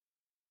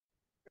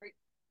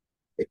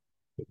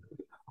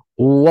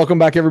Welcome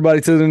back, everybody,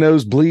 to the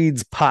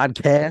Nosebleeds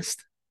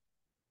podcast.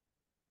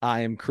 I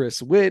am Chris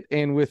Witt,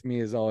 and with me,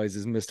 as always,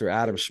 is Mr.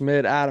 Adam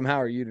Schmidt. Adam, how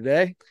are you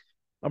today?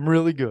 I'm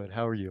really good.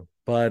 How are you?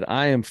 But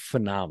I am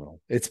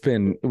phenomenal.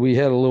 We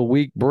had a little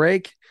week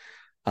break.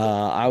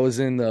 I was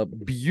in the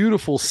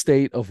beautiful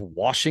state of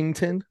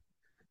Washington,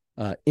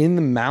 in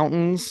the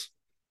mountains,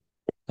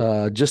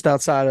 just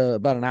outside of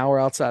about an hour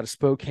outside of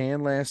Spokane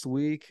last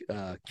week.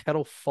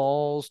 Kettle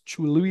Falls,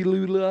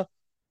 Cholula.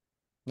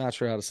 Not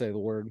sure how to say the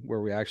word where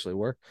we actually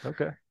were.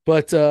 Okay.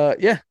 But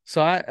yeah,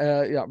 so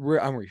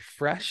I'm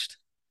refreshed.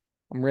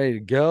 I'm ready to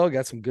go. I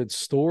got some good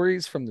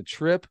stories from the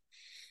trip.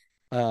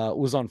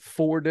 Was on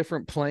 4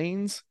 different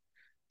planes,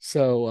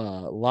 so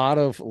a lot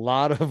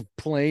of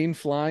plane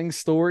flying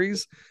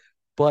stories.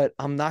 But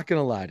I'm not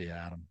gonna lie to you,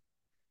 Adam.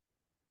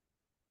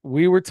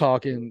 We were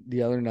talking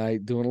the other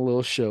night, doing a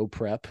little show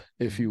prep,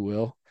 if Mhm. you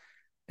will,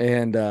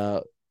 and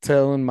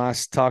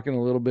talking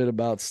a little bit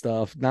about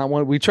stuff. Not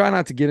one. We try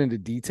not to get into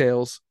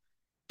details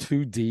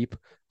too deep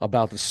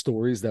about the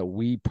stories that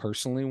we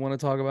personally want to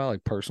talk about,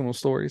 like personal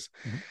stories.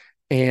 Mhm.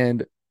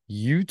 And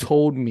you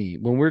told me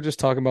when we are just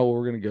talking about what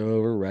we're going to go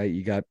over, right?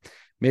 You got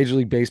Major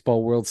League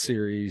Baseball World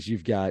Series.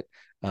 You've got,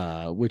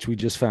 which we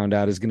just found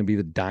out is going to be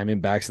the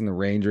Diamondbacks and the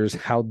Rangers.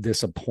 How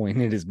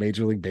disappointed is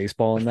Major League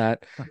Baseball in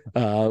that?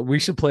 We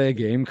should play a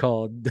game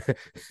called,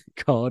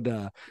 called,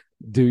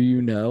 Do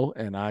You Know?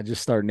 And I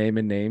just start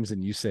naming names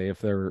and you say if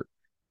they're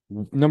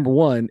number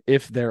one,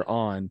 if they're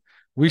on.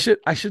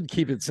 I should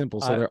keep it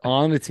simple. So I they're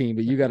on the team,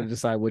 but you got to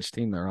decide which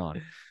team they're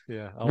on.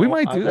 yeah, We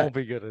might I do that. won't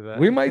be good at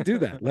We that. might do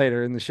that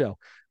later in the show.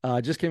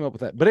 Just came up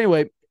with that. But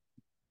anyway,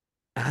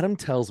 Adam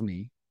tells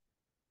me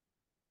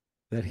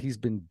that he's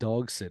been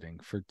dog sitting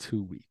for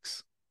 2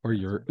 weeks, or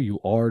you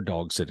are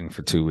dog sitting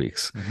for 2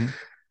 weeks. Mhm.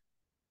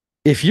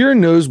 If you're a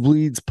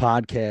Nosebleeds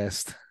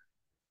podcast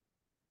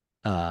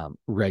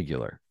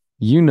regular,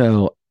 you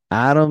know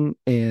Adam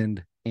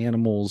and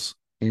animals,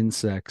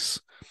 insects,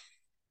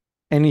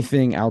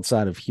 anything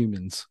outside of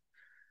humans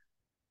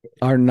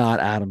are not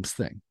Adam's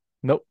thing.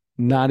 Nope.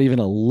 Not even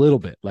a little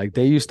bit. Like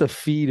they used to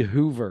feed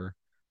Hoover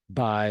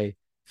by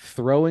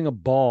throwing a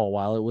ball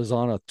while it was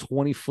on a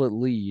 20-foot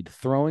lead,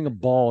 throwing a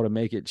ball to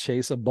make it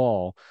chase a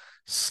ball,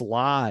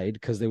 slide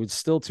because they were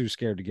still too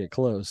scared to get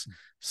close,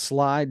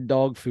 slide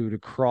dog food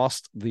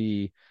across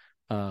the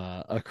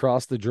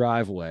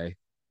driveway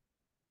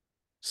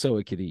so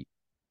it could eat.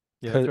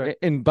 Yeah, that's right.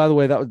 And by the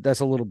way,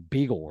 that's a little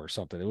beagle or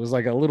something. It was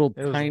like a little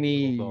It was a little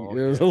tiny, it dog.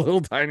 was a Yeah.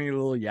 little tiny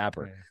little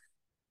yapper. Yeah.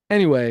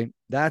 Anyway,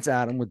 that's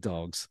Adam with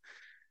dogs.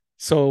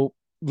 So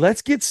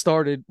let's get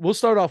started. Let's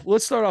start off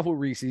with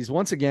Reese's.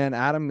 Once again,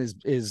 Adam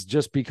is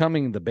just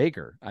becoming the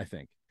baker, I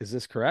think. Is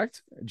this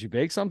correct? Did you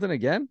bake something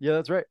again? Yeah,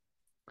 that's right.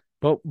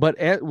 So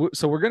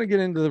we're gonna get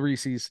into the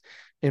Reese's.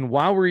 And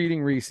while we're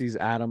eating Reese's,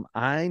 Adam,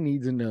 I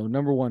need to know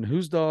number one,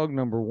 whose dog,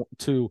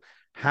 two,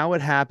 how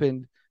it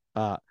happened,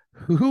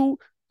 who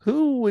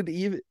who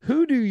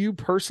do you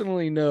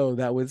personally know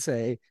that would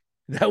say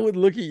that would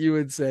look at you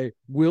and say,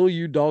 will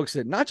you dog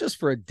sit? Not just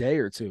for a day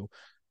or two,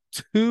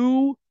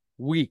 2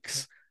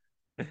 weeks.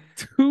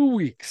 2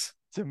 weeks.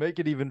 To make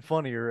it even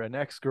funnier, an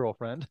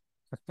ex-girlfriend.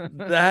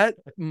 That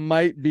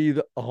might be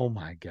the oh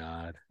my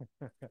god.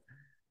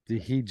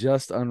 He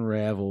just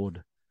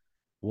unraveled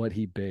what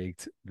he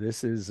baked.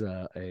 This is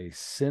a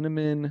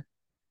cinnamon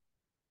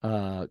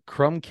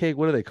crumb cake.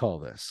 What do they call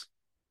this?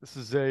 This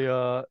is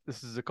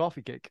a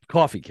coffee cake.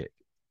 Coffee cake.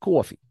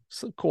 Coffee.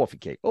 So coffee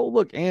cake. Oh,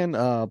 look, and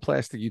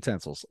plastic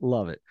utensils.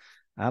 Love it.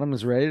 Adam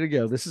is ready to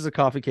go. This is a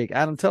coffee cake.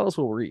 Adam, tell us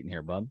what we're eating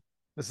here, bud.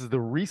 This is the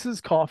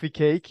Reese's coffee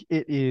cake.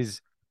 It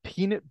is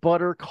peanut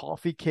butter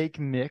coffee cake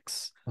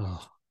mix,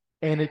 Oh,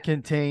 and it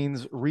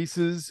contains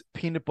Reese's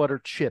peanut butter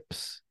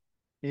chips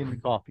in the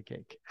coffee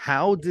cake.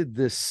 how did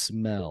this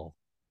smell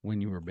when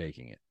you were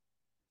baking it?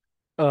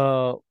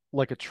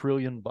 Like $1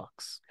 trillion.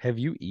 Have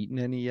you eaten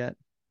any yet?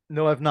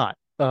 No, I've not.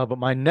 But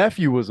my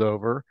nephew was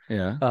over,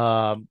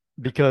 Yeah.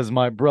 because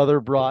my brother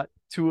brought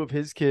two of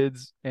his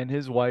kids and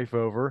his wife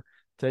over.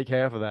 Take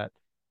half of that.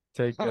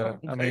 I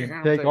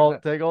mean, take all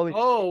the.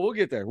 Oh, we'll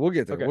get there. We'll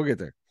get there. Okay, We'll get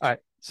there. all right.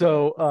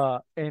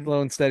 So, and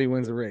Slow and steady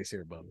wins the race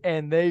here, bub.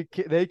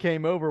 they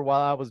came over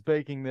while I was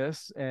baking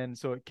this, and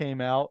so it came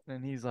out,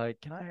 and he's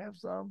like, "Can I have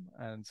some?"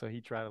 And so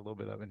he tried a little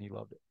bit of it, and he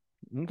loved it.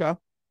 Okay.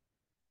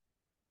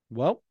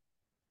 Well,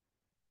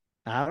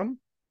 Adam,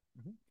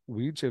 Mhm.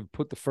 we each have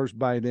put the first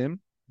bite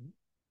in.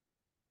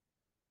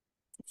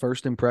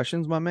 First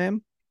impressions, my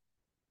man.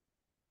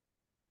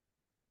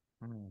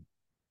 Mhm.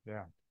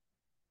 Yeah.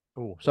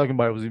 Oh, second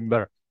bite was even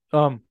better.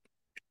 Um,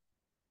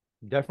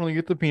 Definitely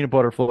get the peanut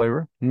butter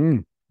flavor.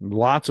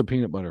 Lots of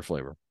peanut butter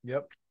flavor.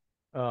 Yep.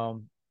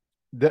 Um,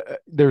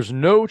 there's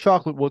no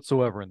chocolate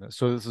whatsoever in this.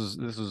 So this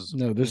is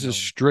No, this is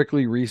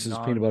strictly Reese's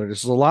peanut butter.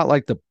 This is a lot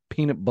like uh,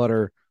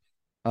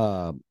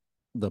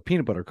 the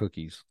peanut butter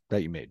cookies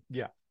that you made.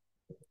 yeah.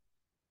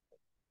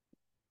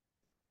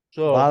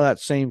 A lot of So that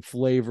same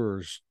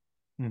flavors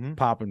mhm.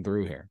 popping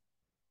through here.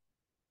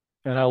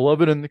 And I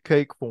love it in the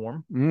cake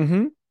form.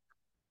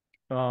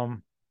 Mm-hmm.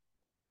 Um,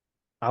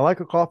 I like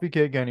a coffee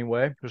cake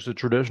anyway, just a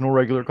traditional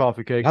regular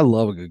coffee cake. I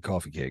love a good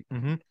coffee cake.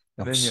 Mm-hmm.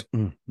 And then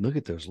you Look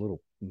at those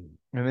little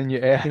and then you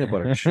add peanut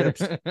butter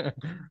chips.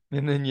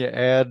 and then you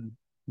add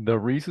the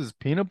Reese's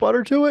peanut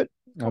butter to it.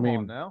 I Come on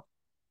mean, now.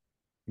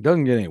 it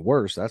doesn't get any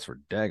worse. That's for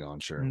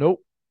daggone sure.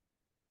 Nope.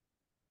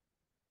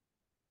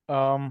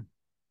 Um,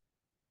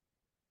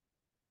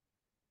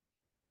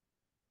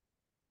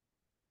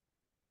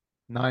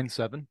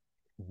 9-7.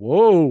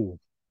 Whoa,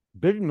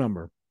 big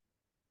number.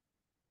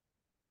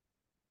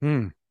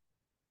 Hmm.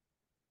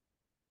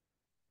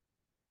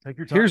 Take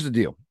your Here's time. the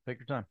deal. Take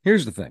your time.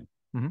 Here's the thing.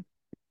 Mm-hmm.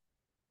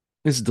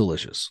 It's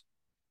delicious.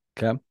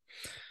 Okay.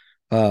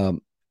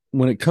 Um,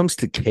 when it comes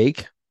to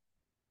cake,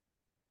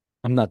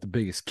 I'm not the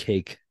biggest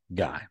cake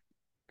guy.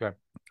 Okay.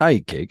 I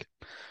eat cake.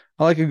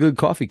 I like a good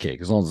coffee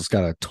cake as long as it's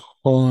got a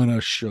ton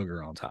of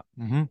sugar on top.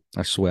 Mm-hmm.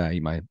 That's the way I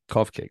eat my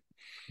coffee cake.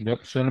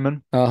 Yep.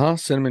 Cinnamon. Uh-huh.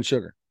 Cinnamon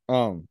sugar.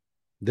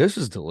 This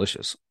is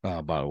delicious,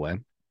 by the way.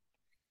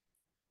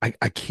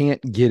 I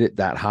can't get it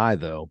that high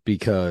though,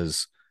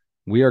 because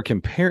we are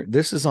comparing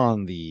this is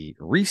on the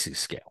Reese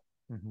scale.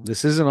 Mm-hmm.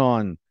 This isn't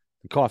on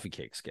the coffee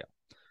cake scale.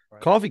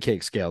 Right. Coffee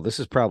cake scale, this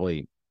is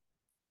probably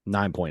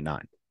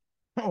 9.9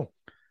 Oh,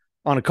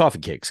 on a coffee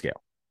cake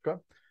scale. okay.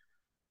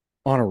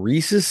 On a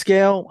Reese's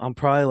scale, I'm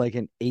probably like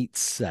an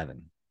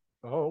 8.7.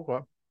 Oh,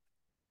 okay.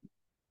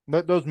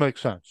 That does make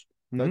sense.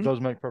 That Mhm. does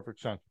make perfect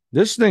sense.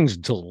 This thing's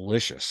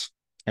delicious.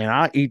 And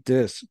I eat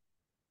this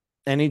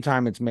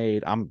anytime it's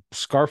made. I'm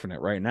scarfing it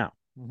right now.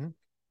 Mm-hmm.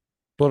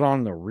 But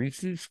on the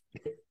Reese's,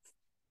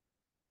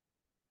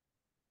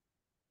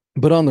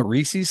 but on the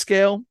Reese's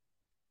scale,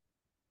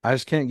 I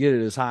just can't get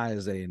it as high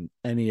as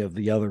any of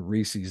the other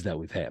Reese's that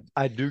we've had.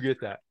 I do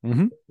get that.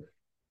 Mm-hmm.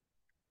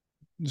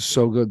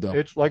 So good though.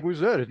 It's like we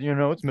said,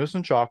 it's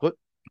missing chocolate,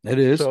 It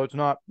is. so it's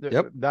not.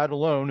 Yep. That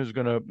alone is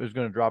gonna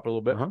drop it a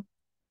little bit.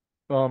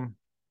 Uh-huh.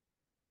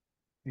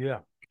 Yeah,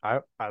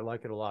 I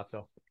like it a lot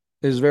though.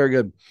 It is very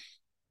good.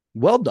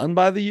 Well done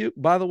by the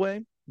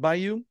way, by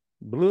you.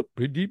 Bloop,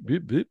 bloop,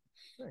 bloop,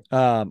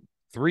 bloop.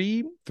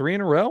 Three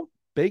in a row.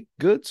 Baked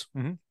goods.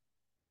 Mm-hmm.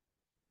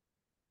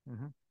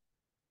 Mm-hmm.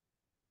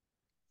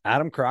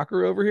 Adam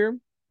Crocker over here.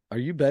 Are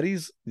you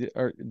Betty's?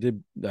 Are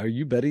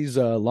you Betty's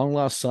long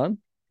lost son?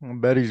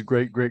 Betty's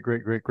great, great,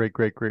 great, great, great,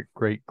 great, great,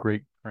 great,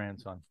 great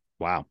grandson.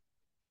 Wow,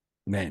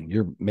 man,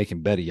 you're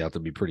making Betty out to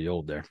be pretty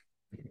old there.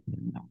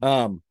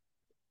 Um,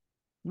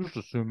 Just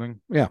assuming.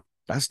 yeah,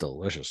 that's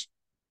delicious.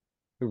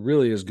 It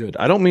really is good.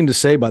 I don't mean to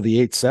say by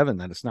the 8.7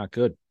 that it's not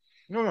good.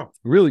 No.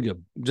 Really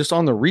good. Just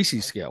on the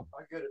Reese scale.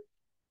 I get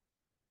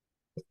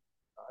it.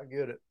 I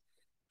get it.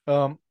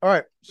 All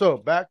right.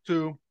 So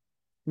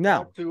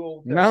Now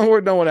old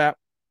we're done with that.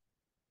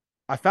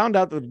 I found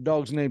out that the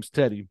dog's name's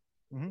Teddy.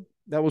 Mm-hmm.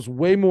 That was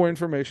way more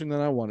information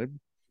than I wanted,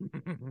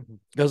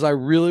 because I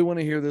really want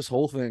to hear this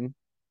whole thing.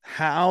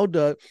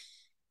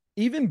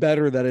 Even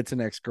better that it's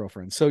an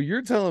ex-girlfriend. So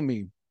you're telling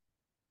me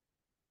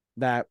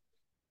that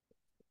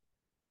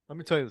Let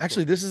me tell you.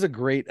 Actually, this is a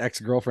great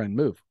ex-girlfriend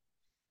move.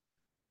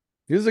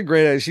 She's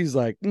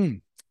like,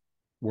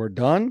 we're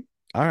done.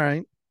 All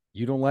right.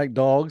 You don't like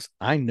dogs.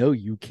 I know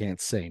you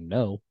can't say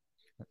no.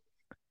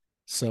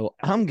 So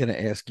I'm going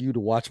to ask you to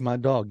watch my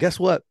dog. Guess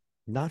what?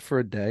 Not for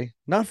a day,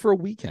 not for a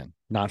weekend,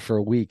 not for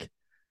a week,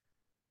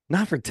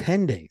 not for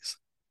 10 days,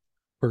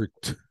 for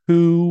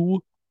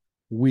 2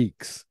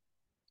 weeks.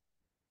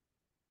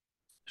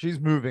 She's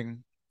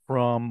moving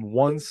from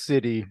one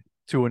city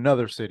to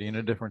another city in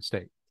a different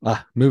state.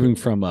 Moving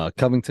from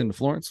Covington to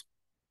Florence.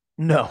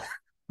 No.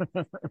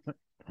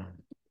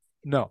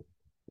 No.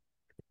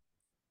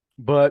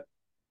 But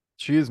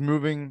she is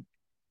moving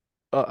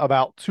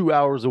about 2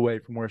 hours away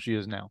from where she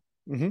is now.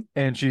 Mm-hmm.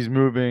 And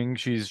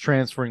she's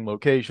transferring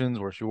locations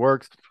where she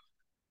works.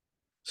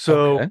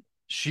 So okay.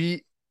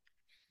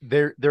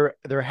 they're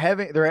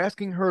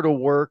asking her to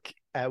work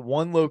at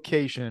one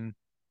location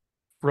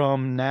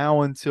from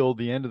now until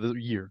the end of the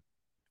year.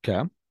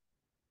 Okay.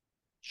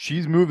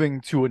 She's moving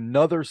to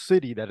another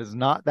city that is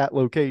not that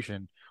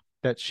location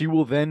that she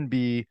will then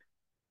be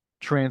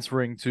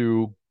transferring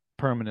to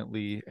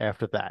permanently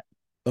after that.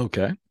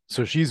 Okay.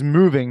 So she's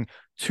moving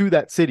to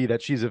that city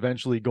that she's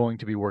eventually going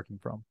to be working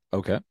from.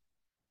 Okay.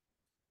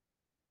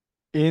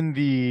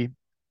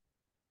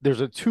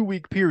 There's a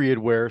 2-week period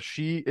where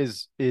she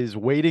is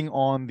waiting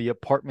on the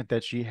apartment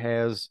that she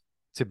has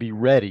to be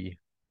ready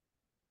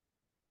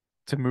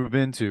to move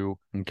into.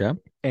 Okay.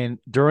 And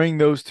during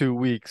those 2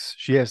 weeks,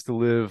 she has to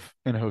live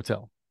in a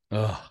hotel.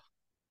 Oh.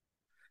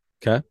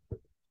 Okay.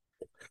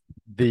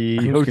 The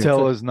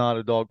hotel is not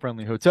a dog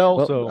friendly hotel.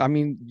 Well, so I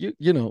mean,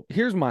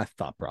 here's my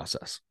thought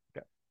process.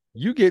 Okay.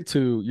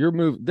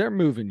 They're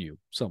moving you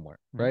somewhere,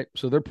 right?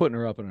 So they're putting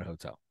her up in a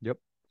hotel. Yep.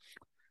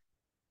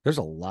 There's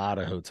a lot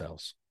of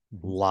hotels,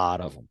 a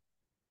lot of them.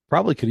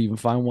 Probably could even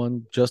find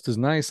one just as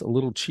nice, a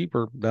little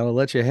cheaper, that'll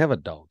let you have a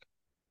dog.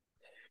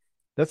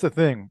 That's the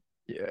thing.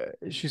 Yeah,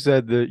 she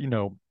said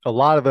that, a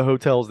lot of the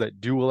hotels that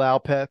do allow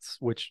pets,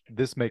 which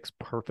this makes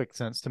perfect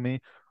sense to me,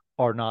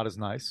 are not as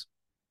nice.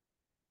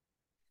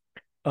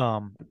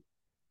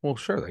 Well,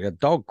 sure, they got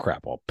dog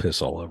crap all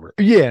piss all over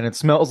it. Yeah, and it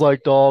smells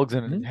like dogs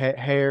and Mhm,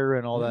 hair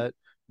and all mhm. that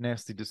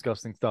nasty,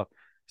 disgusting stuff.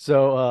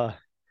 So,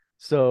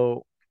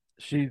 so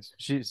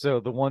so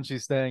the one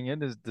she's staying in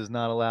does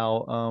not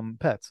allow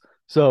pets.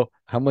 So,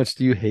 How much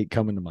do you hate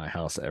coming to my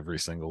house every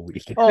single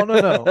week? oh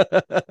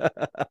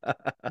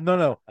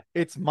no,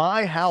 it's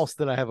my house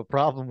that I have a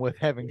problem with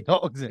having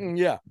dogs in.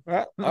 Yeah.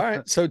 All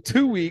right. So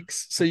 2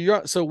 weeks. So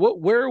you're so what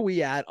where are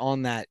we at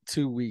on that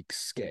 2 week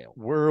scale?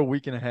 We're a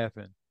week and a half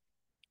in.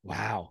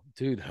 Wow,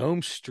 dude,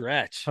 home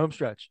stretch. Home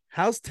stretch.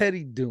 How's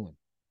Teddy doing?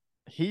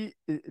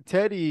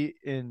 Teddy,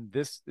 and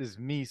this is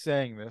me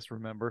saying this,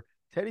 remember,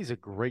 Teddy's a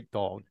great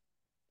dog.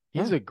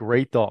 He's Huh. a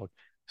great dog.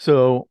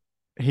 So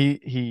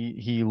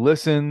he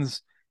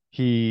listens,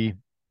 he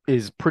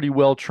is pretty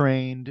well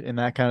trained and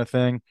that kind of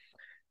thing.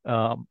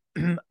 Um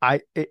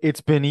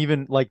it's been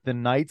even like the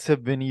nights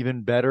have been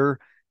even better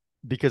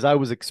because I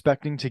was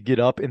expecting to get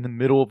up in the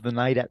middle of the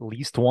night at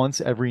least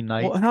once every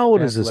night Well, how old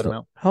and is have to this let him dog?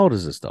 out. How old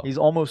is this dog? He's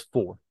almost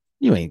 4.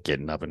 You ain't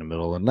getting up in the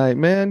middle of the night,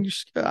 man.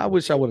 I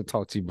wish I would have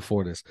talked to you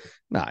before this.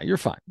 Nah, you're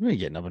fine. You ain't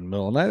getting up in the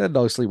middle of the night. That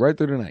dog sleep right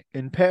through the night.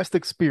 In past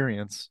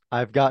experience,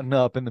 I've gotten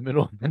up in the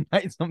middle of the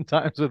night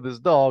sometimes with this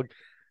dog.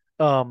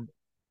 Um,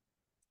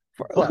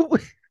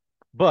 but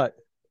but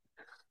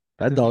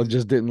That since dog he's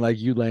just didn't like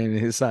you laying in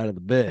his side of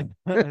the bed.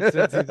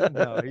 since he's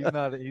no,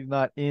 he's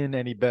not in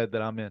any bed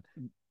that I'm in.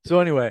 So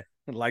anyway,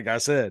 Like I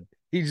said,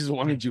 he just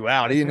wanted you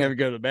out. He didn't ever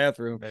go to the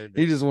bathroom. maybe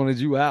He just wanted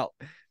you out.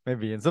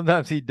 maybe, and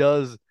sometimes he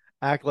does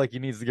act like he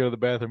needs to go to the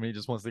bathroom. And he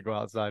just wants to go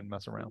outside and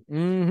mess around.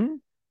 Mm-hmm.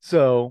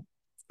 So,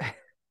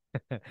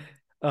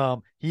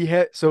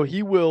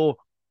 he will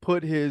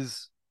put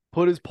his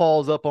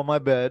paws up on my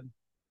bed,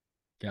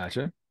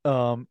 Gotcha.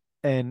 um,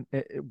 and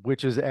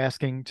which is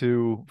asking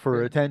for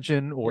Yeah.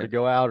 attention or Yeah. to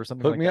go out or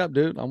something Hook like me that. up,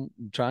 dude. I'm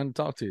trying to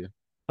talk to you.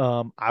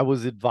 I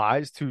was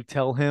advised to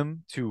tell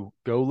him to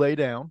go lay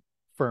down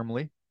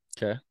firmly.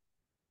 Okay.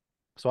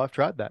 So I've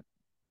tried that,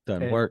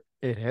 Doesn't and work.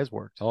 it has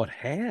worked. Oh, it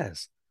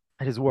has.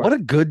 It has What worked.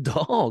 a good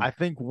dog. I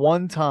think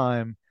one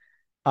time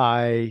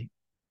I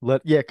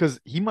yeah, because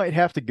he might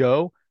have to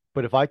go,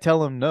 but if I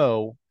tell him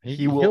no,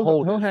 he will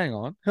hold He'll it. hang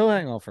on. He'll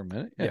hang on for a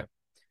minute. Yeah. Yeah,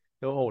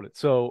 he'll hold it.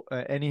 So,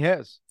 and he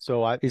has.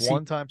 So I Is he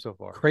one time so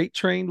far. crate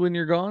trained when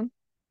you're gone?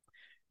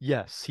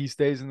 Yes, he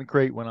stays in the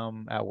crate when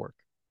I'm at work.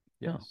 Oh,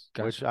 Yes,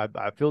 which gotcha.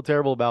 I feel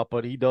terrible about,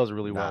 but he does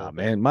really well Nah, with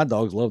it. man. My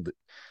dogs loved it.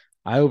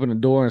 I open the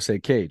door and say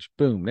cage.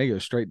 Boom. They go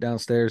straight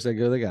downstairs. They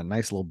got a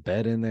nice little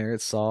bed in there.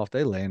 It's soft.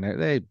 They lay in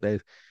there. They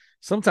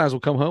sometimes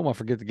we'll come home. I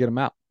forget to get them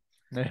out.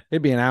 Yeah,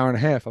 It'd be an hour and a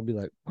half. I'll be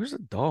like, where's the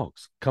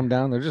dogs? Come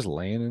down. They're just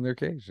laying in their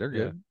cage. They're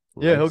yeah, good.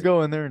 yeah. He'll Legs.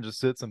 go in there and just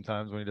sit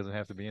sometimes when he doesn't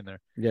have to be in there.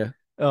 Yeah.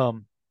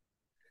 Um.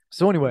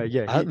 So anyway,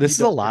 yeah, he This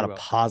is a does lot pretty of well.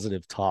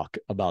 positive talk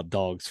about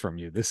dogs from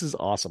you. This is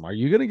awesome. Are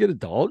you going to get a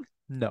dog?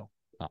 No.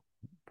 Oh,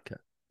 okay.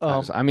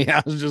 Um. I mean,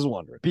 I was just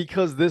wondering.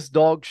 Because this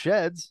dog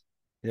sheds.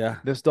 Yeah.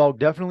 This dog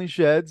definitely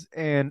sheds,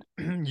 and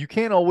you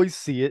can't always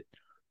see it.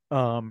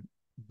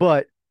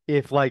 But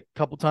if like a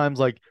couple times,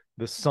 like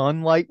the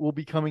sunlight will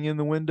be coming in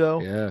the window,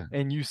 Yeah.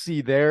 and you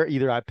see there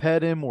either I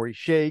pet him or he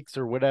shakes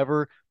or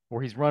whatever,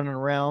 or he's running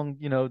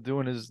around,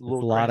 doing his It's a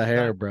little lot of crazy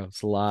hair, time, bro.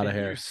 It's a lot of and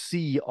you hair.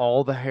 see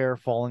all the hair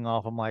falling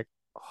off. I'm like,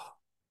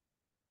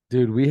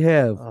 Dude,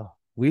 oh,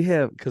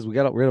 because we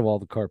got rid of all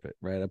the carpet,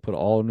 right? I put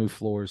all new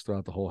floors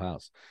throughout the whole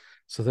house.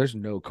 So there's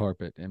no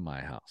carpet in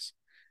my house.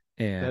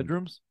 And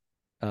bedrooms.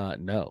 no,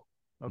 none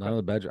Okay, of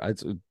the bedroom.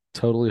 It's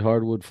totally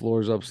hardwood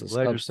floors I'm glad you're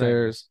saying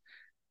upstairs.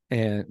 this.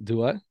 And do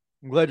what?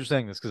 I'm glad you're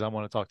saying this because I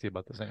want to talk to you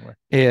about this anyway.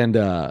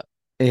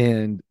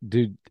 And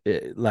dude,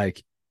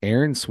 like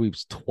Aaron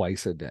sweeps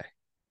twice a day,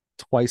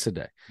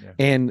 Yeah.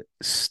 and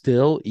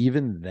still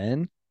even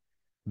then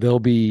there'll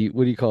be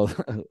what do you call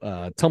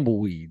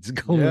tumbleweeds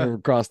going Yeah.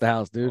 across the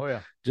house, dude. Oh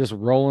yeah. Just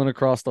rolling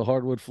across the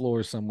hardwood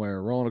floor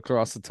somewhere, rolling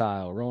across the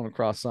tile, rolling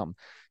across something.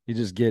 You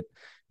just get,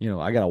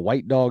 I got a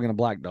white dog and a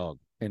black dog,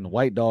 and the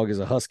white dog is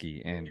a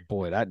husky, and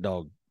boy, that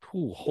dog,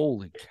 ooh,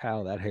 holy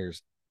cow, that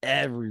hair's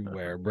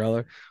everywhere,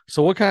 brother.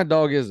 So what kind of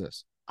dog is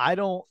this? I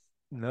don't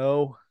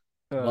know.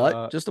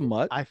 Mutt? Just a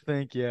mutt? I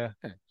think yeah.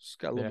 Yeah, just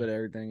got a little Yeah. bit of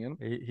everything in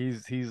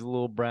him. He's a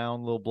little brown,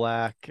 a little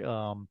black.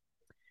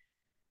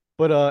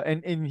 But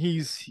and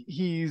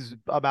he's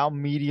about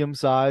medium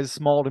size,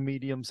 small to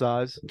medium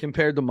size.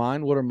 Compared to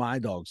mine, what are my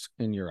dogs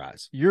in your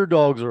eyes? Your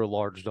dogs are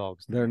large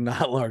dogs. They're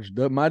not large.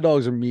 My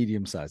dogs are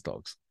medium-sized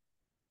dogs.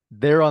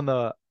 They're on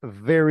the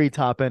very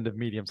top end of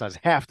medium size.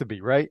 Have to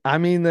be, right? I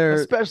mean,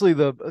 Especially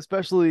they're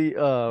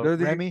the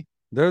Remy.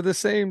 they're the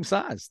same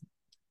size.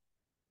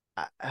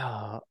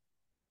 Uh,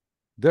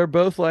 They're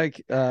both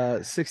like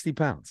 60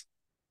 pounds.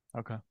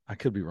 okay. I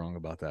could be wrong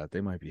about that.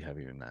 They might be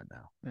heavier than that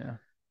Yeah.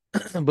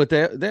 now. But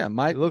They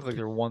look like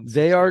they're one.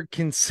 they are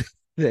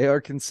they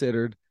are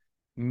considered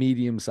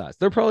medium size.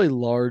 They're probably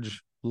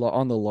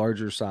on the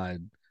larger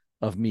side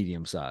of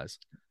medium size,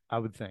 I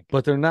would think.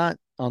 but they're not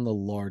on the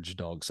large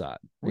dog side.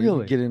 You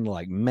Really? get into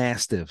like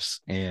mastiffs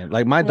and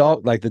like my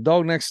dog, like the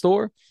dog next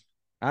door,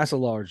 that's a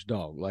large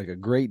dog, like a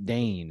Great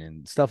Dane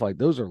and stuff like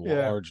those are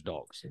Yeah. large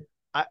dogs.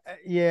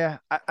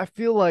 I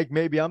feel like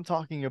maybe I'm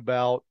talking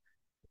about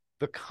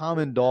the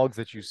common dogs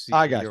that you I see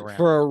got you. around.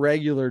 For a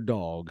regular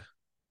dog,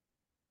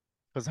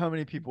 Because how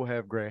many people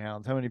have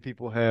greyhounds? How many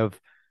people have,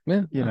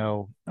 yeah, you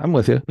know, I'm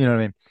with you. you know what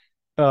I mean?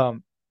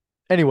 Um,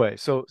 anyway,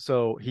 so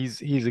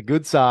he's a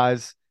good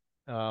size,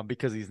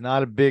 because he's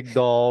not a big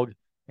dog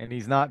and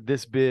he's not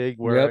this big Yep.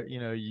 where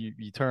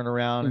you turn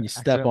around And and you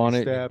step accidentally on it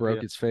and it step. broke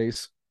Yeah, its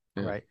face.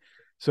 Yeah. right.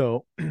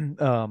 So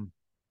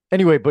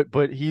anyway,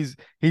 but he's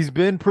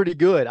been pretty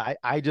good.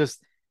 I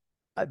just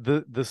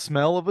the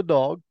smell of a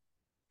dog.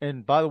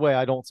 And by the way,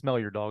 I don't smell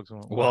your dogs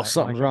Well, when I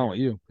something's come wrong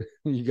here. with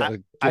you. You got I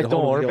to I get a hold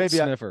don't, of or the old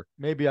sniffer.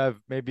 maybe I've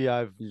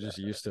You're just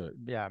used to it.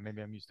 yeah,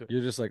 maybe I'm used to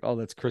You're just like, oh,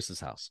 that's Chris's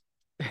house.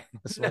 It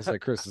smells it.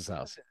 like Chris's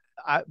house.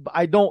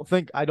 I don't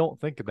think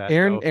of that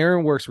though.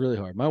 Aaron works really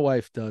hard. My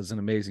wife does an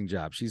amazing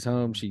job. She's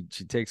home. She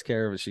takes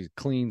care of it. She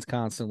cleans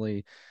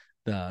constantly.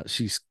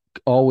 She's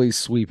always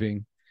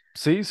sweeping.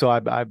 See, so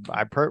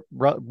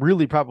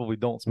really probably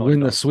don't smell your When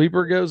the dogs.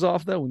 sweeper goes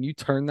off, though, when you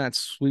turn that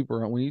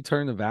sweeper on, when you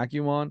turn the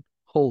vacuum on,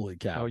 holy Oh,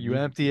 cow! you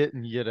empty it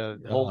and you get a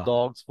whole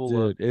dogs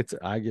full of. Dude,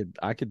 I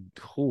could.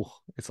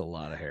 It's a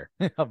lot of hair,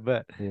 I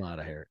bet. a lot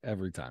of hair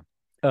every time.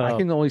 I Uh,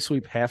 can only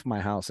sweep half my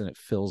house and it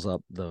fills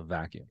up the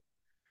vacuum.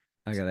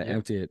 I gotta yeah,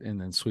 empty it and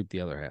then sweep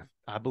the other half.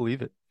 I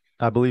believe it.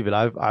 I believe it.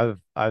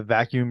 I've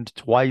vacuumed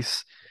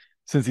twice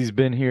since he's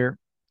been here,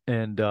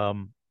 and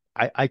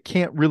I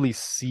can't really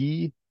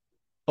see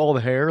all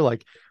the hair.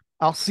 Like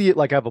I'll see it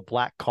like I have a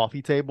black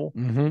coffee table.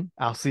 Mm-hmm.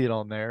 I'll see it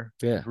on there.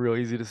 Yeah. It's real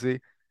easy to see.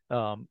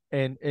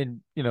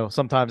 And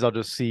sometimes I'll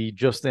just see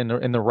just in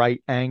the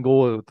right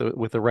angle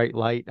with the right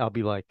light. I'll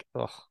be like,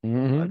 oh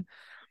Mm-hmm. God.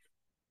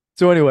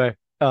 So anyway,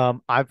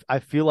 I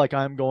feel like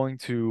I'm going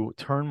to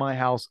turn my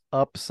house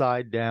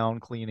upside down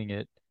cleaning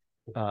it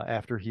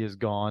after he is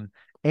gone,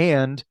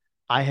 and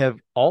I have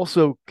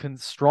also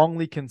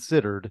strongly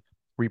considered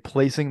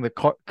replacing the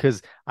car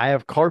because I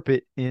have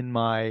carpet in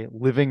my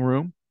living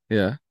room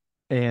Yeah.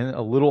 and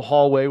a little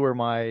hallway where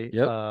my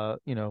Yep.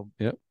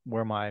 Yep.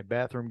 where my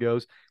bathroom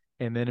goes,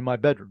 and then in my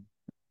bedroom.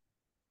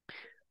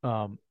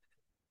 Um,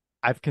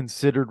 I've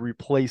considered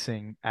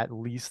replacing at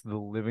least the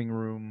living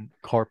room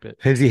carpet.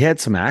 Has he had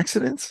some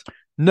accidents?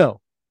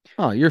 No,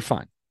 Oh, you're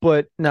fine.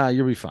 but No,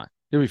 you'll be fine.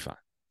 You'll be fine.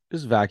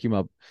 Just vacuum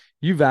up.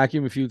 You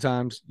vacuum a few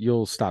times,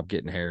 you'll stop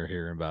getting hair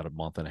here in about a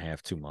month and a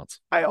half, 2 months.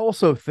 I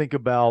also think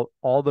about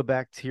all the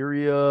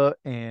bacteria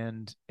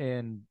and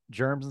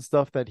germs and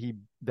stuff that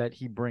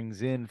he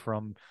brings in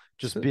from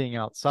just So, being so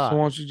why outside.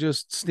 don't you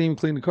just steam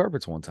clean the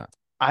carpets one time?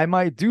 I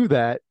might do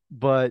that,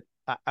 but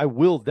I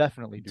will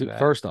definitely do Dude, that.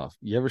 first off,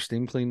 you ever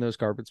steam clean those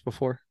carpets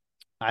before?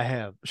 I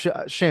have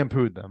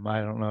shampooed them.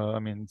 I don't know. I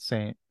mean,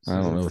 same I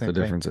is don't it know the what the same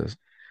thing? difference is.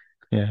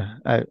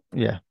 Yeah.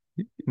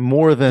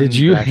 More Did than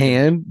you vacuuming.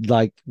 hand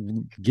like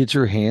get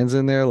your hands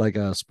in there like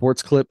a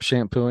sports clip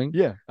shampooing?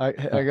 Yeah, I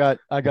Oh, I got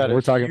I well, got a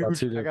we're talking about huge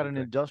two I got different an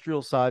things.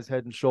 industrial size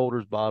Head and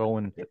Shoulders bottle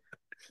and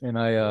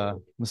I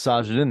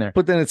massaged it in there.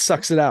 But then it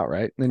sucks it out,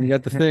 right? And then you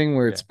got the thing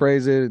where it Yeah.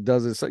 sprays it, it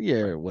does it. So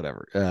yeah, Right.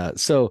 whatever.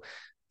 So,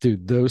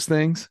 dude, those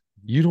things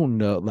you don't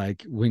know.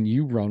 Like when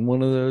you run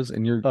one of those,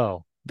 and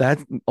Oh, that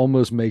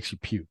almost makes you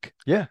puke.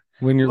 yeah.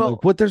 When you're like, Well,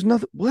 what? There's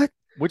nothing. What,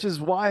 which is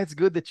why it's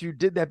good that you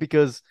did that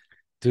because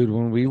dude?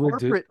 When we would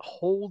do, corporate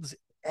holds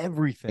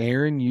everything.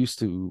 Aaron used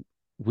to.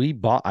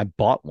 I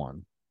bought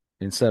one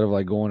instead of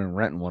like going and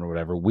renting one or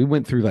whatever. We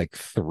went through like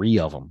three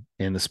of them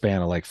in the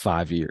span of like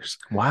 5 years.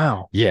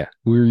 Wow. Yeah,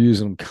 we were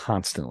using them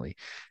constantly,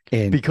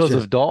 and Because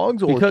of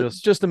dogs or because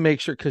just just to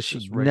make sure, because she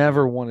just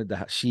never regular. wanted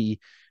to. She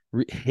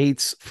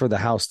hates for the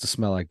house to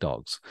smell like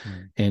dogs, Hmm.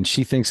 and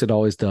she thinks it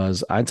always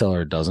does. I tell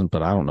her it doesn't,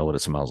 but I don't know what it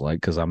smells like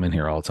because I'm in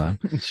here all the time.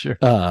 Sure.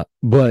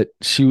 But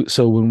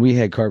so when we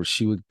had carpet,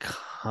 she would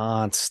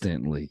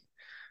constantly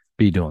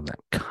be doing that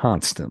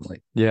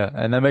constantly. Yeah,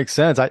 and that makes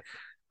sense.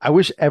 I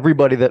wish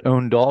everybody that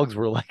owned dogs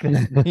were like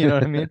that. You know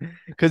what I mean?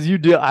 Because you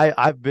do.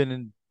 I've been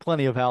in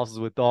plenty of houses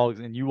with dogs,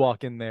 and you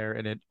walk in there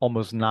and it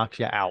almost knocks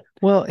you out.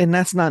 Well, and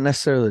that's not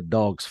necessarily the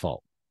dog's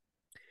fault.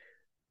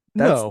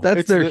 That's No,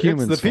 that's it's their the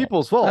humans' fault.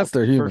 people's That's fault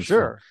their for humans' fault.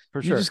 sure,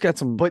 for You sure. just got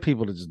some But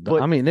people to just. I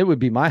but mean, it would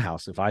be my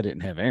house if I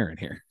didn't have Aaron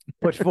here.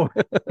 but for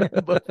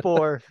but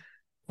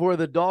for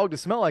the dog to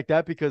smell like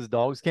that because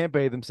dogs can't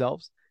bathe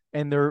themselves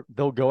and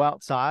they'll go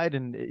outside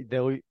and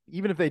they'll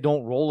even if they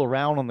don't roll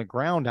around on the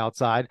ground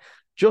outside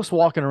just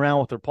walking around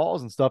with their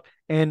paws and stuff.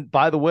 And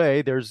by the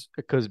way, there's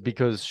because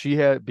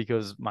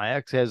my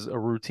ex has a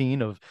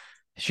routine of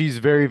she's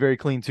very very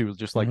clean too,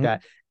 just like Mhm.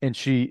 that. And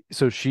she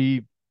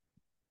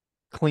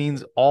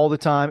cleans all the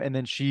time, and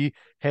then she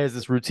has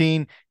this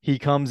routine. He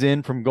comes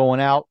in from going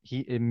out,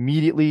 he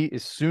immediately,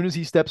 as soon as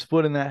he steps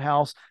foot in that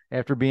house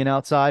after being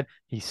outside,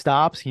 he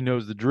stops. He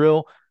knows the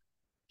drill.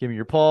 Give me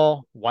your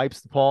paw.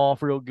 Wipes the paw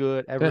off real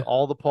good. Yeah,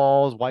 All the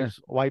paws. yeah.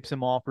 Wipes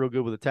him off real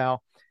good with a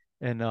towel.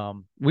 And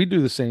We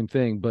do the same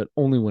thing, but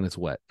only when it's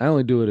wet. I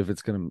only do it if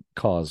it's going to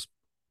cause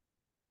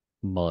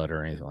mud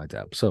or anything like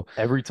that. So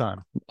every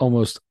time.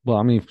 almost, well,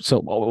 I mean, so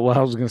what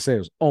I was going to say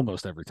was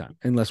almost every time,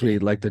 unless we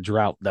like the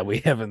drought that we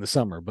have in the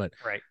summer. But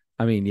Right.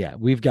 I mean, yeah,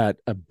 we've got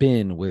a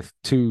bin with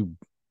two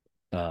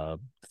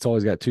It's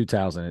always got two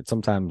towels in it.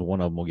 Sometimes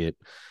one of them will get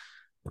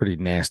pretty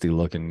nasty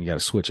looking. You got to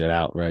switch it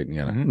out, right?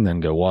 And then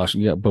go wash.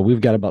 Yeah, but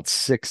we've got about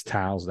 6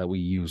 towels that we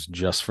use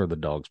just for the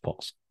dog's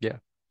paws. Yeah,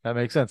 that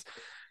makes sense.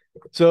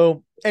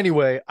 So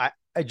anyway, I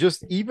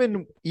just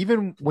even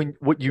when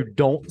what you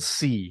don't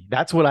see,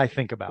 that's what I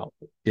think about.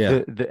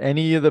 Yeah. The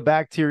any of the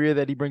bacteria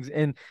that he brings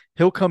in,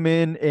 he'll come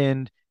in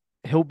and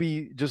he'll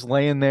be just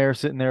laying there,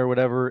 sitting there, or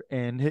whatever,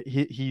 and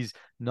he's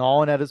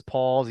gnawing at his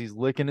paws, he's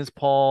licking his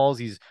paws,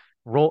 he's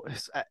roll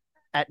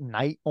at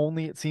night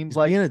only. It seems He's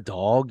like being a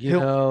dog, it's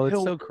so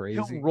he'll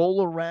crazy.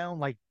 roll around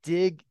like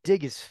dig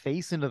his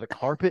face into the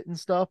carpet and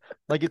stuff.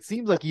 Like it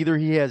seems like either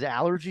he has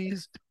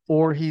allergies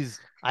or he's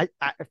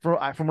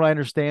from what I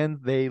understand,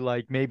 they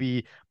like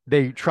maybe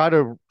they try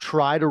to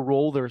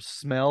roll their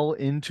smell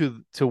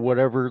into to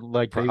whatever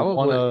like they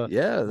want Probably. to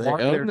Yeah, they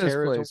mark their own this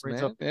territory place, and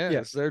stuff. man. Yeah, Yeah.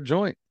 it's their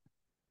joint.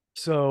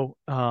 So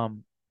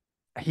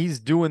he's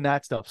doing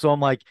that stuff. So I'm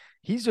like,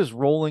 he's just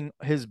rolling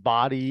his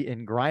body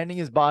and grinding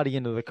his body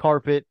into the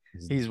carpet.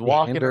 His He's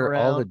walking dander,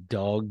 all the around.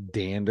 dog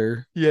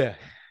dander. Yeah.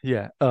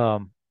 Yeah.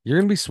 You're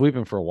gonna be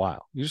sweeping for a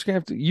while. You're just gonna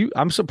have to.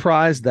 I'm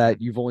surprised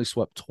that you've only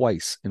swept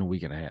twice in a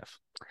week and a half.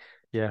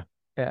 Yeah.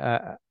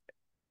 Uh,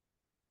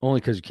 Only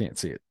because you can't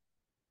see it.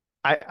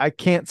 I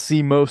can't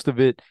see most of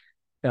it.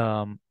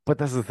 But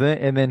that's the thing.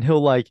 And then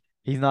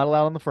he's not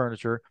allowed on the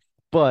furniture,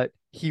 but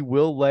he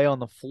will lay on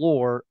the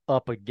floor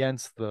up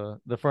against the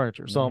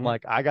furniture. So I'm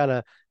like, I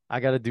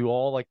gotta do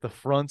all like the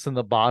fronts and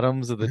the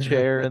bottoms of the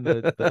chair and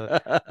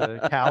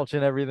the couch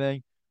and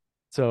everything.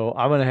 So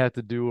I'm gonna have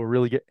to do a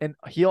really good. And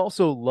he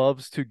also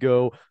loves to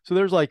go. So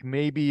there's like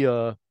maybe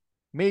a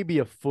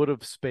foot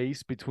of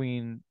space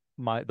between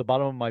the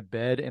bottom of my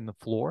bed and the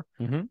floor.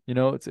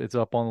 Mm-hmm. It's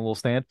up on a little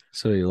stand.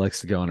 So he likes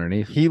to go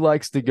underneath. He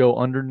likes to go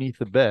underneath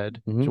the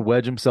bed to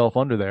wedge himself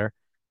under there.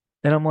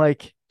 And I'm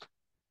like,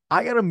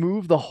 I gotta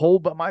move the whole,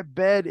 but my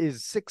bed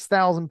is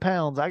 6,000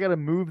 pounds. I gotta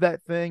move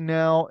that thing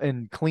now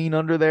and clean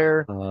under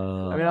there.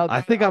 I mean,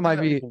 I think I I'll do might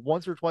that be.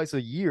 once or twice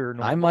a year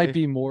I might normally.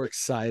 be more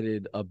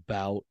excited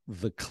about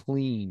the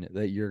clean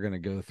that you're gonna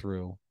go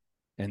through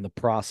and the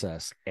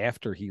process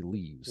after he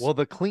leaves. Well,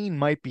 the clean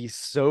might be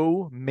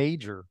so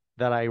major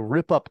that I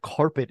rip up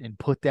carpet and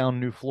put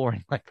down new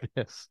flooring like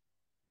this.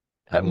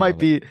 That might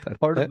be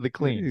part of the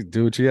clean.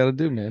 Do what you got to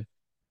do, man.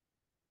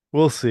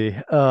 We'll see.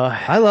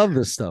 I love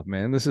this stuff,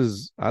 man. This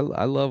is I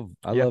love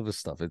this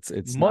stuff. It's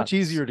much not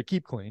easier to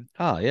keep clean.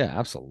 Oh yeah,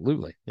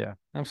 absolutely. Yeah,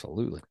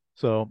 absolutely.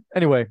 So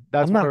anyway,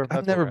 I've never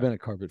been a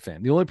carpet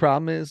fan. The only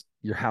problem is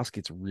your house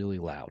gets really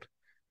loud,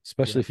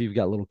 especially if you've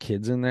got little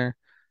kids in there.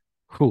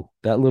 Whew,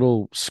 that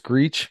little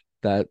screech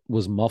that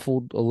was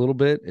muffled a little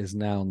bit is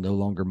now no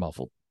longer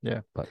muffled.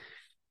 Yeah, but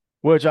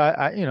which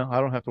I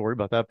don't have to worry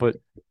about that, but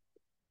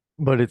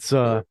it's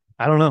I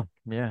don't know.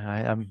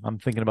 Yeah, I'm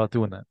thinking about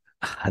doing that.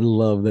 I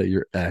love that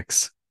your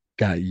ex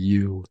got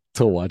you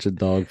to watch a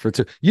dog for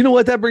 2. You know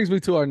what? That brings me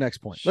to our next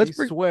point. She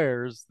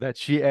swears that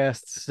she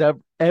asked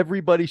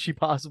everybody she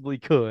possibly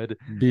could,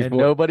 and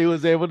nobody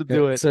was able to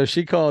do it. So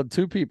she called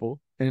 2 people,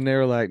 and they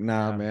were like,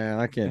 "Nah, man,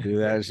 I can't do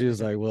that." She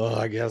was like, "Well,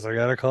 I guess I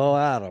gotta call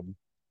Adam."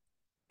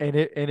 And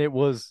it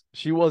was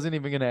she wasn't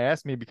even going to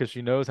ask me because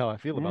she knows how I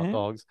feel about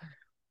dogs.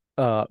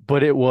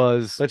 But it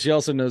was. But she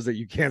also knows that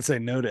you can't say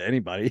no to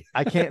anybody.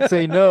 I can't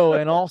say no,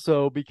 and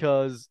also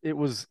because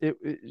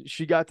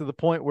she got to the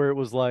point where it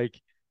was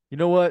like, you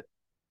know what,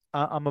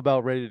 I'm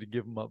about ready to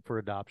give them up for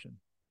adoption.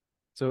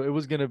 So it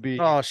was gonna be.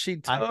 Oh, she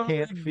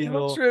totally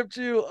guilt tripped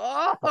you.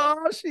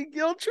 Oh, she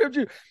guilt tripped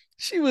you.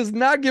 She was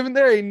not giving.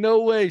 There ain't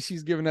no way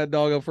she's giving that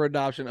dog up for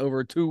adoption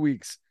over 2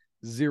 weeks.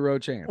 Zero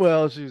chance.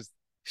 Well,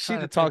 she'd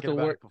have talked to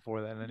work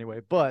before that anyway.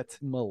 But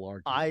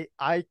malarkey.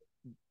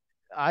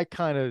 I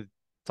kind of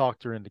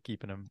talked her into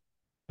keeping him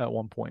at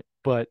one point,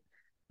 but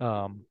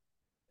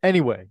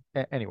anyway,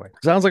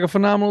 sounds like a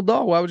phenomenal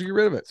dog. Why would you get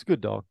rid of it? It's a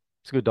good dog.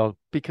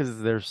 Because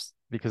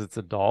it's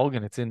a dog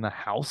and it's in the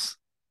house.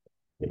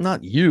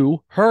 Not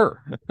you,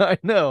 her. I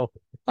know.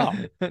 Oh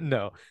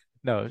no.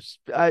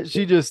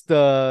 She just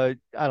I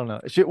don't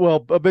know.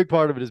 Well, a big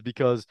part of it is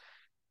because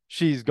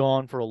she's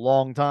gone for a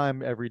long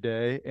time every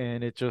day,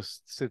 and it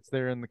just sits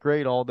there in the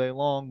crate all day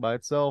long by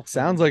itself.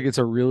 Sounds like it's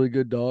a really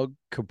good dog.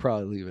 Could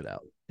probably leave it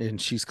out. And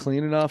she's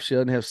clean enough. She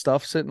doesn't have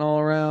stuff sitting all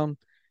around.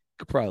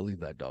 Could probably leave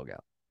that dog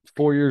out.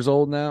 4 years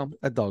old now.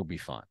 That dog will be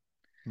fine.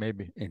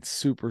 Maybe. And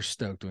super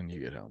stoked when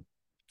you get home.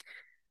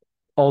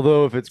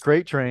 Although if it's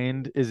crate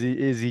trained, is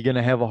he going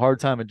to have a hard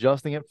time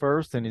adjusting at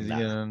first, and is he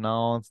going to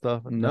gnaw and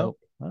stuff? No.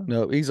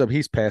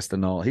 He's past the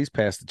gnaw. He's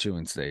past the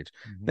chewing stage.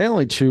 Mm-hmm. They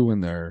only chew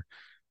when they're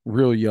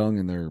real young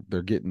and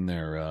they're getting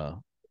their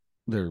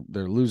they're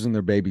losing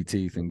their baby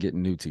teeth and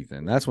getting new teeth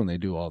in. That's when they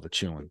do all the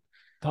chewing.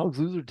 Dogs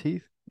lose their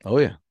teeth? Oh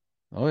yeah.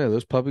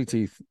 Those puppy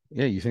teeth.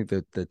 Yeah, you think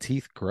that the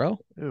teeth grow?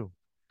 Ew.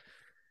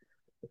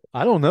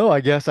 I don't know.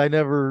 I guess I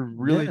never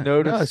really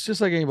noticed. No, it's just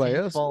like anybody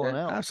else. Falling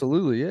out.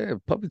 Absolutely. Yeah.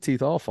 Puppy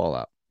teeth all fall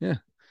out. Yeah.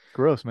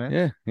 Gross, man.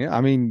 Yeah. Yeah.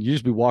 I mean, you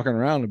just be walking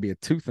around and be a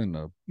tooth in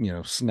the,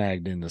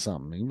 snagged into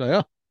something. You'd be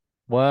like, oh,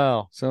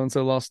 wow.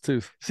 So-and-so lost a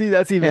tooth. See,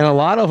 that's even. And a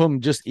lot of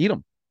them just eat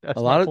them. That's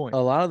my point. A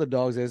lot of the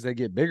dogs, as they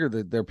get bigger,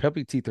 their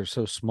puppy teeth are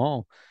so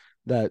small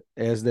that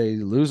as they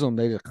lose them,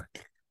 they just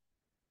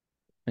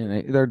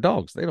and they're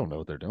dogs. They don't know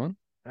what they're doing.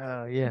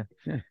 Yeah.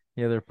 Yeah,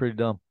 Yeah, they're pretty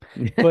dumb.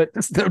 but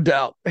it's no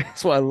doubt.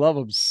 That's why I love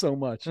them so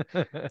much.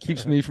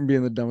 Keeps me from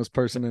being the dumbest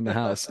person in the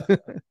house.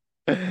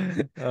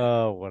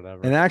 Oh,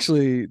 whatever. And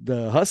actually,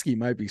 the husky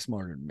might be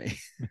smarter than me.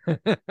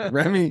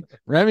 Remy,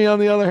 on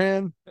the other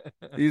hand,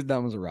 he's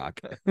dumb as a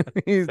rock.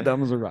 He's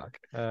dumb as a rock.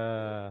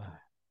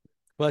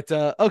 But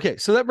okay,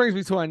 so that brings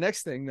me to my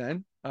next thing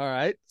then. All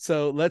right.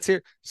 So let's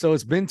hear. So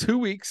it's been 2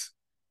 weeks.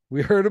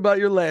 We heard about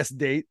your last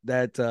date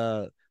that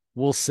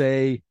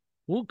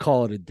we'll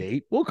call it a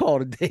date. We'll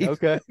call it a date.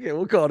 Okay. Yeah,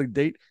 we'll call it a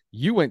date.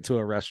 You went to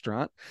a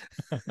restaurant.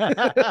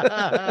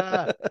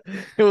 It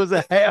was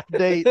a half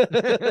date.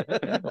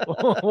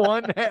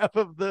 One half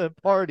of the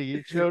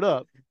party showed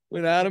up.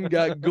 When Adam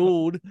got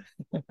ghouled.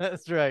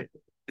 That's right.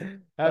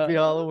 Happy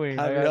Halloween.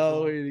 Happy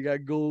Halloween. He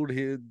got ghouled.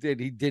 He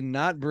did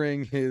not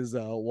bring his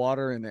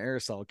water in the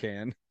aerosol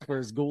can for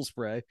his ghoul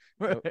spray.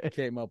 Right.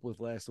 Came up with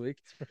last week.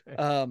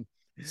 Right.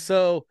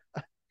 So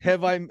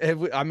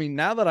I mean,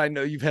 now that I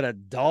know you've had a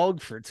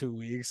dog for 2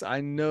 weeks, I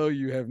know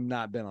you have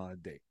not been on a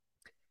date.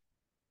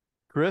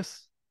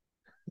 Chris,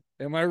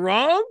 am I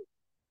wrong?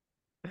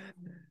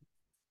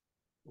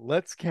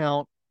 Let's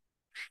count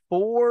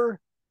 4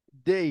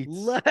 dates.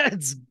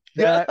 Let's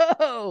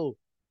go.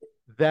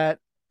 That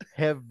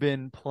have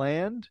been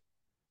planned,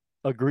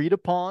 agreed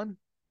upon,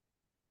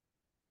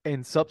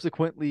 and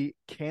subsequently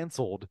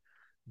canceled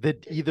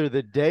either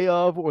the day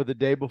of or the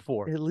day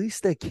before. At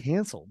least they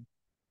canceled.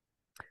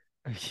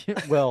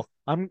 Well,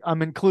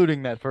 I'm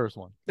including that first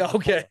one.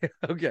 Okay.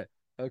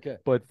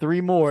 But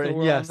 3 more,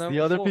 and yes, the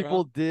other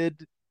people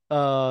did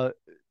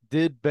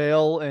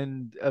bail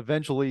and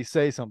eventually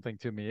say something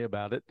to me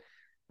about it.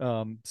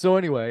 So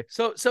anyway,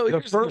 so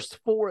the first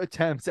 4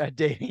 attempts at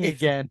dating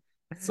again,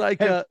 it's like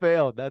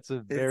failed. That's a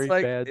very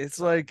bad. It's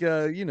like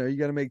you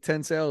got to make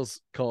 10 sales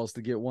calls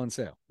to get 1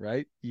 sale,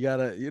 right? You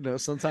gotta,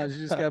 sometimes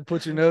you just gotta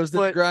put your nose to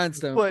the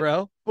grindstone,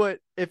 bro. But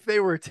if they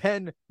were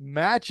 10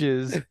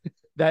 matches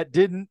that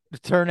didn't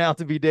turn out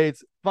to be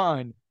dates,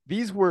 fine.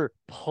 These were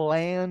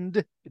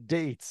planned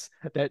dates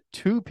that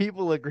 2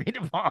 people agreed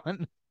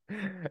upon,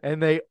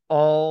 and they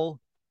all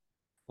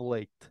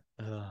flaked.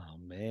 Oh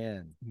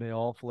man, they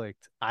all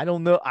flaked. I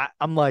don't know.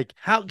 I'm like,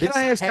 how can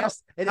I ask?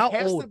 It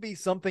has to be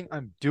something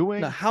I'm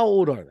doing. Now, how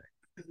old are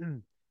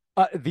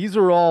they? These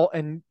are all,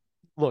 and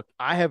look,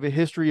 I have a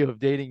history of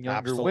dating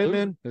younger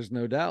women. There's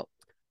no doubt.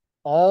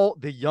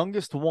 The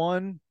youngest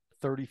one,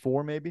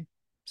 34 maybe.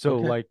 So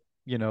like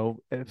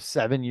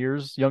 7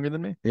 years younger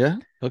than me. Yeah.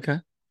 Okay.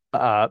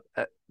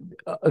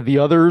 The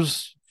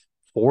others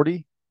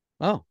 40.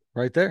 Oh,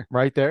 right there.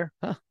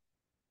 Huh.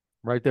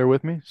 Right there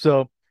with me.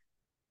 So,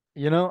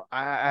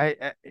 I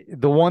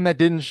the one that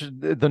didn't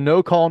the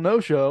no call no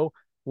show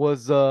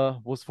was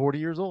 40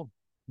 years old.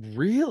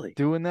 Really?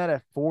 Doing that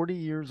at 40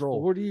 years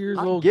old. 40 years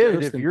I old. Get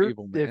it.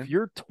 If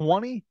you're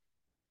 20,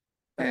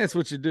 that's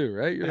what you do,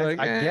 right? You're like,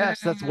 I guess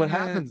that's what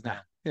happens now.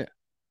 Yeah.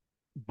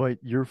 But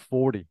you're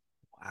 40.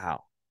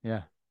 Wow.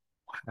 Yeah.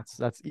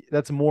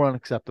 That's more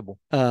unacceptable.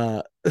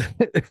 So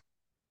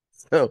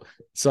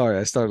sorry,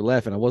 I started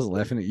laughing. I wasn't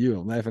laughing at you.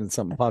 I'm laughing at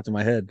something popped in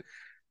my head.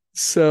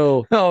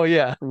 So, oh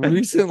yeah,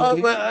 recently,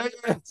 somebody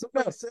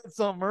said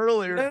something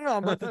earlier. No,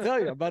 I'm about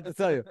to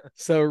tell you.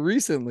 So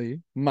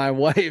recently, my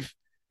wife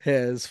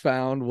has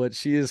found what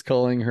she is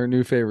calling her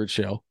new favorite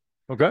show.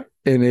 Okay,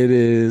 and it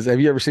is.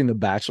 Have you ever seen The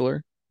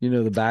Bachelor?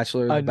 The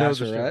Bachelor, The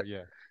Bachelorette. The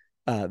show,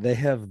 yeah. They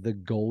have the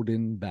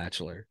Golden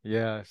Bachelor.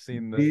 Yeah, I've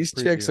seen these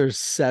chicks are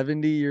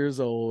 70 years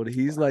old.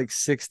 He's like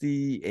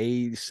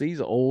 68. She's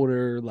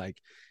older.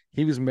 Like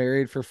he was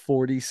married for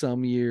 40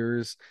 some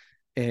years.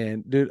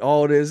 And dude,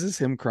 all it is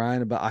him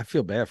crying about. I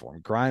feel bad for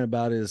him, crying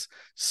about his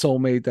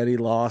soulmate that he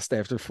lost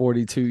after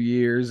 42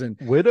 years. And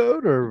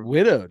widowed.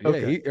 Yeah,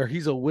 okay.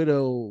 he's a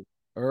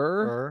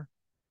widower.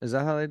 Is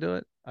that how they do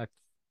it? I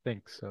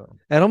think so.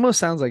 It almost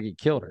sounds like he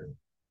killed her.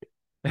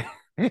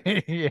 Yeah,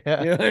 you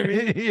know what I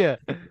mean? Yeah,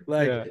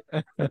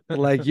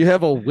 like you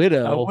have a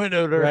widow,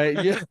 widowed her,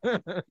 right? You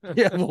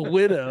have a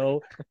widow,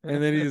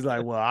 and then he's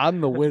like, "Well,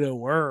 I'm the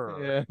widower."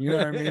 Yeah. You know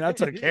what I mean? I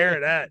took care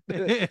of that.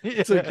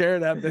 Yeah. Took care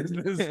of that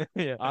business.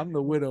 Yeah. I'm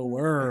the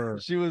widower.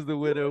 She was the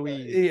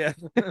widowee. Yeah.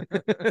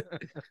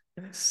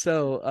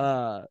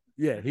 So,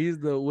 yeah, he's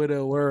the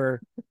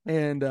widower,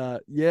 and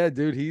yeah,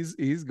 dude,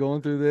 he's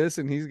going through this,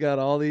 and he's got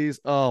all these.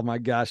 Oh my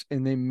gosh,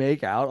 and they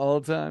make out all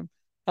the time.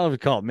 I don't know if you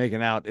call it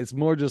making out. It's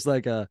more just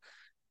like what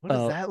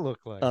does that look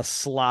like? A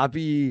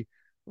sloppy,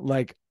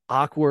 like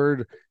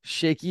awkward,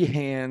 shaky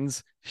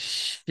hands,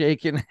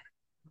 shaky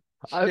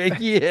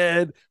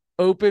head,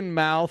 open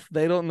mouth.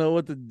 They don't know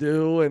what to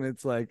do, and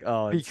it's like,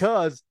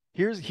 because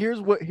here's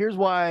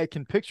why I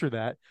can picture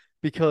that,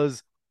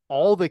 because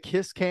all the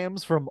kiss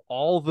cams from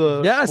all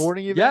the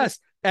sporting events. Yes.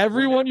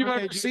 Everyone you've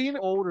ever seen,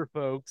 older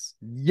folks,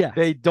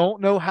 they don't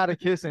know how to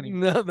kiss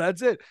anymore. No,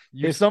 that's it.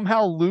 You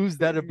somehow lose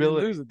that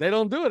ability. They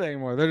don't do it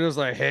anymore. They're just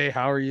like, "Hey,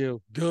 how are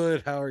you?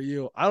 Good. How are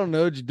you? I don't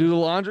know. Did you do the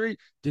laundry?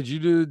 Did you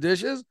do the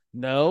dishes?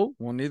 No,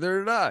 well, neither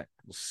did I.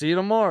 We'll see you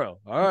tomorrow.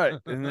 All right.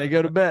 And they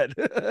go to bed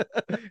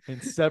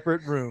in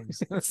separate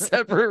rooms. in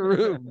separate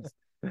rooms.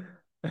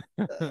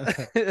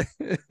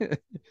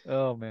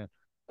 Oh man.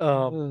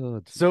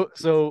 Oh,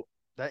 So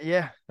that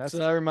yeah, so that's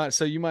that reminds.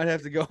 So you might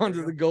have to go there you onto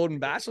go. the Golden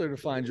Bachelor to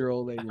find your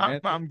old lady,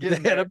 man. I'm They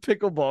getting had a there.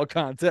 pickleball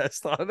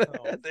contest on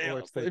Oh, it. of They all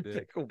course they play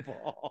did.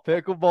 pickleball.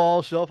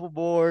 Pickleball,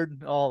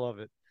 shuffleboard, all of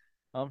it.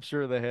 I'm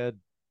sure they had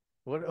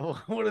what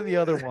what are the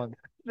other ones?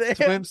 They had,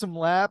 Swim some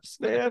laps.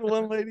 they had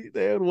one lady.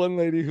 They had one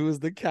lady who was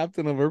the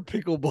captain of her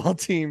pickleball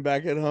team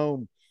back at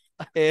home,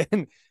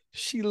 and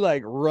she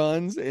like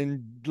runs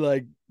and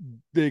like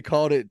they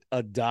called it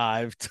a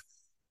dive,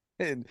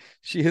 and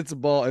she hits a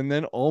ball and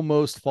then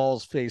almost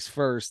falls face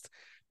first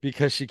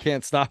because she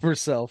can't stop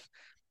herself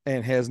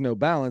and has no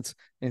balance.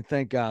 And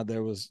thank God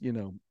there was,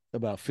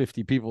 about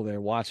 50 people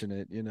there watching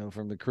it,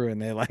 from the crew, and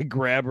they like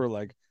grab her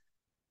like,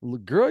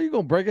 girl, you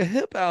gonna break a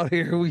hip out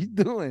here. What you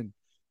doing?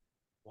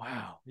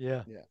 Wow.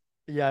 Yeah. Yeah.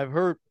 Yeah,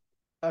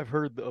 I've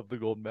heard of the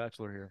Golden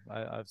Bachelor here.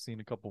 I've seen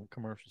a couple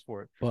commercials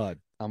for it. But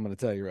I'm gonna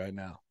tell you right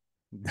now.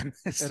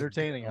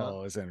 Entertaining, huh?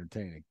 Oh, it's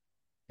entertaining.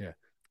 Yeah.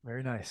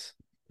 Very nice.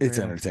 It's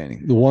Very nice.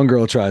 entertaining. The one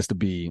girl tries to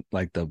be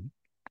like the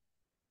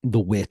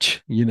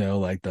witch,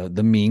 like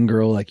the mean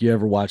girl. Like you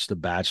ever watch The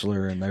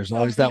Bachelor, and there's Oh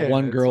always that yeah,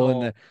 one it's girl in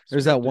all there.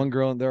 There's that scripted. one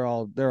girl, and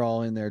they're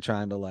all in there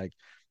trying to like,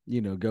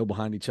 go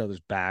behind each other's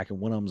back, and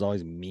one of them's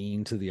always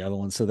mean to the other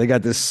one. So they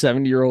got this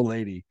 70-year-old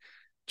lady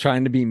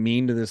trying to be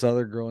mean to this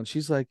other girl, and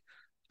she's like,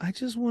 I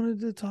just wanted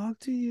to talk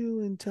to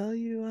you and tell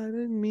you I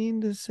didn't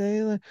mean to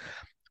say like,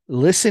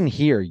 listen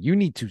here, you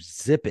need to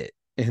zip it.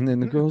 And then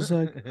the girl's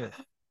like,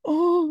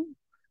 oh,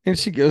 and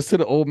she goes to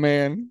the old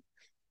man,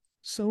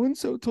 so and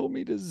so told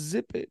me to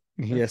zip it.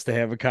 He has to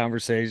have a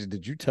conversation.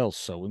 Did you tell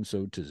so and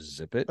so to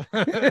zip it?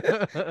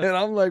 And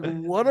I'm like,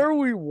 what are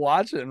we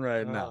watching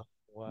right now?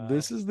 Oh, wow.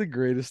 This is the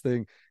greatest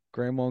thing.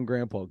 Grandma and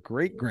grandpa,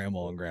 great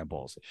grandma and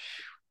grandpas.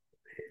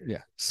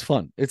 Yeah, it's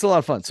fun. It's a lot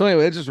of fun. So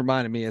anyway, it just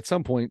reminded me at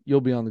some point you'll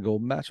be on the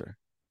Golden Bachelor.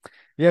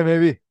 Yeah,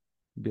 maybe. It'd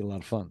be a lot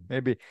of fun.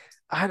 Maybe.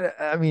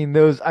 I mean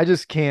those I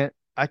just can't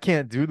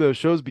do those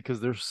shows because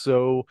they're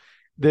so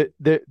that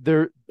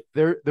they're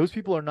those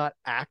people are not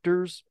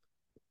actors,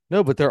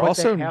 No, but they're but they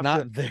also have to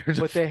not there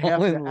to but they fall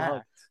have in to love.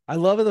 act. I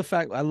love the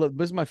fact I love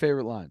this is my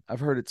favorite line. I've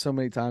heard it so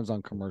many times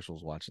on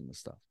commercials watching this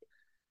stuff.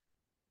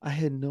 I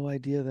had no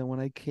idea that when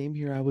I came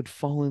here I would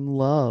fall in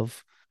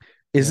love.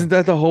 Yeah. Isn't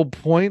that the whole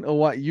point of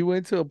what you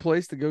went to a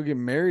place to go get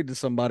married to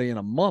somebody in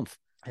a month?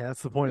 Yeah,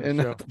 that's the point of the And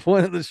show. that's the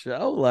point of the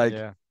show. Like,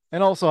 Yeah.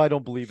 And also I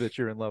don't believe that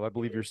you're in love. I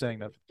believe you're saying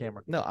that for the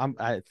camera. no,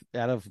 out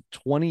of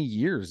 20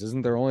 years,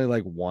 isn't there only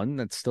like one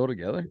that's still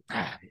together?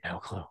 No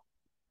clue.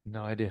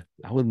 No idea.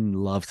 I would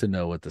love to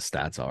know what the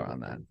stats are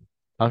on that.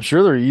 I'm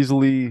sure they're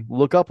easily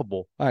look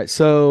upable. All right,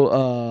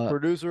 so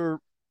Producer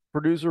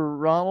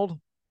Ronald,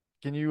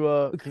 can you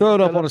throw look it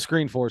up that on up? a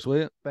screen for us, will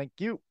you? Thank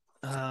you.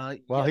 While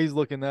Yeah. he's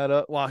looking that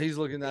up. While he's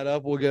looking that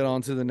up, we'll get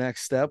on to the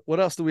next step. What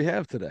else do we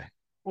have today?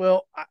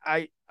 Well,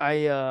 I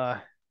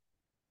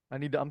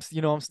need to I'm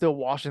still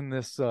washing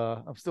this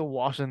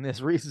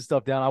Reese's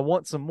stuff down. I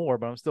want some more,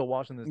 but I'm still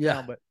washing this Yeah,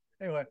 down. But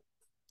anyway,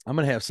 I'm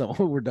gonna have some.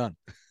 We're done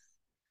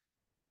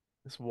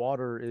this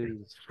water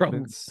is from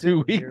been 2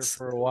 sitting here weeks.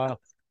 for a while.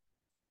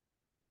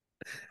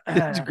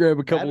 Did you grab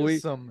a That couple is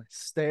weeks? some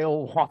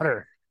stale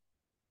water.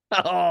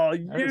 Oh,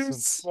 That is you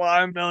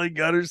slime belly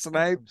gutter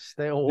snipe! some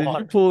stale Did you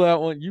water. pull that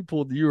one?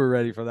 You were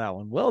ready for that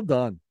one. Well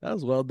done. That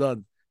was well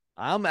done.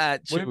 I'm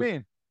at What do you Chewy.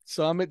 mean?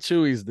 So I'm at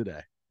Chewy's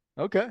today.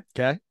 Okay.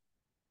 Okay.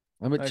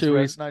 I'm at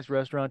Chewy's. Nice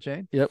restaurant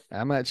chain. Yep.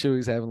 I'm at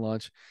Chewy's having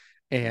lunch.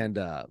 And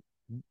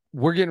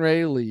we're getting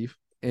ready to leave.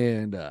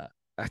 And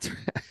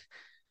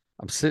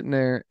I'm sitting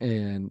there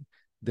and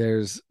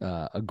there's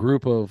a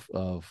group of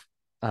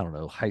I don't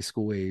know, high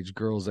school age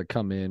girls that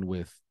come in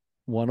with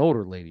one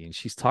older lady and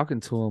she's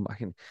talking to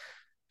them.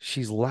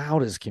 She's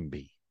loud as can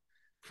be,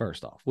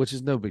 first off, which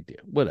is no big deal.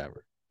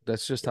 Whatever.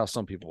 That's just how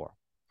some people are.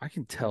 I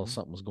can tell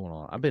something was going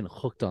on. I've been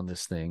hooked on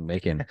this thing,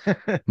 making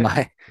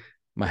my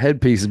my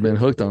headpiece has been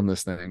hooked on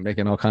this thing,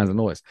 making all kinds of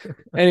noise.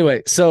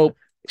 Anyway, so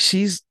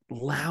she's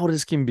loud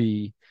as can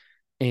be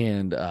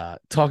and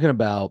talking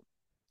about,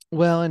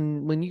 well,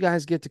 and when you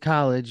guys get to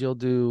college, you'll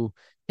do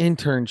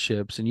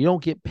internships and you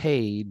don't get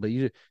paid, but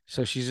you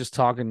so she's just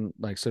talking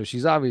like so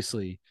she's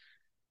obviously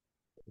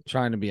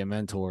trying to be a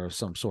mentor of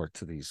some sort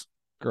to these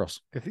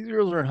girls. If these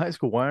girls are in high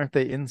school, why aren't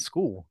they in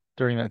school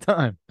during that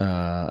time?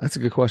 That's a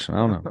good question. I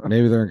don't know.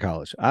 Maybe they're in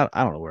college. I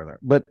don't know where they're.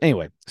 But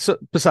anyway, so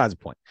besides the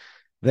point,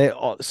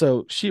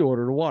 so she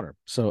ordered a water.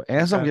 So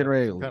as I'm getting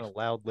ready to leave, kind of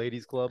loud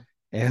ladies club.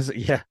 as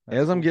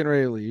I'm getting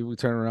ready to leave, we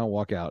turn around,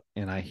 walk out,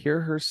 and I hear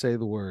her say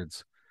the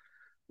words,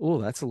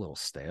 "Oh, that's a little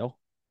stale."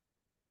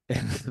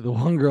 And the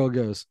one girl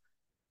goes,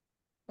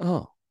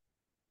 "Oh,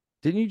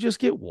 didn't you just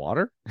get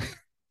water?"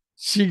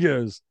 She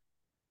goes,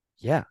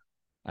 "Yeah,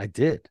 I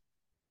did,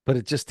 but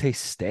it just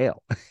tastes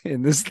stale."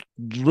 And this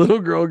little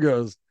girl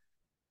goes,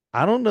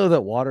 "I don't know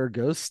that water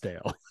goes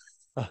stale."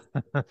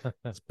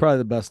 It's probably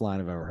the best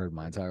line I've ever heard in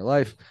my entire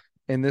life.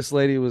 And this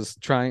lady was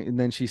trying, and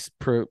then she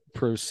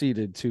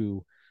proceeded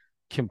to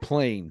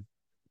complain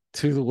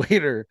to the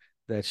waiter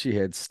that she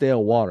had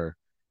stale water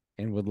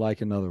and would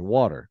like another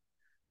water,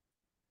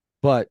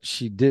 but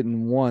she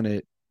didn't want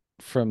it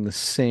from the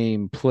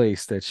same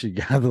place that she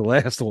got the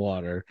last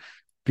water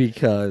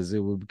because it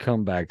would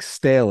come back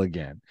stale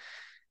again.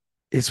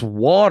 It's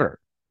water.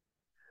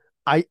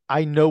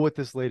 I know what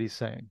this lady's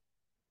saying.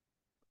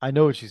 I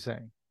know what she's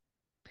saying.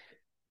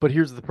 But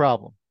here's the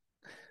problem.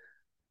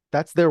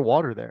 That's their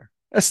water there.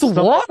 That's the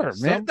Some water, man.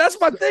 some That's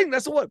my thing.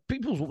 That's what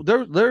people's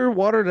their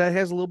water that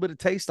has a little bit of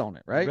taste on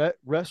it, right?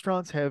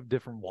 restaurants have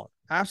different water.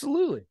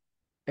 Absolutely.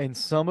 And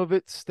some of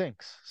it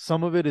stinks.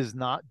 Some of it is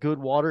not good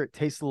water. It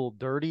tastes a little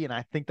dirty, and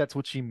I think that's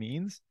what she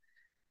means.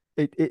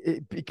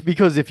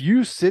 Because if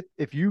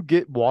you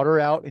get water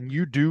out and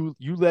you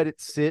let it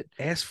sit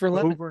Ask for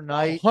lemon.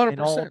 overnight and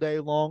all 100%. day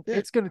long, Yeah.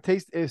 it's going to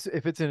taste,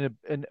 if it's in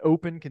an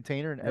open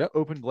container, an Yep.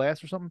 open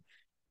glass or something,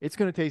 it's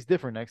going to taste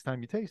different next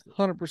time you taste it.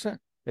 100%.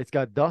 It's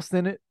got dust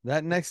in it.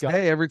 That next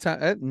day, every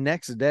time, that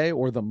next day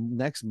or the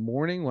next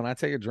morning when I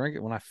take a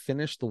drink, when I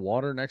finish the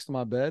water next to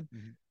my bed,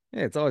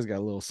 yeah, it's always got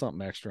a little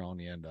something extra on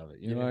the end of it.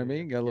 You know what I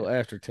mean? Got a little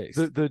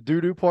aftertaste. The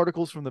doo-doo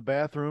particles from the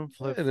bathroom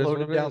floated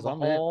down is. the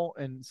hall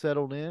and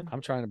settled in.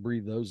 I'm trying to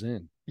breathe those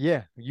in.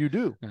 Yeah, you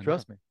do.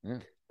 Trust me.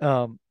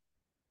 Yeah.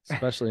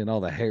 Especially in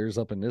all the hairs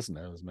up in this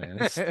nose, man.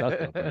 It's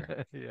stuck up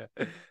there. Yeah.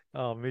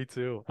 Oh, me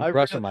too. I'm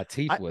brushing my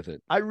teeth with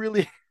it. I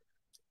really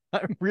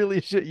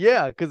should.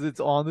 Yeah, because it's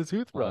on the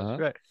toothbrush,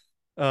 right?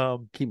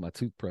 Keep my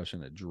toothbrush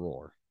in a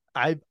drawer.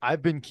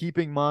 I've been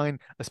keeping mine,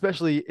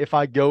 especially if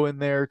I go in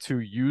there to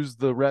use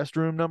the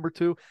restroom number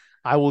 2.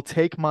 I will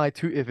take if my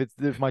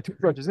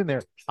toothbrush is in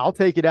there, I'll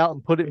take it out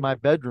and put it in my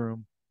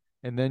bedroom,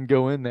 and then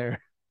go in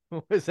there.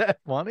 Was that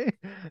funny?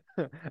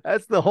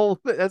 That's the whole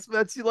thing.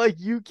 That's like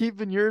you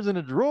keeping yours in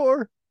a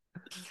drawer.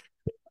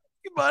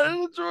 You buy it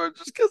in a drawer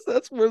just because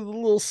that's where the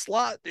little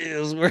slot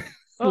is, where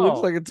it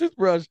looks like a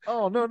toothbrush.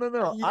 Oh no.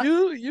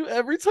 You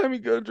every time you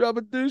go to drop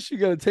a douche, you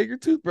got to take your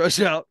toothbrush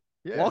out.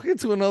 Yeah. Walk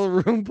into another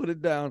room, put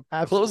it down,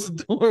 close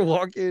the door,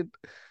 walk in.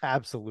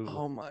 Absolutely.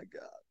 Oh my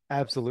God.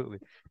 Absolutely.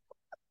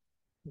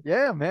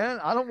 Yeah, man.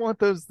 I don't want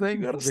those things.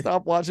 You gotta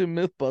stop watching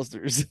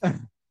Mythbusters.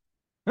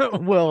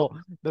 Well,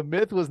 the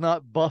myth was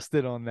not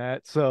busted on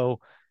that, so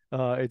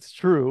it's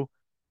true.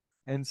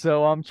 And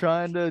so I'm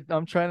trying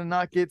to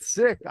not get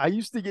sick. I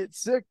used to get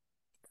sick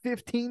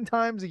 15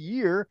 times a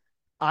year.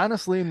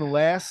 Honestly, in the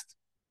last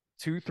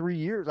 2-3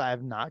 years, I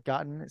have not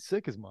gotten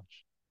sick as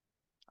much.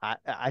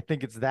 I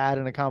think it's that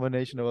and a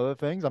combination of other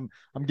things. I'm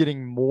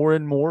getting more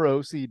and more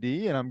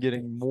OCD, and I'm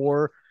getting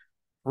more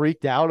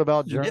freaked out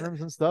about germs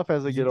and stuff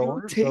as I get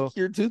older. Take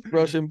your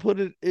toothbrush and put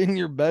it in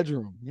your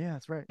bedroom. Yeah,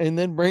 that's right. And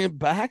then bring it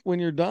back when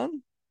you're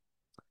done.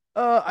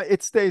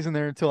 It stays in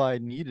there until I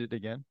need it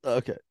again.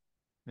 Okay.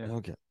 Yeah.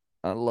 Okay.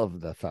 I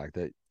love the fact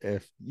that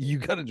if you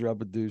got to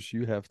drop a douche,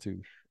 you have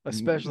to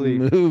especially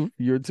move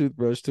your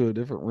toothbrush to a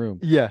different room.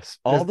 Yes.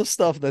 All the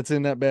stuff that's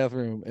in that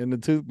bathroom and the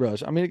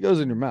toothbrush. I mean, it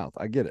goes in your mouth.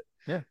 I get it.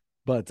 Yeah.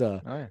 But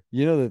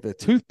you know that the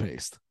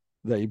toothpaste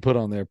that you put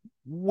on there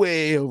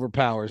way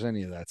overpowers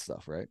any of that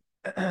stuff, right?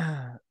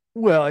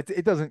 Well,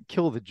 it doesn't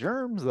kill the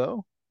germs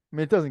though. I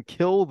mean, it doesn't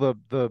kill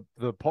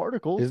the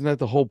particles. Isn't that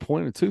the whole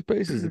point of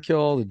toothpaste? Is to kill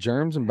all the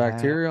germs and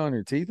bacteria on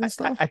your teeth and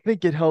stuff? I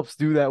think it helps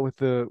do that with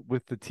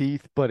the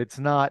teeth, but it's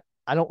not.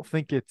 I don't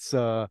think it's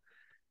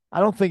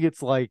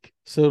like.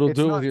 So it'll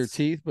do it with your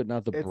teeth, but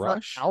not the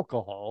brush. Not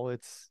alcohol.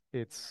 It's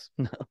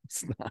no,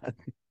 it's not.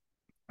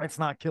 It's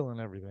not killing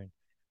everything.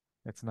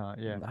 It's not.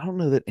 Yeah. I don't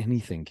know that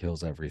anything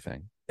kills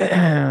everything.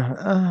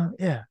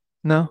 Yeah.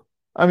 No.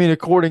 I mean,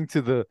 according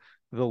to the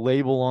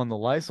label on the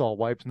Lysol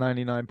wipes,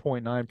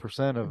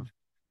 99.9% of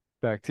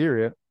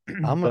bacteria.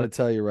 I'm going to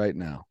tell you right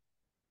now.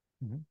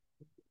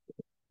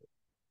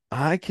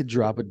 I could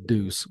drop a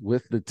deuce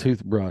with the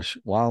toothbrush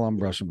while I'm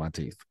brushing my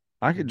teeth.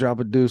 I could drop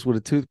a deuce with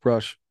a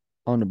toothbrush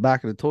on the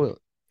back of the toilet,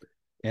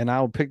 and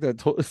I would pick that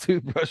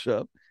toothbrush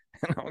up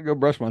and I would go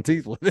brush my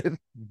teeth with it,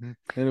 and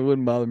it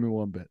wouldn't bother me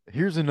one bit.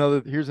 Here's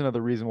another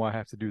reason why I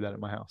have to do that at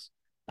my house.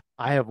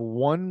 I have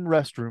one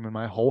restroom in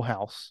my whole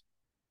house,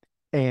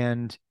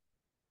 and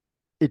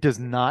it does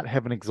not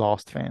have an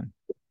exhaust fan.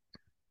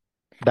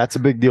 That's a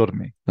big deal to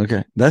me.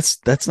 Okay.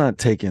 That's not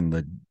taking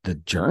the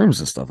germs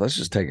and stuff. That's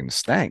just taking the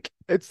stank.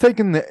 It's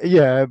taking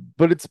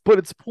but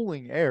it's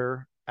pulling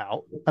air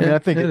out. I mean, I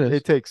think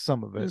it takes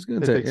some of it. It's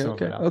going to take some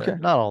of it out there.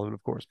 Not all of it,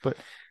 of course, but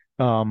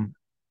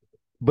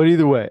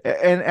either way.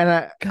 And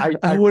I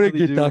want to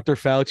get Dr.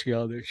 Fauci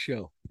on this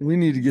show. We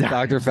need to get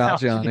Dr.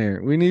 Fauci on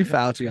here. We need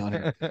Fauci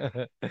on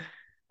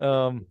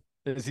here.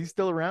 Is he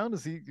still around?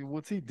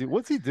 What's he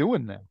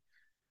doing now?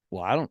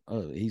 Well, I don't.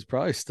 He's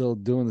probably still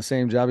doing the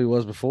same job he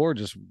was before,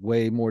 just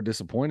way more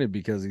disappointed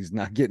because he's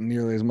not getting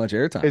nearly as much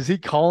airtime. Is he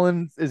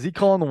calling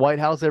the White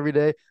House every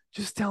day?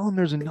 Just tell him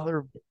there's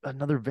another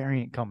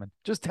variant coming.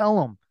 Just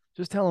tell him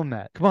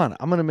that. Come on,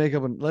 I'm gonna make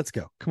up. Let's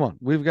go. Come on,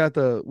 we had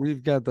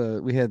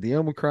the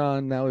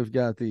Omicron. Now we've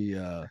got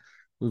the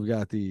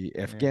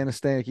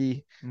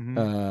Afghanistan-y.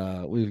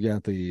 We've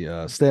got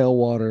the stale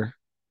water.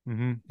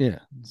 Yeah,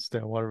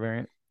 stale water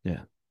variant.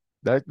 Yeah,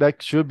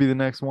 that should be the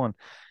next one.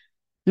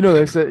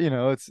 They said,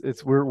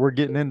 it's we're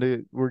getting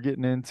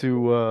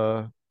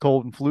into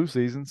cold and flu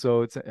season,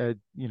 so it's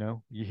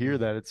you hear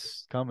that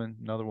it's coming,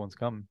 another one's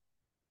coming.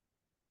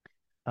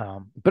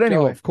 But Oh,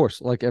 anyway, of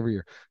course, like every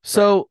year. right.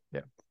 So,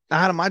 Yeah.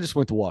 Adam, I just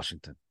went to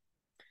Washington.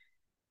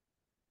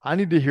 I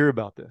need to hear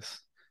about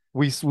this.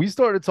 We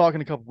started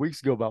talking a couple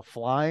weeks ago about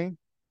flying.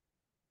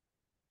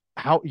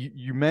 How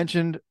you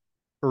mentioned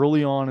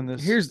early on in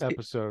this Here's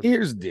episode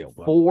here's the deal,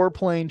 bud. 4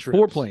 plane Four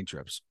trips. plane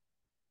trips,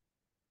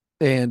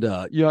 and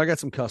I got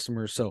some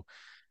customers. So,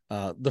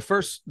 the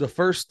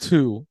first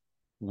two,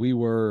 we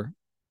were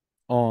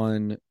we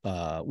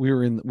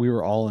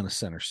were all in a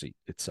center seat.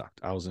 It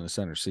sucked. I was in a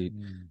center seat.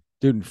 Mm.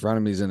 Dude in front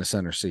of me is in a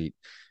center seat,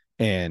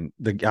 and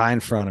the guy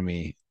in front of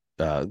me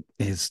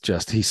he's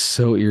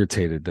so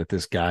irritated that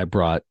this guy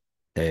brought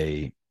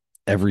a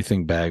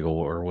everything bagel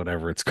or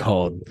whatever it's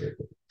called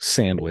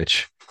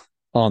sandwich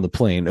on the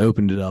plane,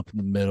 opened it up in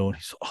the middle, and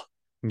he's you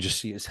can just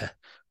see his head.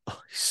 Oh,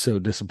 he's so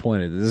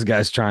disappointed. This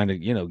guy's trying to,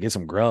 get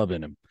some grub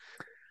in him.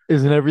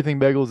 Isn't everything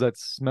bagels that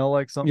smell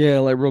like something? Yeah,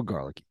 like real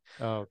garlicky.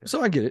 Oh, okay.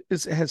 So I get it.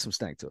 It has some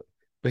stank to it.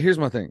 But here's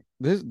my thing.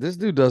 This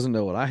dude doesn't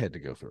know what I had to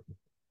go through.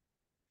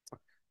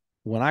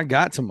 When I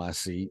got to my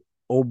seat,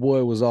 old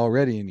boy was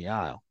already in the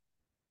aisle.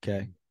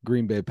 Okay.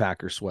 Green Bay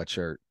Packers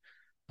sweatshirt,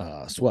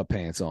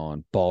 sweatpants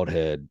on, bald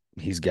head.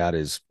 He's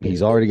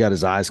already got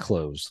his eyes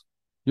closed.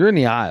 You're in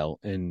the aisle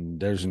and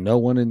there's no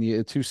one in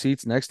the two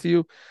seats next to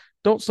you.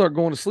 Don't start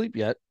going to sleep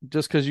yet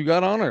just because you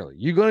got on early.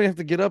 You're going to have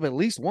to get up at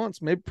least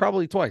once, maybe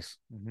probably twice.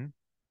 Mm-hmm.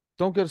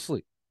 Don't go to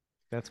sleep.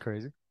 That's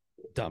crazy.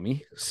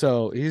 Dummy.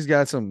 So he's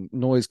got some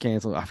noise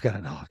canceling. I've got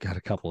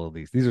a couple of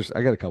these.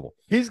 I got a couple.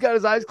 He's got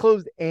his eyes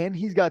closed and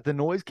he's got the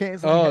noise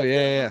canceling. Oh,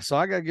 yeah. So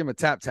I got to give him a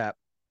tap tap.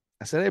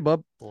 I said, "Hey,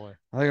 bub." Boy.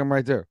 I think I'm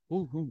right there.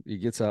 Ooh, ooh. He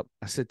gets up.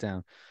 I sit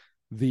down.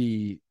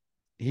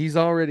 He's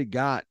already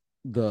got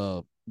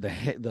the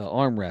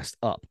armrest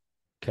up.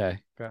 Okay.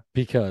 Okay.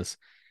 Because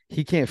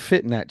he can't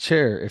fit in that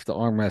chair if the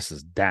armrest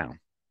is down.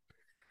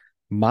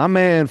 My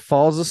man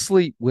falls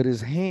asleep with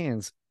his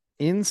hands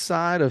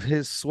inside of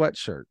his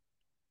sweatshirt,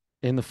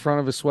 in the front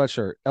of his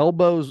sweatshirt,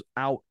 elbows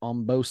out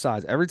on both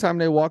sides. Every time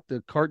they walked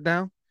the cart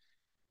down,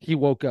 he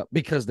woke up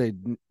because they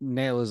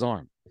nail his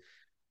arm.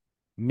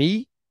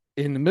 Me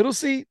in the middle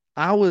seat,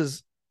 I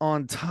was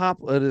on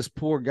top of this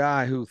poor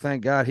guy who,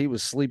 thank God, he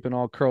was sleeping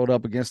all curled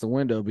up against the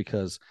window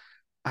because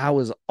I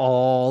was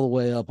all the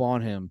way up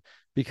on him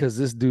because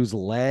this dude's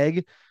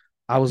leg.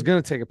 I was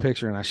gonna take a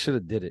picture and I should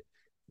have did it.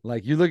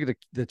 Like you look at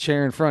the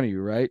chair in front of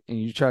you, right,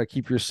 and you try to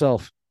keep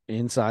yourself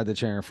inside the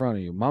chair in front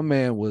of you. My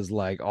man was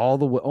like all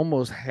the way,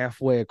 almost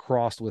halfway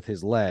across with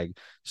his leg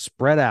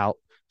spread out,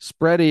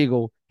 spread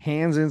eagle,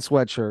 hands in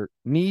sweatshirt,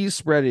 knees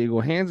spread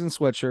eagle, hands in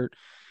sweatshirt,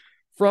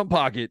 front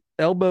pocket,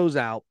 elbows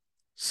out,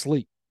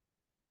 sleep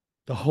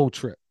the whole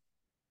trip.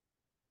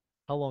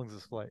 How long is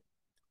this flight?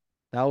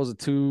 That was about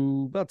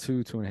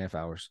 2.5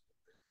 hours.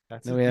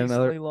 That's Then a we had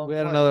decently another long we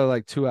had flight. another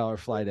like 2 hour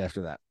flight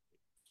after that.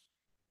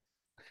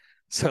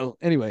 So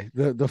anyway,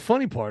 the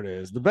funny part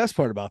is the best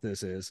part about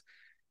this is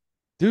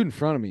dude in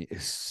front of me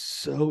is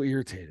so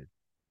irritated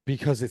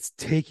because it's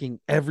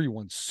taking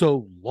everyone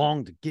so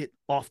long to get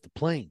off the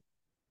plane.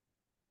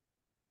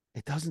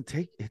 It doesn't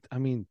take it. I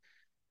mean,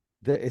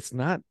 it's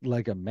not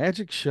like a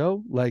magic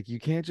show. Like you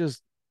can't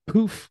just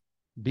poof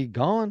be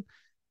gone.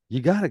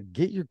 You got to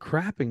get your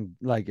crap and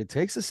like it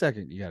takes a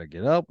second. You got to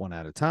get up one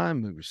at a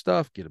time, move your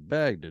stuff, get a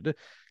bag. It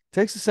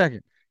takes a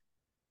second.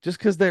 Just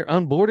because they're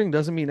unboarding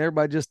doesn't mean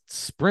everybody just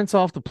sprints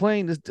off the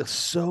plane. It's just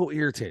so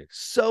irritated.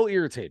 So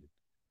irritated.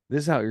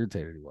 This is how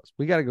irritated he was.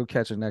 We got to go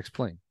catch the next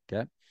plane.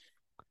 Okay.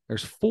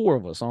 There's 4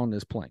 of us on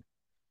this plane.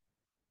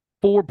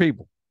 4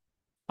 people.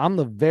 I'm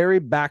the very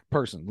back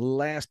person,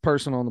 last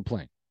person on the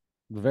plane,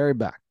 the very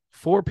back.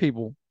 4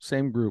 people,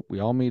 same group. We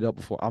all meet up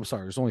before. I'm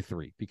sorry, there's only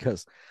 3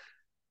 because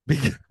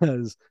the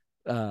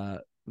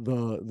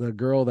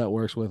girl that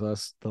works with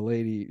us, the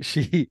lady,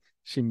 she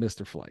missed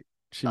her flight.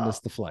 She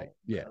missed the flight.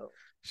 Yeah.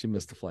 She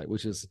missed the flight,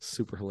 which is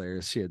super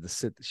hilarious. She had to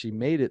sit. She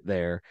made it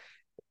there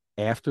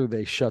after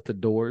they shut the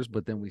doors,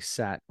 but then we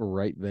sat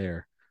right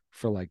there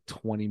for like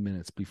 20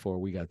 minutes before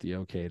we got the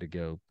okay to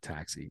go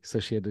taxi. So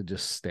she had to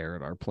just stare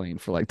at our plane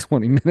for like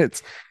 20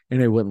 minutes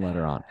and they wouldn't let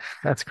her on.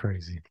 That's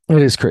crazy.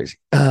 It is crazy.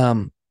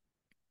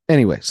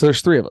 Anyway, so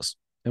there's 3 of us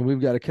and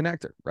we've got a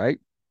connector, right?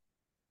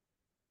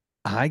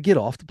 I get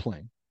off the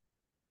plane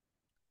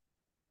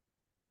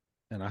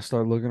and I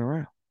start looking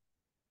around.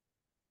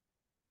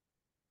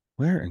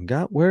 Where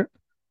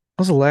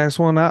I was the last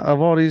one out of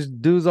all these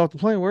dudes off the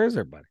plane. Where is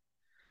everybody?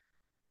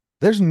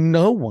 There's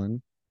no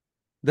one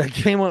that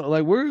came on.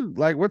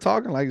 We're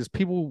talking like it's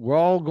people. We're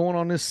all going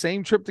on this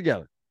same trip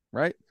together,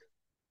 right?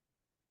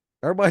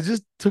 Everybody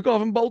just took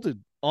off and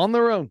bolted on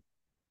their own.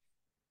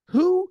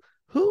 Who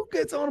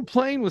gets on a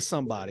plane with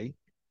somebody,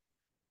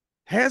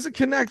 has a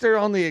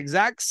connector on the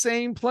exact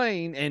same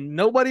plane, and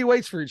nobody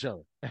waits for each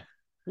other?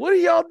 What are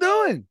y'all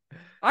doing?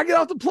 I get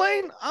off the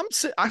plane.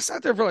 I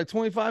sat there for like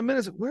 25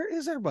 minutes. Where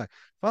is everybody?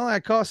 Finally, I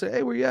call, say,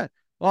 "Hey, where you at?"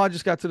 "Oh, I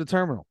just got to the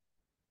terminal."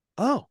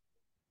 "Oh,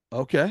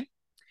 okay."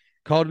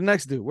 Call the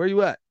next dude. "Where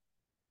you at?"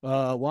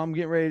 Well, I'm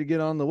getting ready to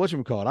get on the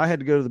whatchamacallit. I had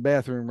to go to the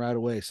bathroom right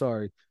away.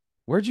 Sorry.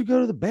 Where'd you go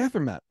to the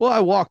bathroom at? Well,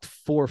 I walked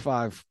 4 or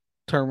 5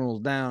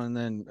 terminals down and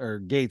then, or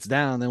gates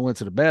down, and then went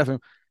to the bathroom.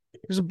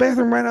 There's a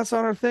bathroom right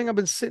outside our thing. I've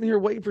been sitting here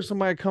waiting for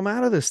somebody to come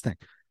out of this thing.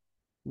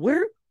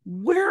 Where,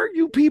 where are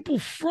you people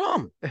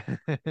from?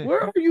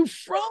 Where are you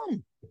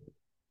from?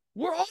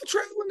 We're all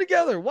traveling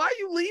together. Why are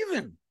you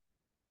leaving?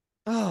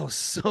 Oh,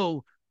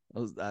 so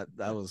that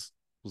was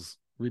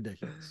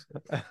ridiculous.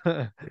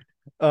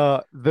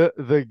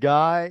 The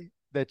guy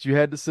that you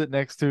had to sit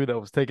next to that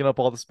was taking up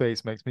all the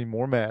space makes me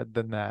more mad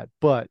than that,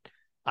 but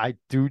I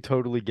do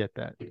totally get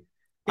that.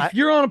 If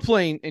you're on a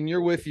plane and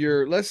you're with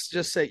your, let's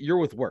just say you're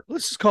with work.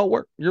 Let's just call it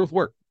work. You're with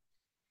work.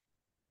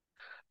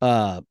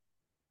 Uh,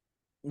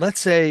 let's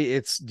say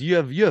it's you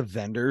have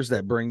vendors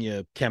that bring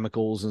you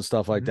chemicals and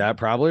stuff like that,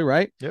 probably,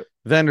 right? Yep.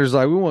 Vendors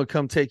like, we want to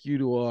come take you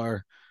to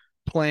our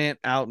plant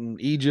out in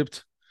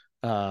Egypt.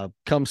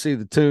 Come see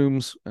the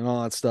tombs and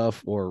all that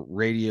stuff, or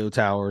radio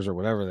towers or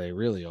whatever they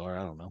really are.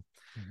 I don't know.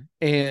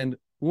 And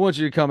we want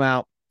you to come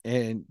out,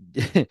 and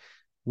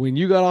when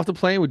you got off the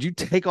plane, would you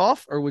take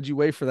off or would you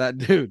wait for that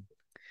dude?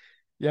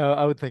 Yeah,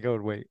 I would think I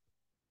would wait.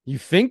 You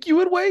think you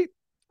would wait?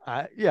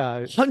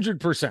 Yeah,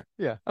 100%.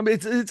 yeah. I mean,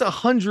 it's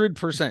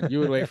 100%. You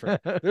would wait for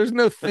it. There's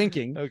no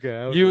thinking.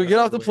 Okay. You would get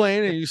off the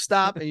plane and you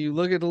stop and you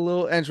look at the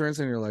little entrance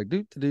and you're like,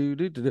 do.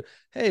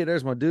 Hey,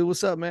 there's my dude.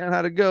 What's up, man?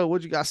 How'd it go?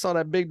 What'd you got? I saw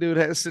that big dude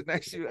had to sit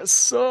next to you. That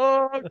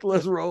sucked.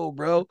 Let's roll,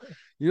 bro.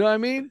 You know what I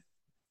mean?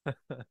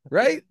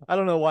 Right? I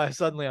don't know why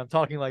suddenly I'm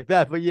talking like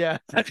that, but yeah.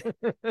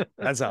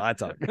 That's how I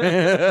talk.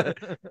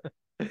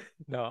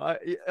 No,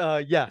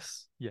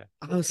 yes, yeah.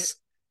 I'm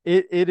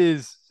It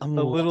is a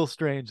lo- little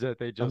strange that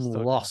they just I'm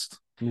took lost.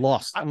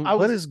 Lost. I What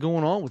was is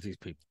going on with these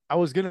people? I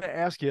was gonna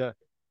ask you,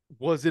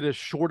 was it a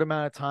short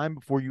amount of time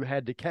before you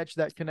had to catch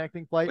that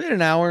connecting flight? We had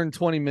an hour and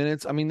 20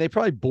 minutes. I mean, they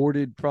probably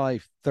boarded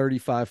probably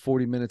 35,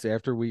 40 minutes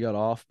after we got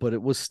off, but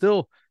it was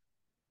still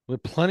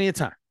with plenty of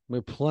time.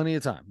 With plenty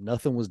of time.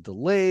 Nothing was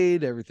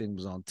delayed. Everything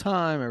was on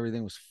time.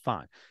 Everything was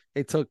fine.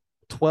 It took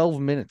 12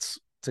 minutes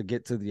to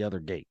get to the other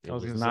gate. It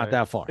was not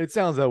that far. It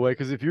sounds that way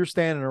because if you're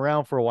standing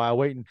around for a while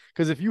waiting,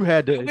 because if you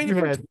had to, I waited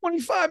for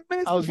 25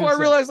 minutes was before I gonna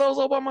say, realized I was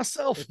all by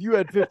myself. if you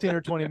had 15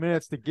 or 20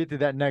 minutes to get to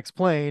that next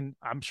plane,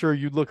 I'm sure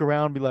you'd look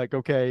around and be like,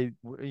 okay,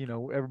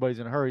 everybody's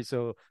in a hurry,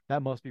 so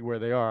that must be where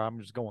they are. I'm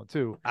just going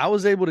too. I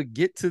was able to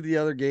get to the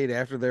other gate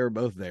after they were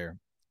both there.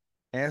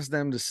 Asked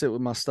them to sit with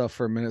my stuff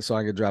for a minute so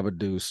I could drop a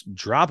deuce,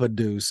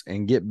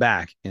 and get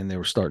back. And they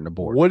were starting to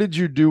board. What did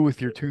you do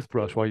with your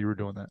toothbrush while you were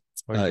doing that?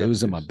 It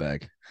was in my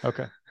bag.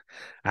 Okay.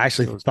 I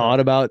actually thought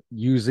about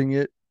using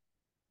it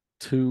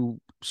to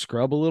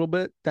scrub a little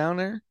bit down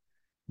there,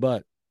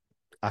 but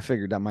I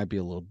figured that might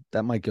go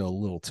a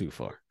little too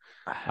far.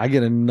 I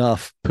get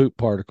enough poop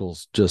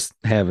particles just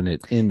having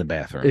it in the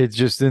bathroom. It's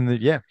just in the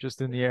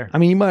air. I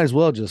mean, you might as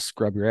well just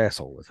scrub your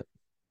asshole with it.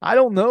 I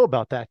don't know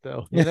about that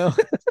though.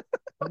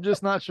 I'm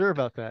just not sure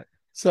about that.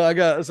 So I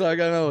got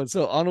another one.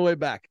 So on the way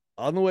back,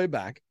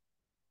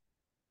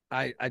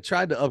 I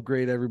tried to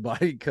upgrade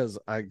everybody because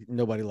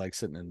nobody likes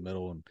sitting in the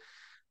middle and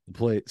the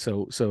plate.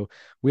 So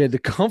we had the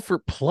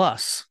Comfort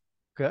Plus,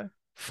 okay,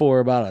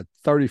 for about a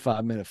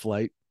 35-minute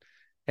flight,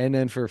 and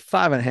then for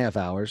 5.5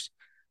 hours,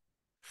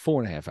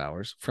 4.5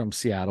 hours from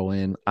Seattle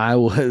in, I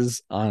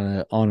was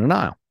on an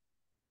aisle.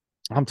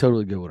 I'm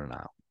totally good with an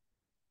aisle.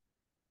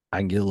 I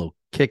can get a little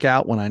kick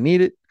out when I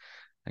need it.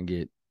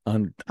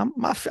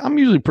 I'm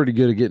usually pretty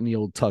good at getting the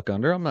old tuck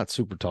under. I'm not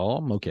super tall.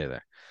 I'm okay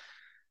there.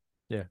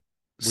 Yeah.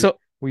 So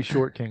we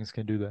short kings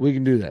can do that. We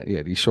can do that.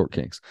 Yeah, these short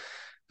kings.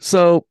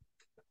 So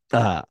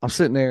I'm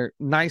sitting there,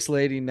 nice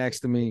lady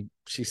next to me.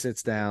 She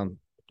sits down.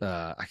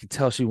 I could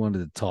tell she wanted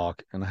to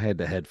talk, and I had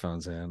the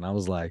headphones in. And I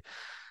was like,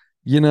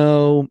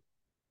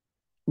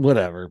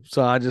 whatever.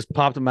 So I just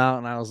popped them out,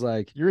 and I was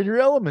like, "You're in your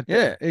element."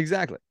 Yeah,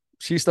 exactly.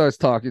 She starts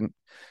talking.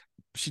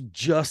 She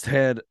just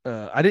had.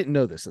 I didn't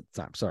know this at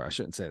the time. Sorry, I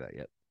shouldn't say that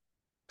yet.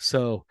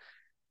 So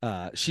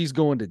she's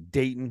going to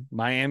Dayton,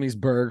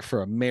 Miamisburg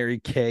for a Mary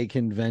Kay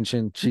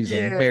convention. She's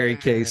a Mary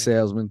Kay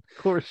salesman.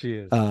 Of course she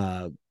is.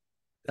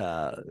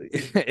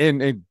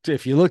 And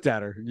if you looked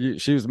at her,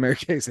 she was a Mary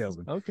Kay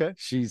salesman. Okay.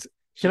 She's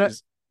go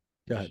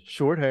ahead.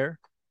 Short hair,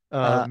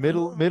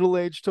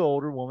 middle-aged to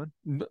older woman.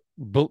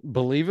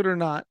 Believe it or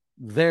not,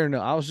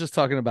 I was just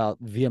talking about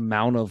the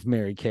amount of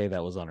Mary Kay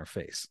that was on her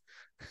face.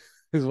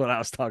 Is what I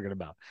was talking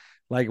about.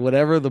 Like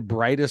whatever the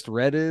brightest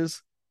red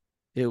is,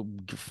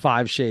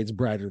 5 shades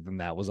brighter than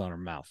that was on her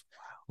mouth.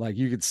 Like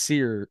you could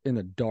see her in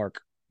the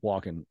dark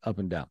walking up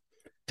and down.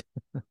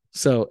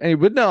 So,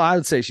 but no, I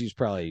would say she's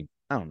probably,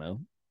 I don't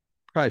know,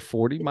 probably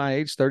 40, my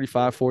age,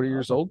 35, 40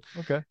 years old.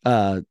 Okay.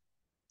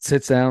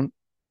 Sits down,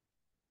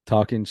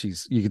 talking.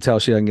 You can tell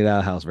she doesn't get out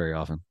of the house very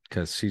often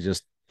because she's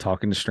just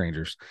talking to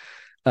strangers.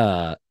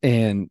 I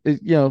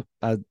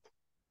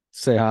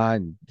say hi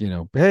and,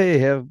 hey,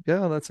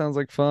 that sounds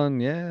like fun.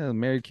 Yeah.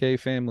 Mary Kay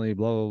family,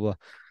 blah, blah, blah.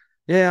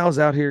 Yeah, I was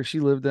out here. She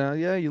lived down.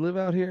 Yeah, you live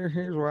out here.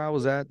 Here's where I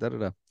was at. Da, da,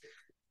 da.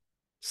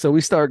 So we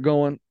start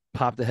going,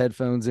 pop the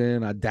headphones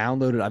in. I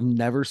downloaded. I've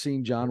never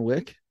seen John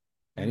Wick.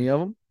 any of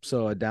them.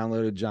 So I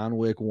downloaded John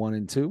Wick 1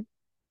 and 2.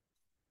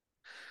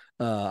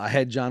 I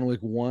had John Wick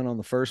 1 on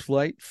the first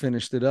flight,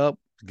 finished it up,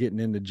 getting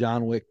into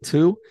John Wick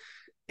 2.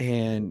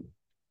 And,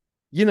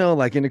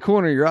 like in the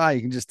corner of your eye,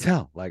 you can just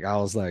tell. Like, I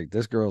was like,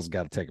 this girl's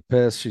got to take a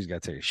piss. She's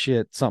got to take a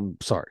shit. Something,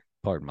 sorry,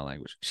 pardon my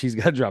language. She's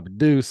got to drop a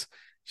deuce.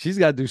 She's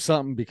got to do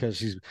something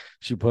because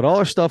she put all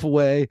her stuff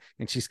away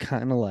and she's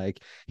kind of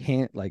like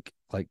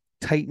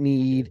tight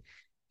kneed,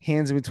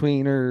 hands in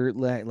between her,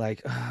 you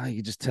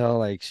can just tell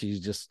like she's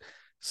just.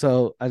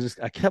 So I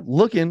kept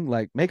looking,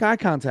 like, make eye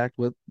contact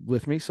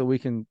with me so we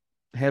can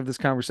have this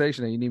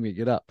conversation and you need me to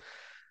get up.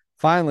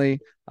 Finally,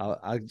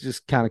 I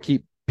just kind of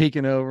keep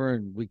peeking over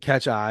and we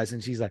catch eyes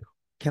and she's like,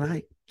 can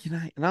I?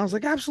 And I was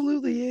like,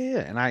 absolutely. Yeah.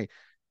 And I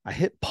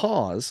hit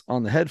pause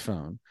on the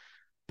headphone,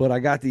 but I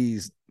got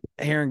these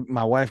Aaron,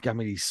 my wife got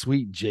me these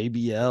sweet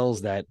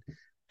JBLs that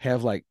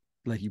have like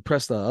you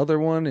press the other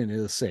one and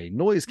it'll say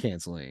noise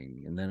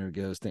canceling and then it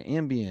goes to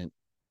ambient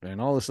and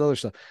all this other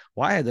stuff.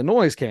 Well, I had the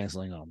noise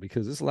canceling on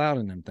because it's loud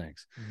in them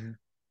things. Mm-hmm.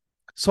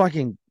 So I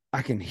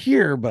can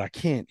hear, but I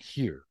can't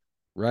hear.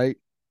 Right.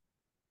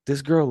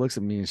 This girl looks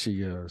at me and she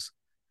goes,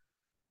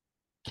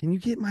 can you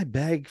get my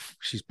bag?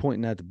 She's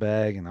pointing at the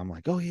bag and I'm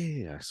like, oh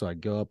yeah. So I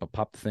go up, I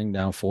pop the thing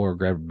down for her,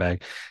 grab her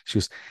bag. She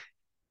goes,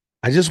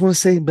 I just want to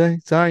say,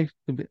 babe, sorry,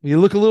 you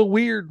look a little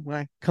weird when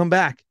I come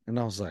back. And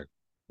I was like,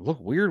 look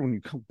weird when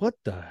you come. What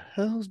the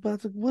hell's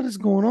what is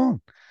going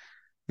on?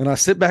 And I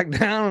sit back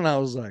down and I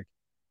was like,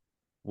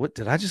 what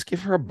did I just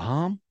give her a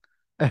bomb?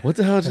 What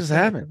the hell just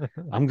happened?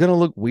 I'm gonna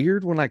look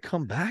weird when I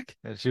come back.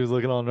 And she was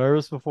looking all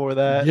nervous before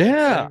that.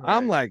 Yeah,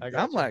 I'm like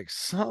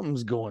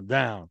something's going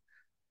down.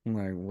 I'm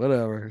like,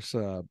 whatever.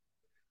 So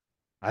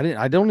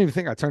I don't even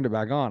think I turned it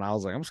back on. I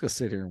was like, I'm just gonna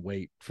sit here and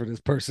wait for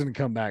this person to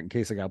come back in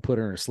case I got to put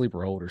her in a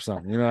sleeper hold or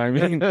something. You know what I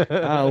mean? I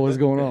don't know what's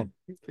going on.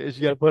 In case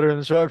you got to put her in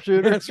the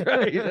sharpshooter. That's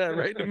right. Yeah,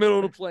 right in the middle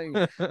of the plane.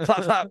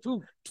 Flop, flop,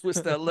 poof,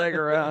 twist that leg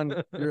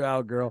around. You're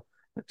out, girl.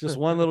 Just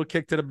one little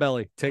kick to the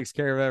belly takes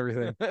care of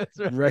everything. That's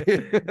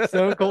right.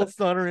 Stone cold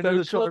stunner into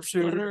the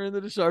sharpshooter.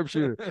 Into the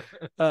sharpshooter.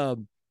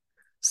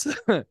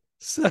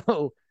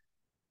 So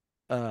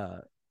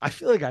I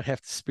feel like I'd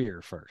have to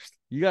spear first.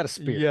 You got to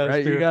spear,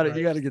 right? You got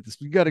to get this.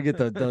 You got to get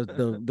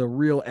the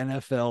real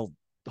NFL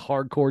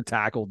hardcore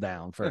tackle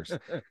down first.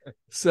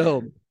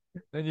 So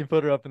then you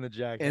put her up in the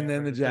jackhammer. And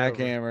then the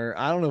jackhammer.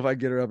 I don't know if I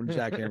get her up in the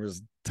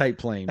jackhammer's tight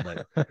plane,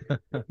 but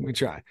we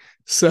try.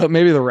 So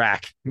maybe the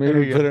rack. Maybe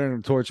we put her in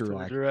a torture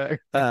rack.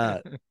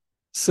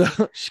 So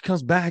she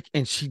comes back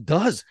and she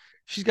does.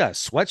 She's got a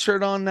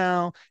sweatshirt on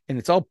now and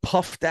it's all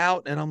puffed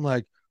out. And I'm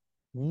like,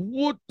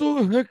 what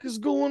the heck is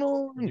going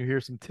on? You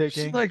hear some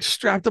ticking. She like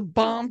strapped a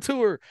bomb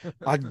to her.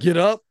 I get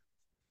up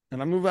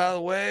and I move out of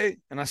the way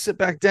and I sit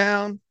back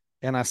down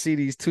and I see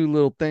these two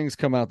little things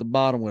come out the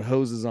bottom with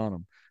hoses on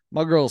them.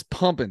 My girl's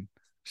pumping.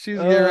 She's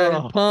getting ready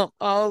to pump.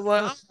 I was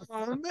like,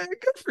 oh man,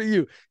 good for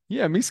you.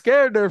 Yeah, me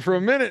scared there for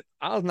a minute.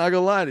 I was not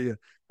gonna lie to you.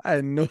 I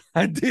had no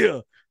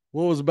idea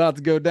what was about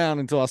to go down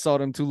until I saw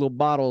them two little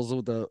bottles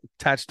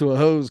attached to a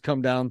hose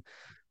come down.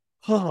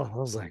 Oh, I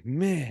was like,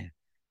 man.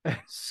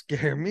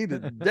 Scared me to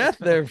death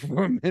there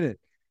for a minute.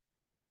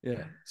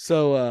 Yeah.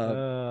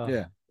 So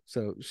yeah.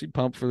 So she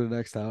pumped for the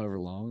next however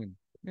long and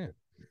yeah.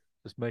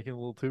 Just making a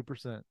little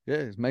 2%. Yeah,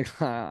 it's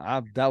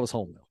that was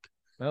whole milk.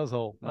 That was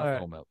whole.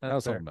 Whole milk. That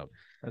was whole milk.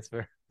 That's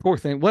fair. Poor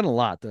thing. Wasn't a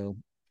lot though.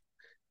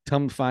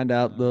 Come to find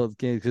out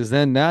because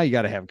then now you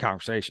got to have a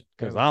conversation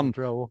because I'm in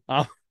trouble.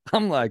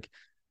 I'm like,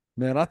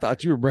 man, I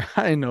thought you were.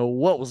 I didn't know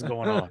what was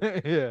going on.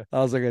 Yeah. I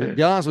was like, to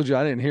be honest with you,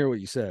 I didn't hear what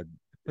you said.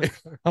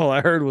 All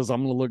I heard was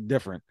I'm gonna look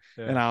different,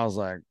 and I was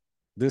like,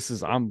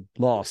 I'm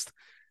lost.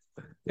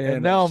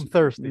 And now I'm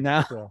thirsty.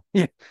 Now, so.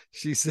 Yeah,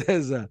 she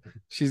says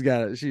she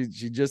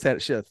just had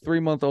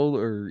 3-month-old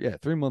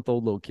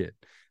 3-month-old little kid,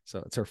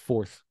 so it's her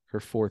fourth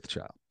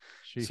child.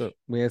 Sheesh. So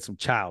we had some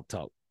child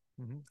talk.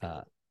 Mm-hmm.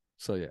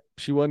 So yeah,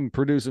 she wasn't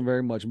producing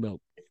very much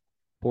milk.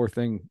 Poor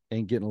thing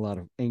ain't getting a lot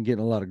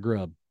of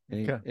grub.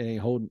 It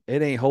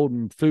ain't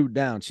holding food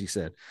down, she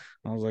said.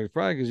 I was like,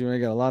 probably because you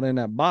ain't got a lot in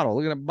that bottle.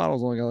 Look at that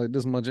bottle's only got like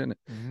this much in it.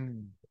 Mm-hmm.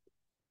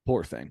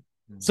 Poor thing.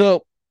 Mm-hmm.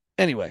 So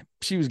anyway,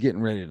 she was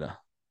getting ready to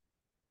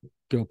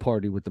go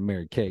party with the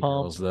Mary Kay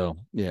girls, though.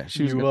 Yeah,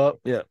 she was up.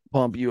 Yeah,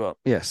 pump you up.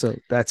 Yeah, so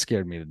that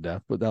scared me to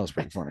death, but that was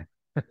pretty funny.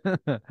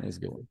 That was a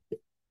good one.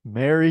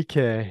 Mary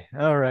Kay.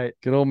 All right.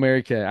 Good old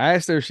Mary Kay. I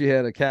asked her if she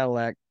had a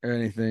Cadillac or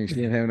anything. She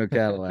didn't have no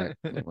Cadillac.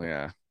 Well,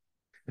 yeah.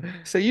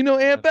 So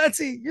Aunt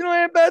Betsy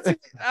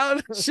out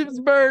in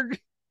Shippensburg.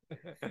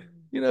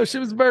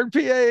 Shippensburg, PA.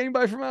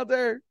 Anybody from out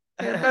there?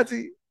 Aunt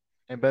Betsy.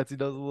 Aunt Betsy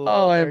does a little.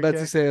 Oh, Aunt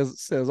Betsy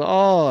says,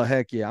 oh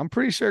heck yeah. I'm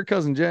pretty sure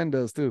cousin Jen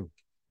does too.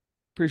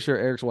 Pretty sure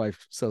Eric's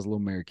wife says a little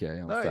Mary Kay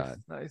on the side.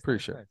 Nice. Pretty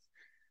sure.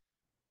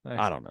 Nice.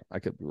 I don't know. I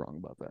could be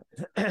wrong about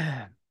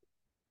that.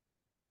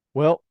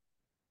 Well,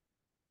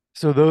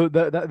 so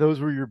those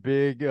were your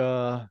big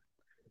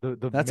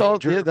that's all.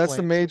 Yeah, that's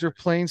the major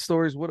plane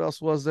stories. What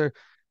else was there?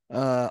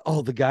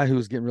 The guy who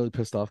was getting really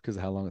pissed off because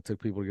of how long it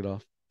took people to get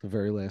off the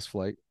very last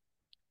flight.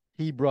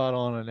 He brought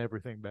on an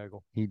everything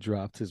bagel. He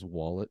dropped his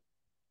wallet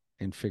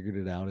and figured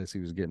it out as he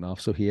was getting off.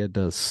 So he had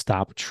to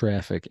stop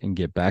traffic and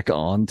get back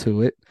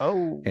onto it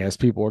Oh, as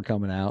people were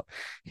coming out.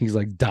 He's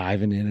like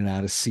diving in and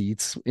out of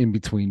seats in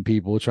between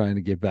people trying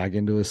to get back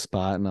into his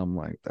spot. And I'm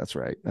like, that's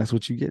right. That's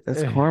what you get.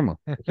 That's karma.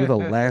 You're the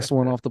last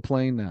one off the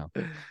plane now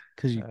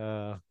because you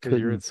because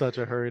you're in couldn't. such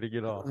a hurry to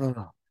get off.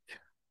 Uh,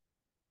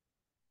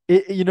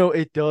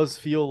 It does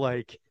feel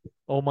like,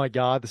 oh my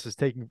God, this is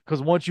taking,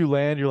 because once you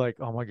land, you're like,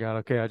 oh my God,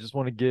 okay, I just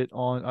want to get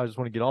on, I just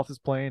want to get off this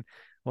plane.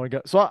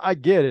 So I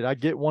get it. I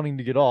get wanting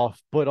to get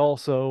off, but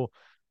also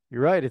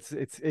you're right.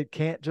 It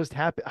can't just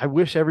happen. I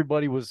wish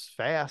everybody was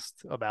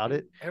fast about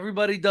it.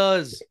 Everybody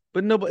does,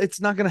 but no, but it's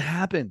not going to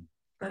happen.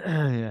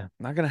 Yeah.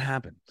 Not going to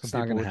happen. Some It's not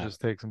people going to would happen.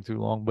 just take them too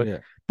long, but Yeah.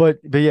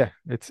 yeah,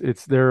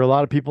 it's there are a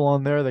lot of people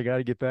on there. They got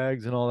to get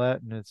bags and all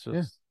that, and Yeah. it's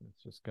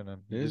just gonna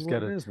It you is just what it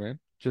gotta is, man.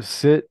 just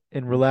sit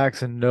and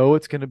relax and know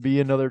it's gonna be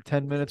another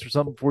 10 minutes or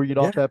something before you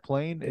get Yeah. off that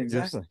plane, and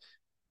Exactly.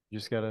 you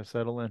just gotta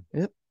settle in.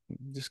 Yep.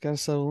 Just gotta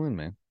settle in,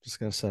 man. Just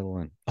gotta settle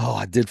in. Oh,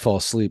 I did fall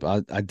asleep. I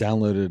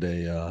downloaded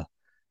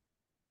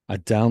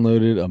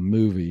a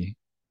movie.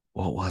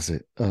 What was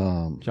it?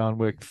 John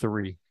Wick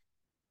 3.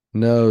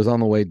 No, it was on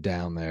the way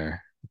down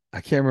there. I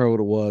can't remember what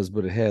it was,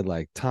 but it had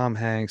like Tom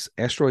Hanks,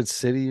 Asteroid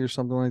City or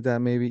something like that,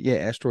 maybe. Yeah,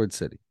 Asteroid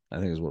City, I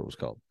think is what it was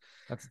called.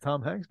 That's a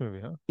Tom Hanks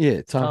movie, huh?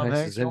 Yeah, Tom Tom Hanks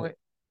Hanks is in joint. it.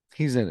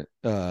 He's in it.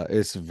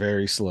 It's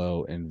very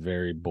slow and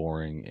very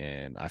boring,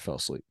 and I fell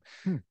asleep.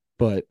 Hmm.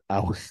 But I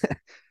was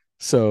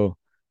so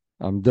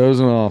I'm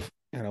dozing off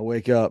and I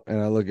wake up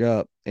and I look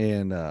up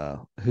and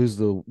who's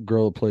the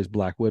girl that plays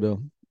Black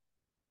Widow?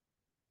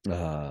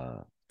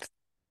 Uh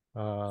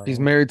she's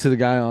Uh, married to the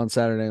guy on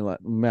Saturday Night Live.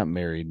 Not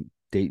married,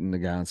 dating the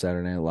guy on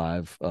Saturday Night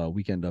Live,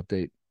 weekend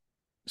update.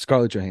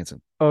 Scarlett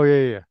Johansson. oh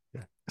yeah.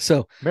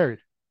 So Married.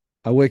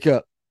 I wake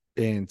up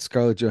and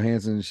Scarlett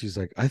Johansson, she's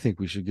like, I think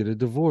we should get a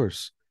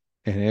divorce.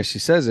 And as she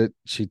says it,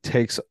 she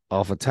takes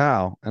off a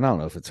towel, and I don't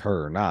know if it's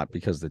her or not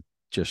because it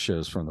just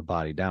shows from the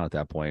body down at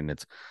that point, and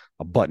it's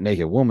a butt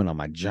naked woman on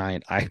my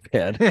giant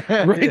iPad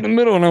right in the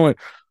middle. And I went,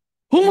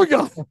 oh my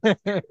God.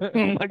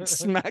 I'm like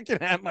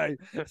smacking at my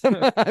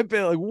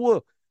iPad,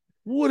 like,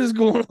 what is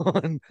going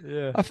on?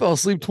 Yeah. I fell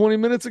asleep 20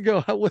 minutes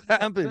ago. What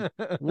happened?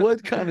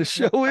 What kind of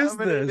show How is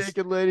many this?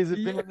 naked ladies have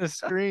been on the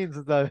screen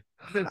since I?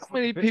 How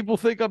many people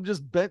think I'm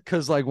just bet?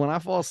 Because like when I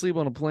fall asleep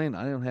on a plane,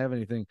 I don't have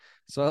anything,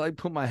 so I like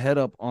put my head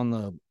up on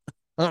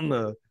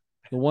the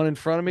one in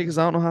front of me because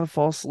I don't know how to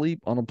fall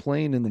asleep on a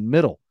plane in the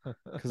middle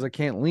because I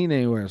can't lean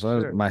anywhere. So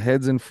Sure. my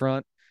head's in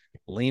front,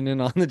 leaning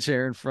on the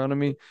chair in front of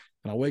me,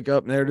 and I wake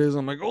up and there it is.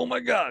 I'm like, oh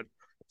my God,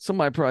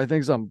 somebody probably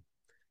thinks I'm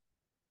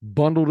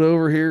bundled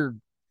over here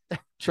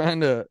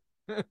trying to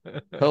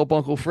help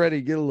Uncle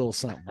Freddie get a little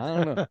something.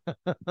 I don't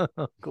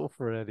know. Go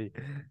for Eddie.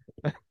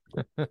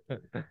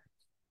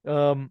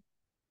 um.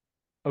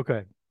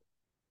 Okay.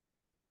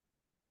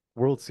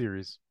 World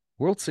Series.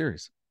 World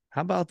Series.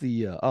 How about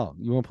the oh,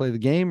 you want to play the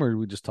game or do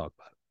we just talk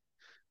about it?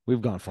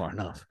 We've gone far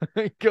enough.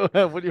 Go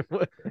ahead. What do you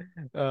what?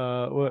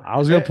 What? I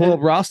was gonna pull up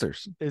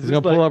rosters. I Is was this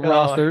gonna pull like? up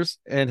rosters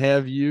and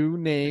have you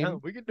Yeah, name.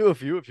 we can do a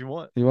few if you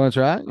want. You want to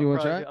try it? You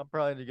want to try it? I'm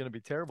probably going to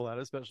be terrible at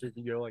it, especially if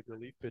you go like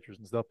relief pitchers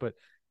and stuff. But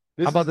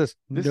How this about is this?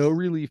 this No is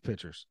relief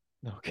pitchers.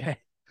 okay.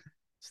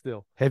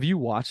 Still, Have you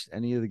watched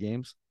any of the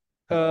games?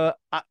 I,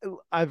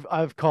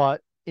 I've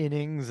caught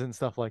innings and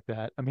stuff like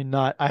that. I mean,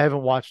 not I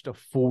haven't watched a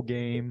full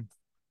game.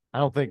 I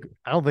don't think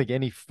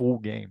any full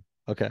game.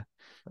 Okay.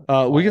 We can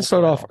All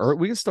start off. playoffs.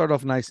 We can start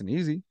off nice and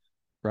easy,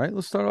 right?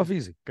 Let's start off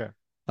easy. Okay.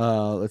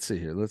 Let's see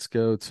here. Let's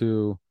go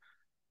to.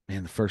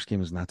 Man, the first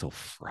game is not till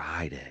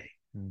Friday.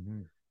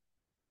 Mm-hmm.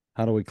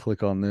 How do we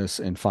click on this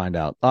and find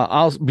out?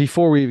 I'll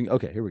before we even.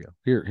 Okay, here we go.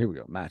 Here we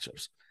go.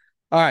 Matchups.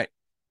 All right.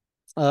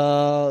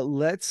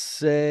 Let's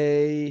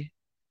say.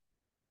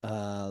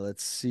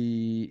 Let's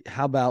see.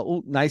 How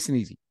about nice and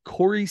easy?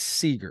 Corey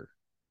Seager.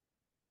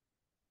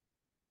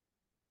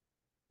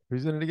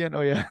 Who's in it again?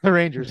 Oh yeah, the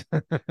Rangers.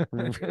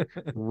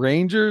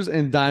 Rangers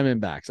and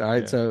Diamondbacks. All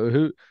right. Yeah. So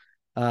who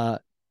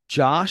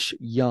Josh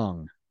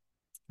Young.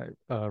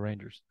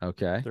 Rangers.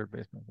 Okay. Third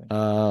baseman.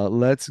 I think.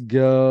 Let's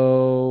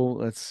go.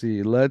 Let's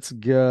see. Let's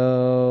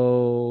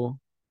go.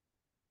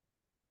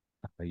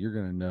 You're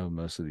gonna know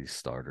most of these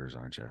starters,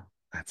 aren't you?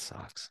 That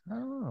sucks. I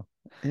don't know.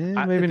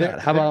 Maybe not.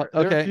 How about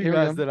there are a okay? few Here we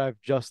guys go. that I've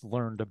just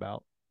learned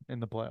about in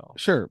the playoffs.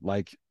 Sure,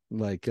 like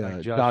Like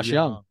Josh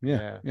Young. Yeah,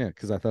 Yeah. yeah.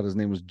 Because I thought his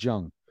name was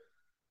Jung.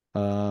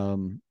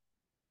 Um,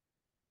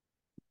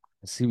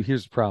 see,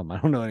 here's the problem.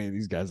 I don't know any of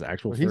these guys'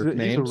 actual Well, first he's a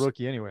names.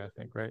 rookie anyway, I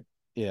think, right?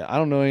 Yeah, I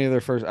don't know any of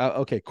their first.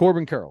 Okay,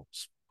 Corbin Carroll.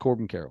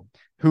 Corbin Carroll.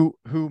 Who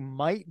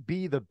might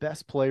be the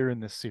best player in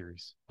this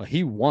series? Well,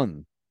 he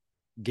won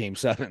Game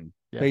 7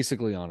 Yeah.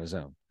 basically on his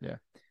own. Yeah.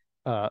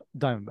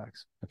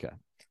 Diamondbacks. Okay.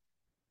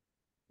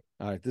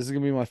 All right, this is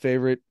gonna be my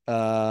favorite.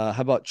 How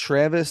about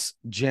Travis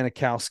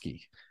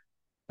Janikowski?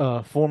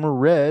 Former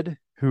Red,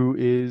 who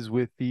is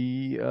with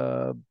the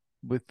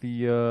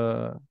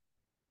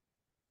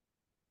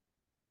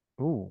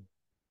oh,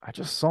 I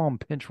just saw him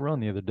pinch run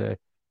the other day.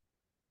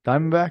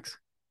 Diamondbacks?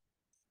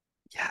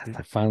 Yeah,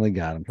 I finally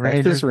got him.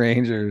 Rangers. Texas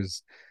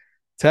Rangers.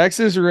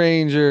 Texas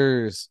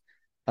Rangers.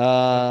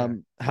 Okay.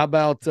 How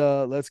about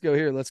let's go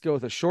here. Let's go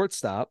with a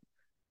shortstop,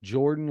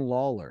 Jordan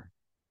Lawler.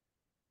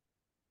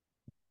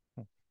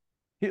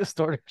 He's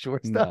starting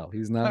shortstop. No,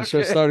 he's not a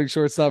Okay. starting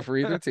shortstop for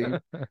either team.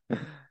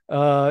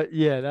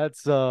 Yeah,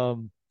 that's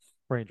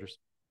Rangers.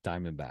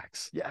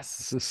 Diamondbacks.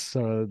 Yes.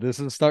 This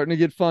is starting to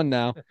get fun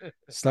now.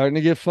 Starting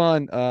to get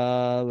fun.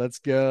 Let's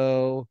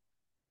go.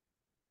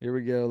 Here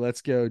we go.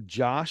 Let's go.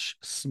 Josh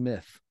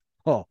Smith.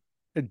 Oh,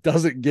 it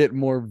doesn't get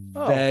more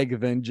Oh, vague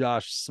than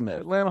Josh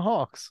Smith. Atlanta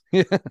Hawks.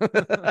 How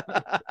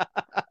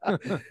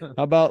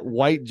about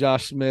white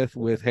Josh Smith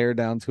with hair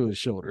down to his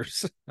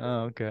shoulders?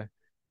 Oh, okay.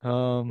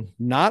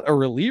 Not a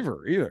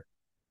reliever either.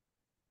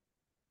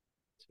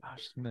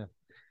 Josh Smith.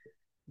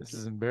 This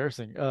is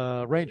embarrassing.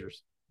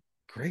 Rangers.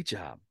 Great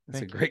job. That's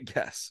a Thank you. great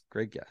guess.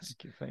 Great guess.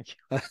 Thank you.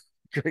 Thank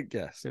you. Great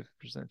guess.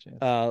 50%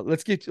 chance.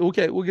 Let's get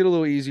okay. We'll get a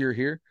little easier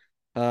here.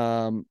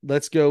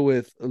 Let's go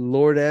with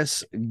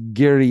Lourdes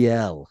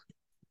Gurriel.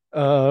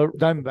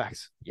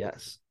 Diamondbacks.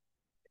 Yes.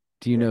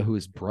 Do you know who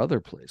his brother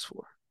plays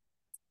for?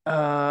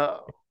 Uh,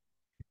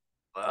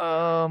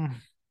 um,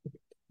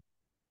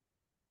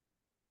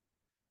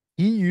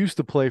 he used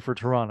to play for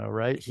Toronto,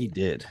 right? He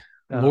did.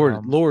 Um,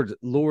 Lourdes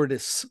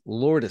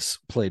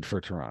played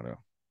for Toronto.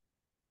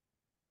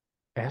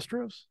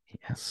 Astros.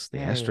 Yes, the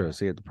Yeah, Astros.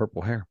 He had the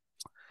purple hair.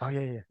 Oh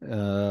yeah,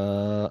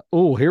 yeah.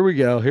 Oh, here we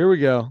go. Here we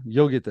go.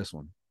 You'll get this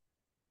one.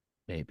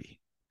 Maybe.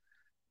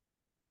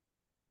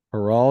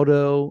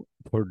 Geraldo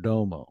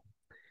Perdomo.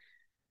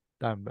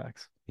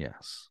 Diamondbacks.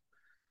 Yes.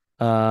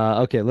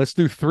 Okay, let's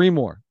do three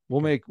more.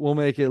 We'll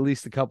make at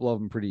least a couple of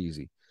them pretty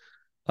easy.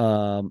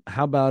 How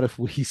about if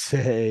we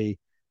say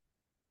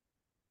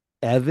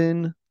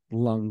Evan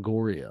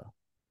Longoria?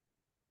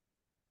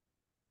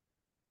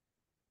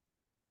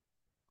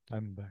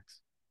 Diamondbacks.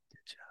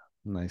 Good job.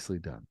 Nicely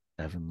done.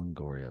 Evan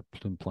Longoria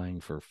been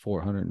playing for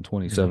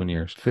 427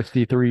 years.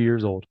 53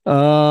 years old.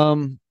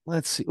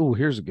 Let's see. Oh,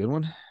 here's a good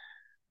one.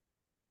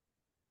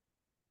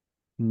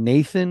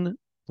 Nathan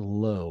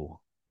Lowe.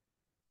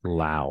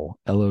 Lowe.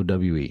 Lowe.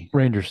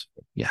 Rangers.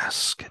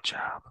 Yes, good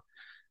job.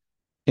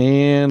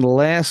 And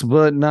last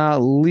but not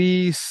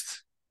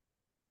least,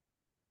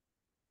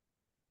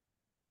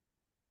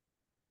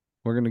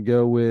 we're gonna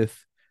go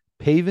with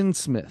Pavin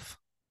Smith.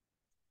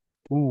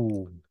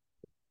 Ooh.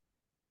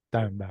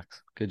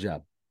 Diamondbacks. Good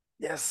job.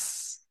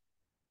 Yes.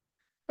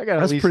 I got at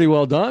That's least pretty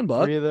well done,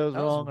 bud. three of those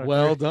That was wrong. Or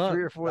well three, done.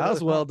 three or four. That of was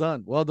those well wrong.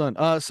 done. Well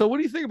done. So what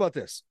do you think about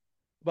this?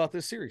 About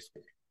this series?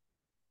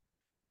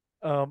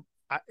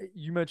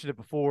 You mentioned it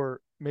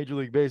before. Major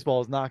League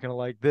Baseball is not going to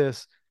like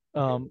this.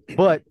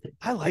 But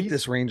I like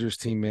this Rangers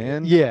team,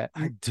 man. Yeah,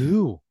 I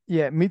do.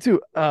 yeah, me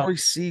too. Corey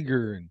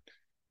Seager and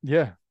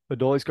Yeah,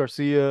 Adolis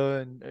Garcia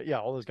and yeah,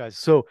 all those guys.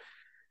 So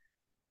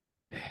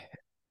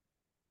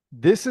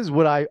this is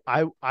what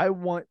I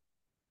want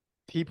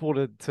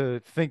people to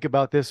think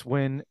about this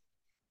when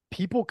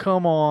people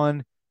come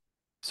on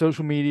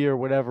social media or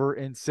whatever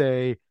and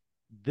say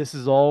this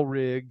is all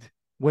rigged.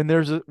 When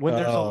there's a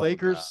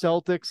Lakers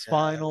Celtics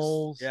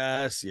finals,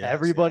 Yes.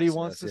 everybody yes,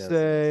 wants to yes,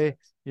 say,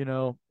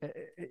 yes.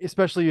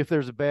 especially if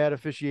there's a bad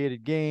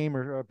officiated game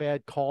or a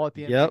bad call at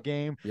the end of the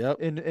game, Yep.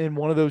 in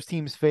one of those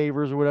teams'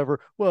 favors or whatever.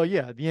 Well,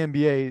 yeah, the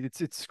NBA,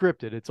 it's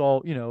scripted. It's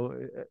all,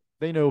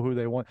 they know who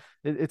they want.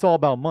 It's all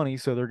about money,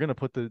 so they're going to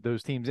put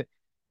those teams in.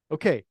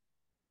 Okay,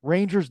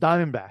 Rangers,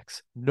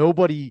 Diamondbacks.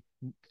 Nobody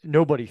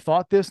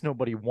thought this.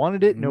 Nobody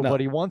wanted it. No.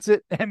 Nobody wants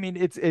it. I mean,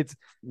 it's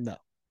No.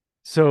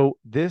 so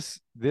this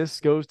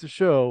goes to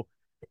show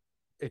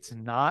it's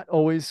not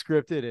always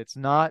scripted. It's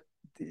not.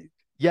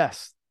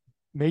 Yes,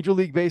 Major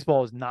League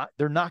Baseball is not.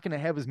 They're not going to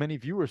have as many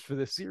viewers for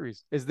this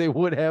series as they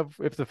would have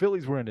if the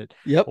Phillies were in it.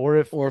 Yep. Or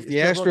if the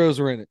Astros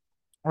were in it.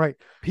 Right.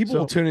 People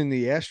will tune in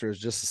the Astros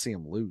just to see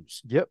them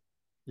lose. Yep.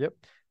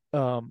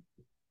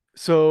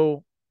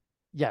 So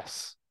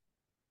yes,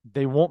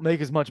 they won't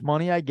make as much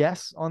money, I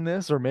guess, on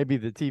this, or maybe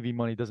the TV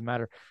money doesn't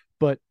matter.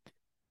 But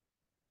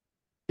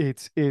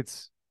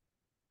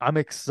I'm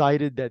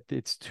excited that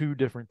it's two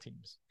different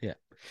teams. Yeah.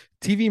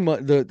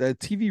 The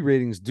TV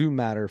ratings do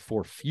matter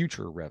for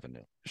future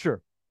revenue.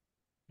 Sure.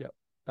 Yep,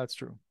 that's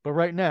true. But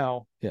right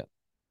now, yeah,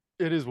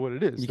 it is what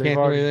it is. You can't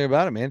do anything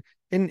about it, man.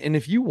 And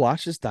if you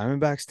watch this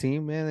Diamondbacks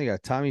team, man, they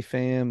got Tommy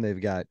Pham, they've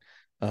got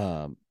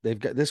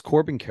this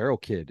Corbin Carroll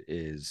kid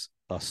is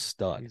a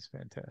stud. He's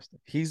fantastic.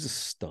 He's a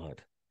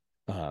stud.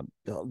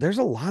 There's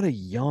a lot of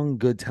young,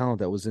 good talent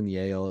that was in the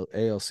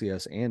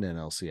ALCS and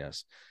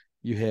NLCS.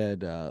 You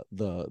had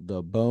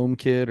the Bohm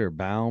kid or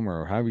Baum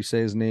or however you say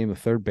his name, the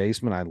third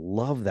baseman. I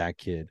love that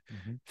kid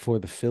for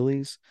the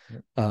Phillies.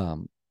 Yep.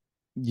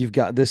 You've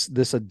got this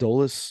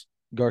Adolis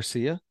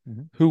Garcia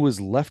who was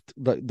left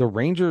the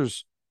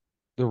Rangers.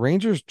 The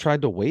Rangers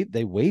tried to waive.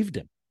 They waived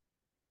him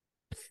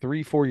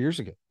 3-4 years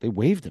ago. They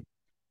waived him.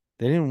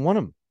 They didn't want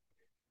him,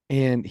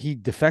 and he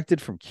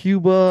defected from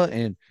Cuba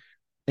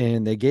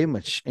and they gave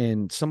him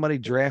and somebody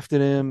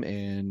drafted him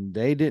and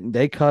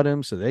they cut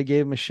him. So they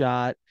gave him a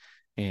shot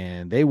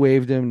and they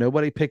waived him.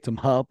 Nobody picked him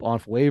up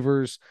off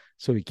waivers.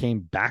 So he came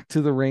back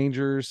to the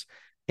Rangers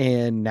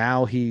and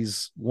now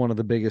he's one of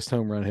the biggest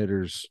home run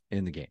hitters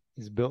in the game.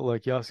 He's built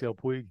like Yasiel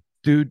Puig.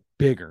 Dude,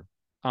 bigger.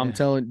 I'm Yeah,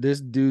 telling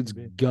this dude's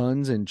maybe.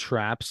 guns and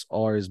traps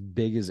are as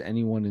big as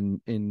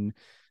anyone in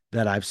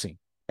that I've seen. Mhm.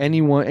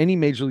 Anyone, any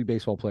Major League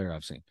Baseball player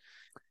I've seen.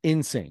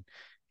 Insane.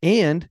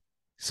 And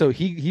so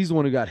he's the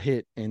one who got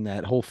hit, and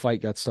that whole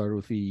fight got started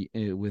with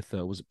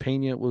was it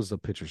Pena? What was the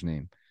pitcher's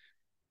name?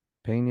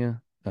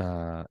 Pena.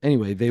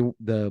 Anyway, they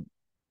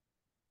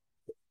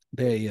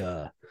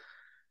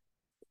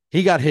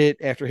he got hit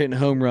after hitting a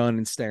home run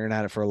and staring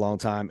at it for a long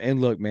time.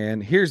 And look,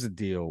 man, here's the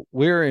deal.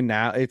 We're in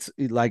now, it's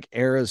like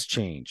eras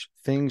change,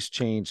 things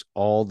change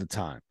all the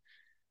time.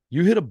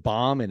 You hit a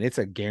bomb and it's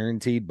a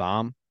guaranteed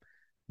bomb,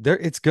 there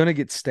it's gonna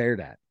get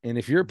stared at. And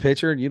if you're a Mhm.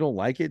 pitcher and you don't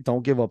like it,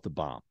 don't give up the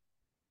bomb.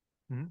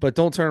 Mhm. But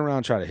don't turn around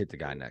and try to hit the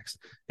guy next.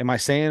 Am I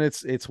saying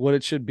it's what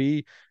it should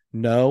be?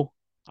 No.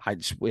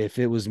 If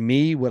it was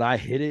me, would I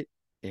hit it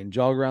and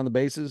jog around the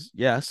bases?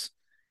 Yes.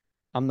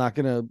 I'm not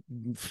gonna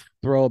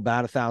throw a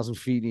bat 1,000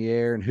 feet in the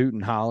air and hoot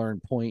and holler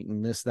and point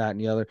and this, that, and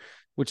the other,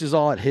 which is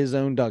all at his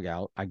own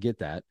dugout. I get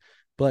that,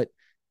 but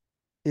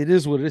it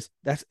is what it is.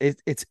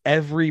 It's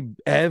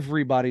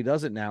everybody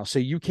does it now. So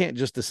you can't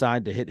just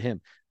decide to hit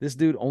him. This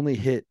dude only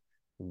hit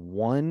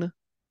one,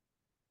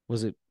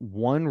 was it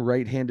one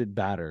right-handed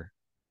batter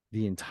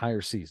the entire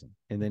season,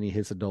 and then he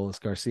hits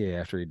Adolis Garcia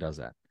after he does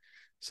that.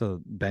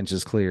 So bench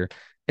is clear,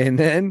 and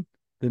then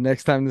the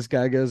next time this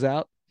guy goes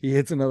out, he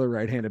hits another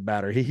right-handed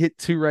batter. He hit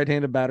two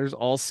right-handed batters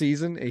all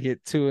season. He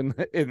hit two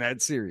in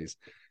that series.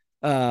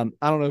 I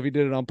don't know if he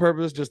did it on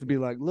purpose just to be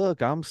like,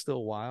 look, I'm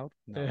still wild.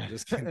 No, I'm Yeah.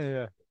 just kidding.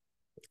 Yeah.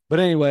 But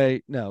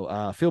anyway,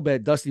 no, feel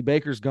bad. Dusty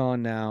Baker's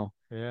gone now.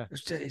 Yeah.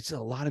 It's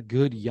a lot of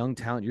good young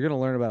talent. You're going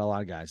to learn about a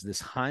lot of guys. This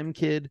Heim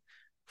kid,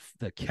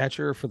 the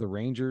catcher for the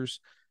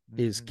Rangers,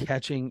 is Mhm.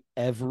 catching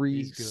every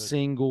He's good.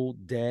 single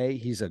day.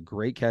 He's a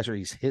great catcher.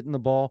 He's hitting the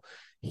ball.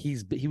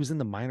 He was in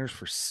the minors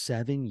for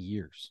 7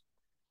 years.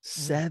 Mm.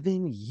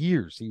 7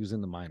 years he was in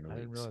the minor I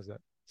didn't leagues. realize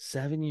that.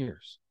 7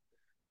 years.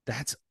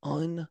 That's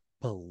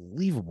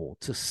unbelievable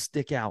to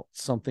stick out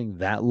something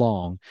that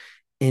long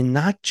and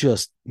not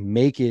just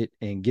make it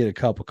and get a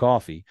cup of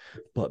coffee,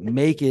 but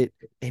make it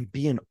and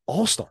be an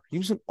all-star. He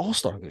was an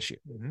all-star this year.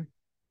 Mhm.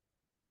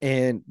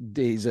 And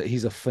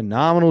he's a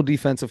phenomenal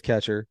defensive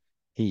catcher.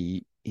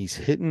 He's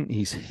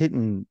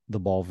hitting the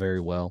ball very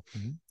well.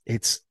 Mhm.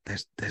 It's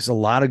there's a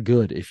lot of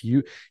good.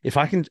 If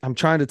I can, I'm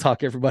trying to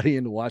talk everybody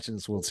into watching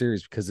this World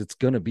Series because it's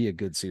going to be a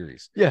good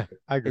series. Yeah,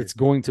 I agree. It's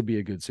going to be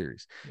a good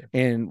series. Yeah.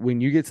 And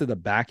when you get to the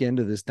back end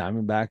of this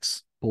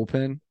Diamondbacks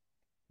bullpen,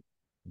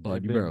 They've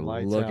bud, you better been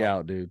lights look out.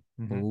 out, dude.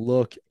 Mhm.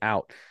 Look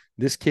out.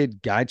 This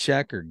kid,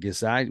 Guycheck or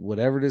Gisai,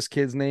 whatever this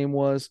kid's name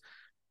was,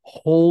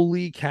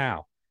 holy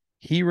cow.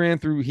 He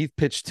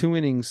pitched 2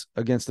 innings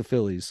against the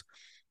Phillies.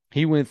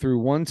 He went through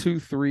one, two,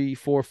 three,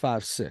 four,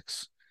 five,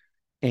 six,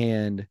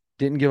 and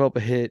didn't give up a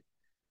hit.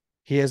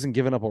 He hasn't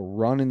given up a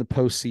run in the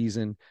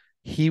postseason.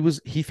 He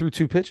threw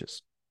 2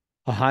 pitches,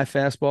 a high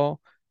fastball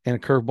and a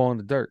curveball in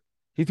the dirt.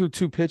 He threw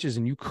 2 pitches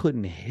and you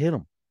couldn't hit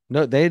him.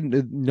 No,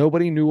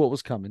 nobody knew what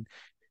was coming.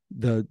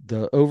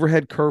 The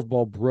overhead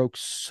curveball broke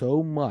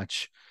so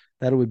much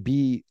that it would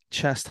be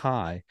chest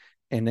high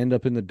and end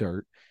up in the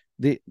dirt.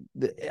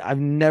 I've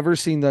never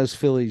seen those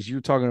Phillies.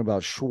 You're talking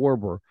about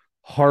Schwarber,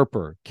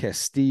 Harper,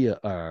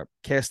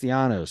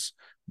 Castellanos,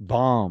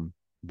 Baum,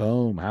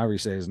 Boom, however you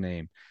say his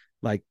name.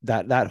 Like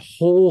that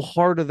whole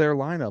heart of their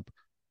lineup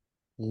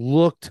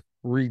looked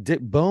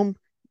ridiculous. Boom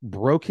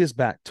broke his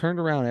bat, turned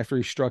around after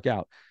he struck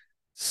out,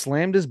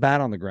 slammed his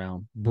bat on the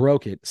ground,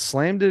 broke it,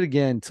 slammed it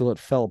again till it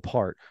fell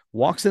apart,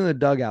 walks in the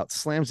dugout,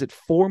 slams it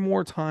 4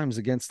 more times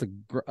against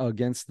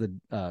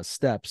the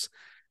steps,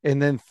 and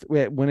then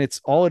when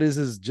it's all it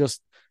is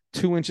just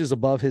 2 inches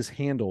above his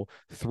handle,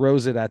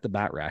 throws it at the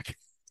bat rack.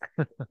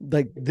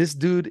 Like this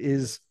dude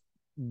is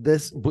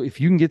this.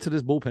 If you can get to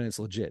this bullpen, it's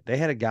legit. They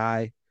had a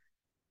guy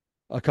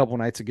a couple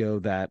nights ago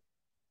that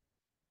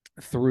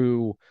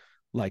threw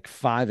like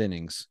 5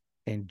 innings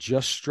and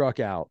just struck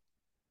out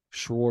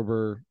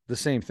Schwarber, the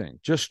same thing,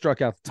 just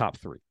struck out the top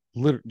three,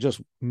 literally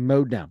just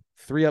mowed down,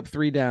 3 up,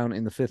 3 down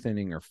in the fifth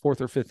inning or fourth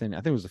or fifth inning. I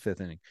think it was the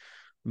fifth inning,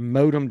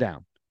 mowed him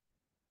down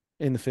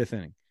in the fifth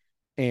inning.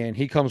 And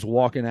he comes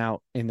walking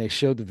out, and they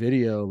showed the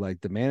video. Like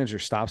the manager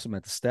stops him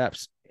at the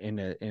steps and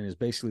is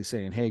basically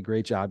saying, "Hey,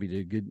 great job, you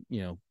did good.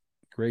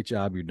 Great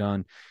job, you're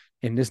done."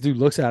 And this dude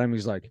looks at him.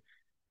 He's like,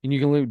 "And you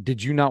can,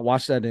 did you not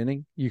watch that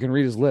inning?" You can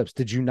read his lips.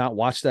 Did you not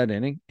watch that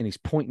inning? And he's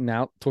pointing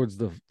out towards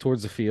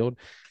the field.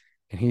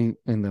 And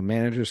the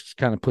manager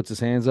kind of puts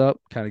his hands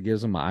up, kind of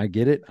gives him, "I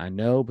get it, I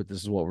know, but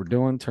this is what we're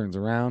doing." Turns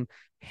around,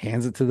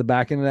 hands it to the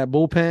back end of that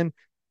bullpen,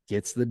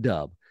 gets the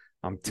dub.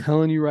 I'm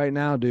telling you right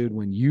now, dude,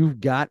 when you've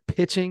got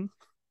pitching,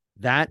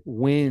 that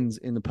wins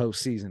in the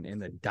postseason.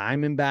 And the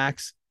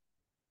Diamondbacks,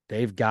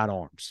 they've got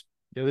arms.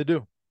 Yeah, they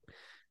do.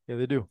 Yeah,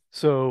 they do.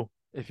 So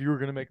if you were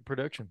going to make a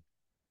prediction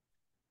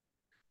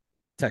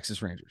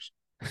Texas Rangers,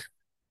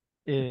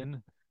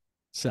 in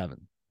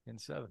 7. in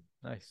seven,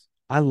 nice.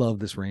 I love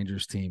this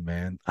Rangers team,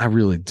 man. I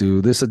really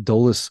do. This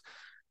Adolis,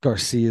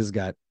 Garcia's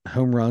got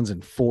home runs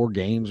in 4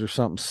 games or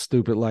something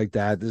stupid like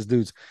that. This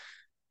dude's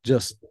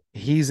just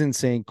he's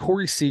insane.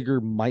 Corey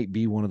Seager might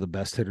be one of the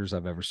best hitters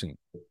I've ever seen.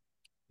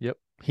 Yep.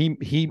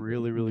 He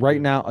really, really right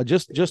good. now,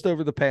 just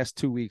over the past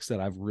 2 weeks that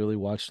I've really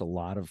watched a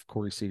lot of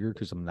Corey Seager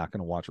because I'm not going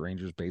to watch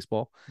Rangers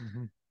baseball.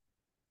 Mm-hmm.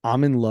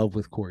 I'm in love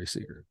with Corey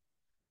Seager.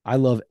 I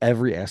love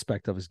every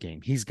aspect of his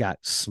game. He's got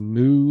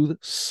smooth,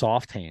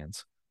 soft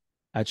hands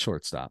at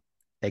shortstop,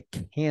 a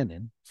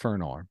cannon for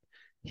an arm.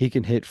 He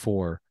can hit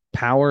for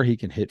power. He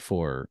can hit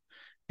for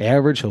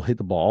average. He'll hit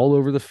the ball all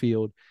over the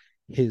field.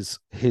 His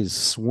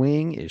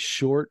swing is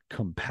short,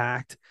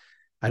 compact.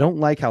 I don't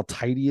like how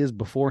tight he is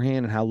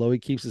beforehand and how low he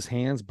keeps his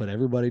hands, but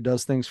everybody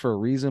does things for a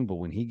reason. But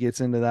when he gets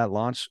and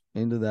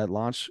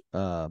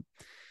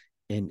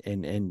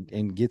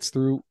gets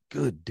through,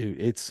 good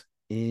dude. It's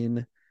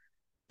in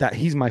that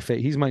he's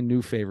my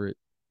new favorite.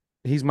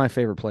 He's my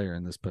favorite player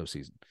in this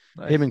postseason.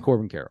 Nice. Him and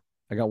Corbin Carroll.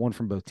 I got one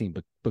from both teams,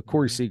 but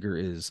Corey Seager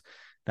is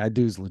that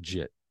dude's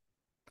legit.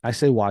 I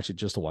say watch it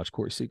just to watch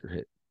Corey Seager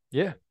hit.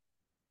 Yeah,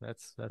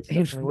 that's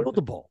and field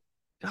the ball.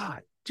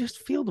 God, just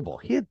field the ball.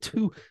 He had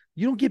two.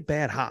 You don't get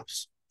bad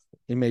hops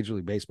in Major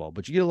League Baseball,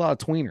 but you get a lot of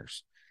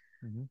tweeners.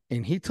 Mm-hmm.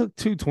 And he took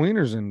 2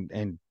 tweeners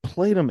and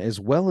played them as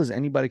well as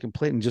anybody can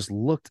play it and just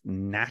looked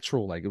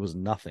natural, like it was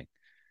nothing.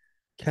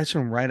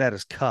 Catching him right at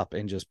his cup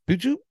and just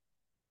boop,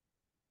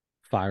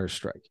 fire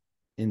strike.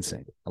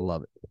 Insane. I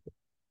love it.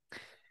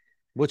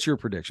 What's your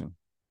prediction?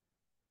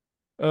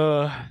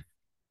 About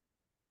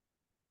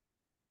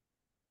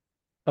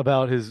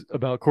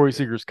Corey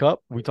Seager's cup.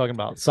 Are we talking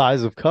about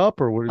size of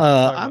cup or what?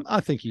 I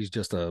think he's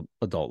just a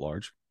adult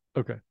large.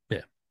 Okay.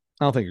 Yeah.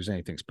 I don't think there's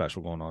anything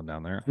special going on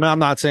down there. I mean, I'm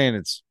not saying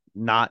it's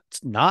not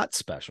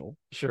special.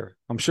 Sure.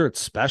 I'm sure it's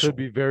special. Could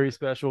be very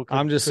special.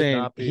 I'm just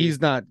saying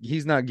he's not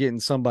getting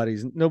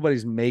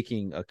nobody's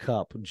making a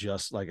cup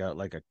just like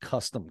a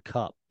custom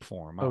cup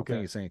for him. I don't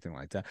think it's anything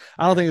like that.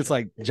 I don't think it's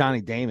like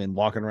Johnny Damon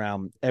walking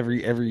around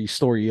every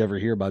story you ever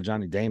hear about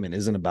Johnny Damon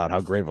isn't about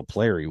how great of a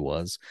player he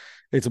was.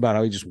 It's about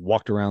how he just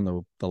walked around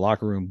the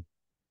locker room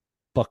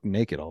buck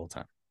naked all the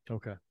time.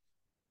 Okay.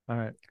 All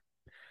right.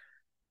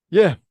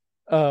 Yeah.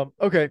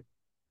 Okay.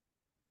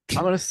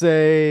 I'm going to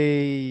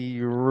say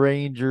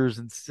Rangers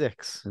in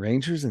 6.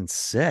 Rangers in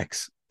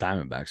 6.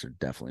 Diamondbacks are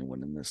definitely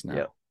winning this now.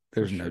 Yep,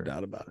 there's no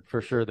doubt about it. For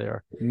sure they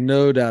are.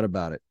 No doubt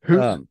about it.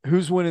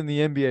 Who's winning the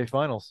NBA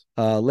Finals?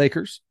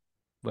 Lakers.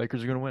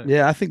 Lakers are going to win.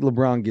 Yeah, I think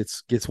LeBron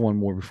gets one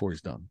more before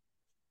he's done.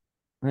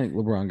 I think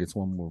LeBron gets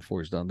one more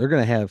before he's done.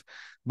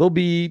 They'll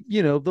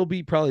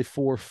be probably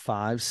 4 or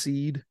 5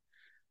 seed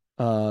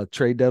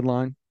trade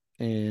deadline,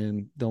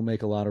 and they'll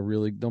make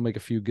a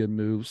few good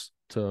moves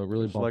to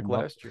really bump like them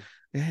last up. year.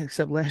 Yeah,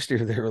 except last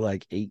year they were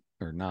like 8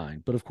 or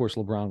 9. But of course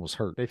LeBron was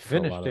hurt. They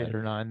finished 8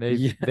 or 9.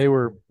 They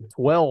were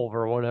 12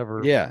 or whatever.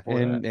 Yeah,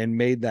 and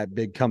made that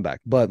big comeback.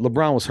 But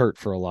LeBron was hurt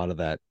for a lot of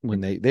that when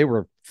they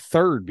were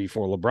 3rd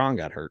before LeBron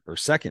got hurt, or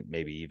 2nd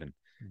maybe even.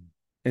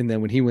 And then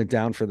when he went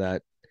down for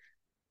that,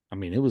 I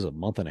mean, it was a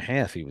month and a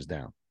half he was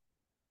down.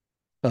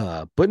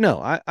 But no,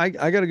 I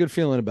got a good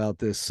feeling about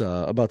this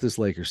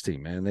Lakers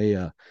team, man.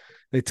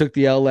 They took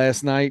the L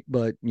last night,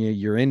 but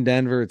you're in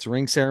Denver. It's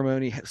ring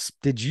ceremony.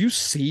 Did you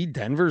see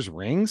Denver's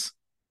rings?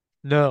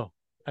 No,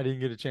 I didn't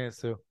get a chance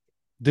to.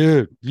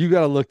 Dude, you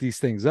got to look these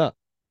things up.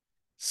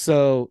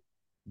 So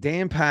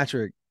Dan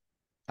Patrick,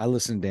 I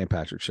listen to Dan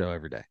Patrick's show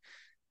every day,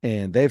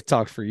 and they've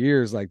talked for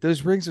years like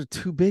those rings are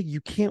too big.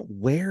 You can't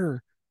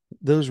wear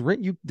those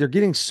rings. They're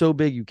getting so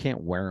big you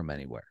can't wear them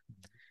anywhere.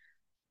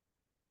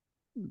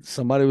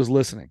 Somebody was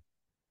listening.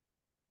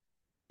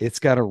 It's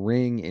got a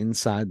ring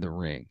inside the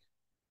ring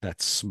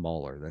that's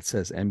smaller that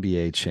says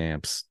NBA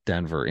champs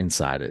Denver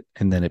inside it,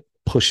 and then it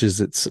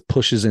pushes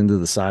into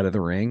the side of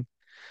the ring.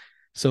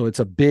 So it's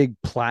a big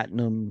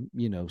platinum,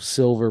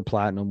 silver,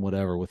 platinum,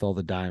 whatever, with all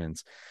the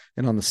diamonds.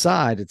 And on the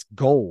side it's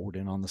gold,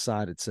 and on the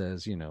side it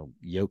says,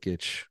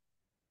 Jokic,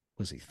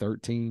 was he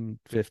 13,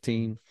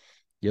 15?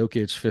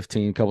 Jokic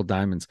 15, a couple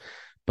diamonds.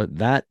 But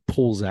that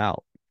pulls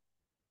out,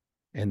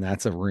 and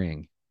that's a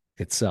ring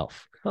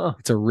itself. Huh.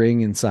 It's a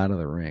ring inside of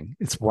the ring.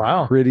 It's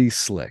pretty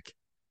slick.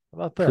 How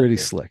about that? Pretty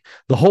slick.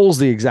 The hole's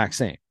the exact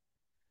same,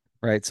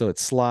 right? So it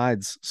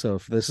slides. So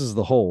if this is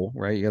the hole,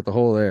 right? You got the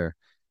hole there.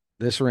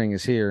 This ring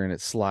is here, and it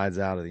slides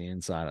out of the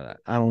inside of that.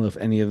 I don't know if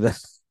any of that.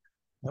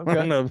 Okay. I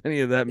don't know if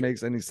any of that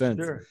makes any sense.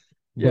 Sure.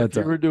 Yeah, but,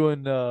 if you were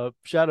doing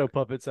shadow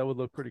puppets, that would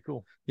look pretty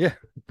cool. Yeah,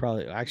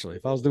 probably. Actually,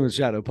 if I was doing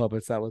shadow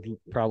puppets, that would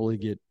probably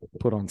get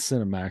put on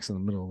Cinemax in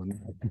the middle of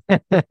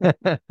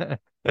the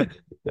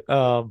night.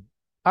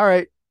 All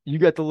right, you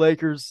got the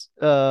Lakers.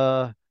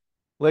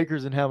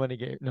 Lakers in how many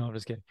games? No, I'm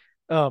just kidding.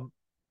 I'm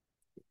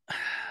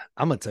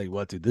gonna tell you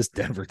what, dude. This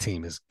Denver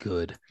team is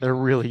good. They're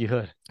really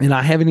good, and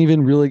I haven't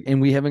even really,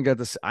 and we haven't got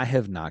this. I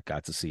have not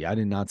got to see. I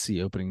did not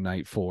see opening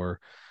night for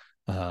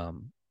the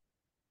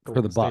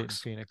Bucks.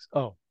 Phoenix.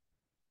 Oh.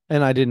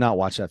 And I did not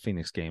watch that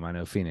Phoenix game. I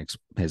know Phoenix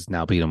has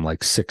now beat them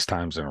like 6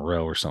 times in a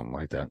row or something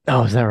like that.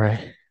 Oh, is that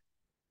right?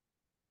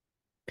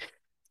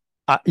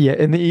 Yeah,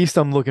 in the East,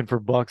 I'm looking for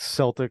Bucks,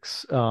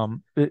 Celtics.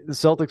 The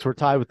Celtics were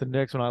tied with the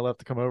Knicks when I left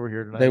to come over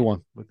here They tonight.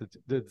 won. Did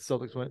the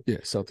Celtics win? Yeah,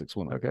 Celtics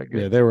won. Okay, Yeah,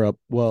 good. they were up.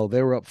 Well,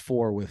 they were up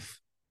 4 with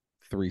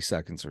 3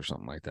 seconds or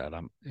something like that.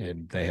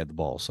 And they had the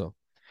ball. So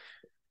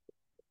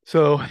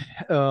So,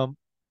 um,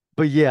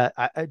 but yeah,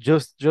 I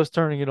just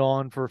turning it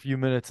on for a few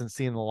minutes and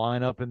seeing the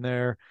lineup in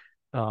there.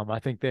 I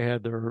think they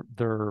had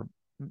their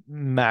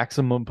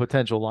maximum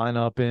potential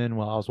lineup in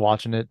while I was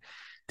watching it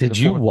in the did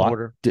you fourth watch?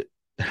 quarter.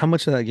 How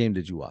much of that game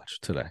did you watch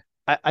today?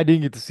 I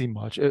didn't get to see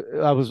much.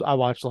 I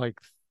watched like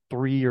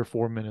 3 or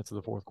 4 minutes of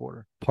the fourth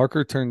quarter.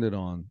 Parker turned it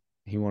on.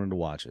 He wanted to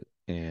watch it.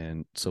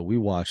 And so we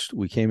watched.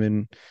 We came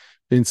in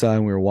inside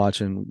and we were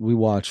watching. We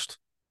watched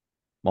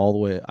all the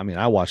way. I mean,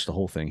 I watched the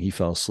whole thing. He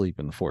fell asleep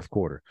in the fourth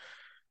quarter.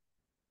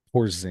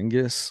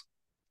 Porzingis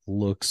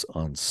looks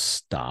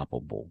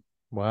unstoppable.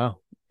 Wow.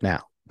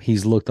 Now,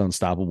 he's looked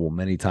unstoppable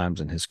many times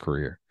in his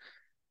career.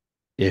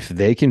 If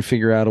they can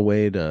figure out a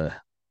way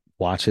to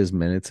watch his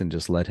minutes and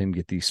just let him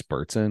get these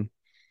spurts in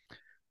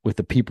with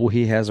the people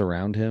he has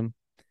around him,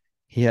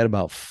 he had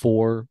about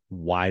 4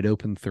 wide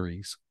open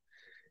threes.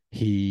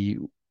 He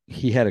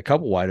he had a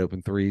couple wide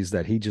open threes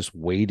that he just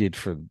waited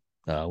for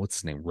what's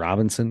his name?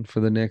 Robinson for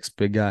the Knicks,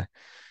 big guy.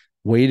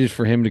 Waited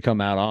for him to come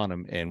out on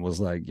him and was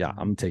like, "Yeah,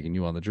 I'm taking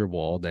you on the dribble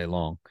all day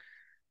long."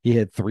 He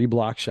had 3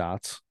 block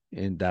shots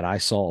in that I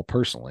saw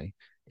personally.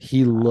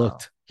 Wow.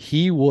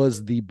 He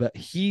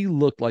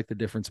looked like the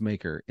difference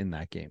maker in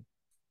that game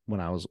when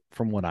I was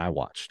from what I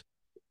watched.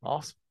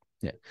 Awesome.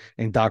 Yeah.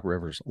 And Doc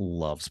Rivers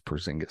loves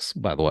Porzingis,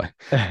 by the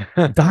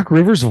way. Doc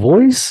Rivers'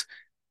 voice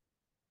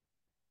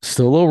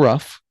still a little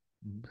rough,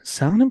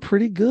 sounding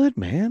pretty good,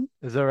 man.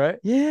 Is that right?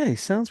 Yeah, he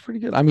sounds pretty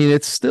good. I mean,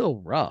 it's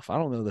still rough. I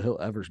don't know that he'll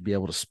ever be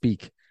able to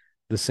speak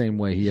the same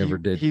way he He ever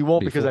did he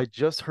won't because before. I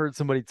just heard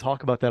somebody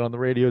talk about that on the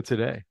radio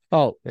today.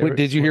 Oh, They wait, were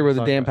did you hear somebody where was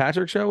the talking Dan about it.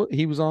 Patrick show?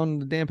 He was on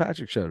the Dan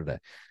Patrick show today.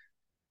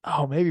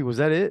 Oh, maybe was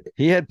that it?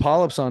 He had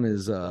polyps on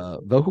his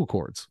vocal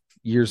cords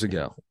years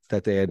ago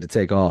that they had to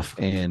take off.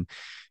 And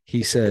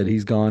he said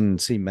he's gone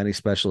and seen many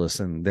specialists,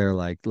 and they're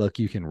like, look,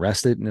 you can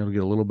rest it and it'll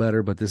get a little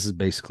better, but this is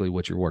basically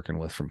what you're working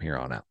with from here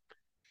on out.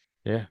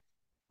 Yeah.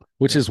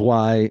 Which Yeah. is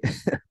why,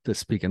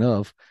 speaking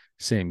of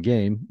same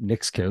game,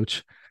 Knicks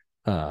coach,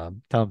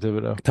 Tom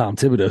Thibodeau. Tom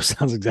Thibodeau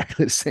sounds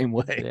exactly the same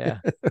way. Yeah.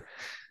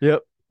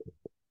 Yep.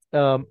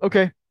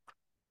 Okay.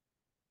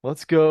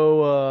 Let's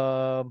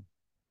go.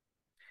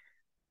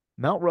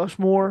 Mount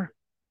Rushmore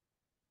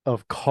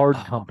of card Oh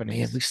man, we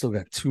companies. still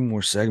got 2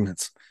 more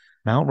segments.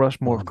 Mount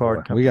Rushmore Oh of boy,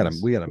 card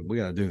companies. we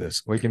gotta do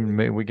this. We can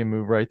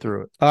move right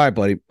through it. All right,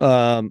 buddy.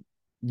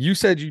 You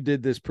said you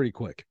did this pretty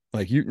quick.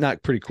 Like you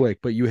not pretty quick,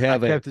 but you I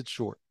have kept it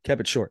short.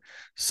 kept it short.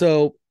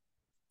 So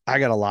I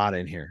got a lot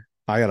in here.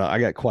 I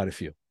got quite a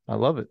few. I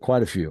love it.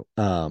 Quite a few.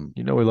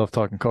 You know we love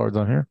talking cards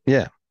on here.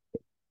 Yeah.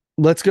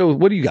 Let's go.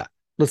 What do you got?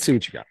 Let's see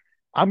what you got.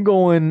 I'm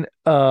going.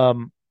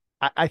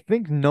 I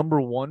think number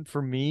one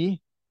for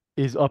me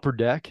is Upper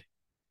Deck.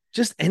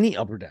 Just any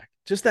upper deck.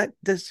 Just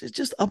that's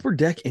just upper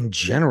deck in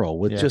general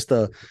with Yeah. just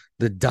the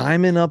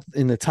diamond up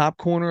in the top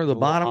corner, the The little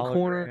bottom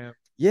corner. hologram.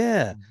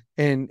 Yeah.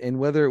 And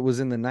whether it was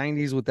in the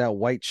 90s with that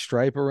white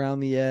stripe around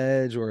the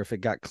edge or if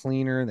it got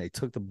cleaner and they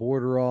took the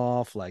border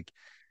off, like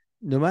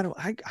no matter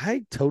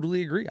I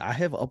totally agree.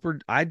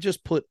 I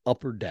just put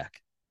upper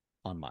deck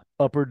on mine.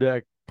 Upper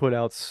Deck put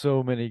out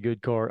so many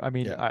good cards. I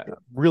mean, Yeah. I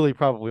really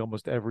probably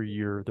almost every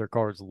year their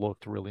cards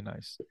looked really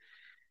nice.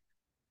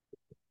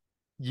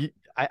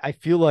 I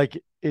feel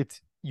like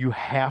it's you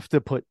have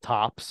to put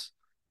tops.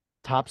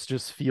 Tops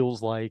just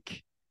feels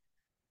like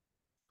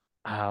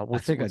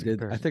what's I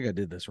comparison? think I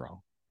did this wrong.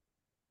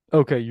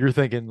 Okay, you're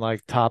thinking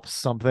like tops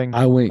something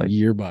like I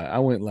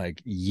went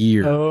like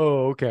year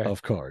oh okay.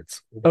 of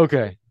cards.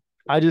 Okay.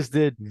 I just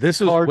did card This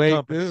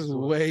companies. is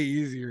way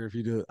easier if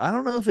you do it. I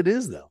don't know if it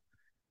is though.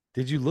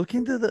 Did you look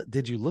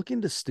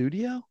into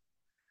Studio?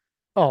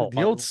 Oh, The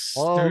I old love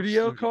Studio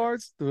Studio.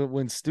 cards,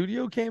 when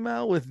Studio came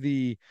out with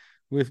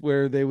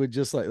where they would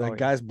just Oh yeah.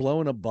 guys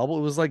blowing a bubble.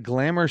 It was like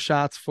glamour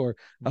shots for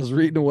I was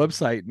reading a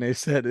website and they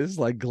said it's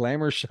like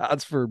glamour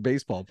shots for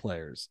baseball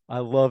players. I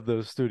love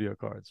those studio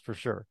cards for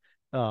sure.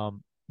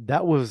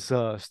 That was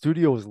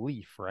Studio was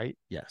Leaf, right?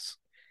 Yes.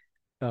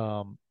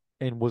 And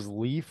was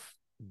Leaf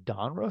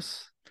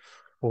Donruss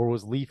or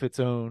was Leaf its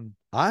own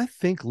I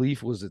think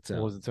Leaf was its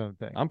own. was its own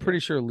thing? I'm pretty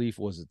sure Leaf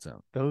was its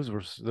own. Those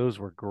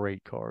were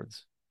great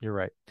cards. You're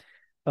right.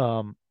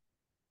 Um,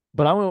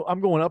 but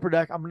I'm going Upper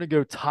Deck. I'm gonna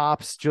go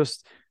tops.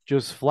 Just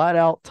flat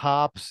out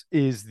tops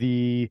is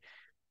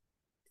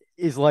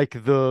like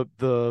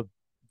the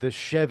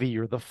Chevy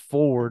or the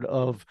Ford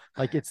of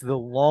like it's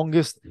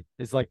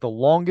like the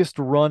longest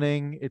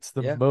running, it's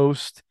the Yeah.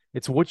 most,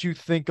 it's what you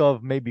think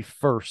of maybe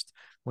first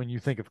when you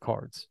think of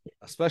cards.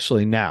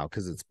 Especially now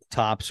because it's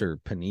tops or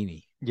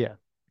panini. Yeah.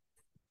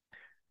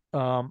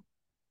 Um,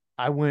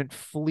 I went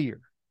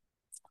Fleer.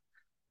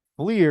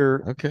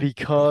 Fleer Okay.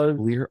 because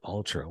Fleer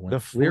Ultra. When the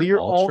Fleer Fleer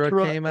Ultra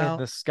Ultra came and out.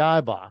 the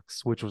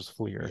Skybox, which was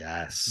Fleer.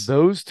 Yes.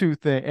 Those two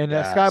things, and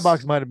that Yes.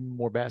 Skybox might have been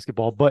more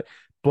basketball, but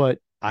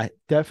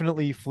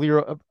definitely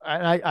Fleer.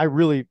 I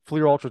really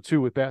Fleer Ultra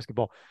 2 with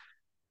basketball.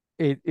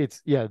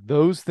 It's yeah,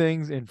 those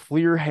things. And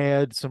Fleer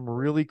had some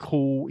really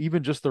cool,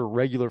 even just their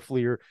regular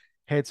Fleer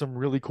had some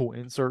really cool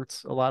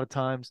inserts a lot of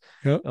times,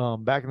 Yep.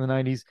 back in the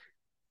 90s.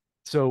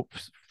 So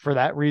for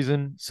that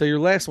reason, So your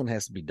last one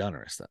has to be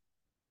Donruss then.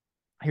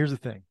 here's the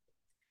thing.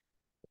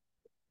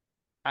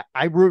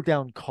 I wrote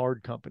down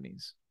card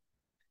companies.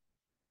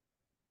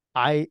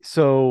 I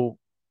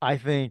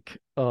think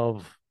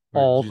of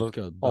Or did you just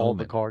go all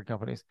the Bowman? card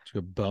companies. Did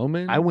you go I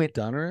Bowman, went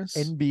Donruss?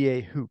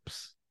 NBA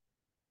hoops.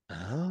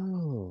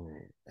 Oh,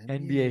 NBA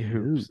NBA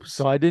hoops.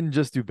 So hoops. I didn't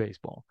just do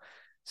baseball.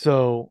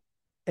 So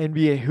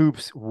NBA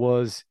hoops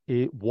was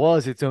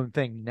its own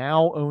thing,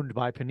 now owned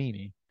by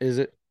Panini. Is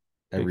it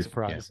Big everything?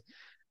 Yeah. surprise.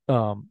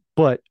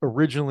 But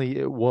originally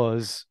it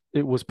was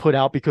put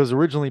out because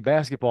originally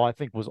basketball I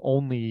think was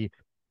only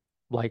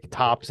like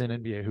tops in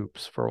NBA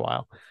hoops for a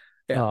while.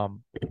 Yeah.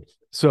 Um,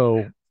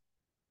 so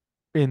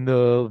in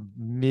the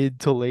mid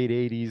to late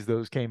 80s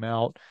those came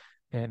out,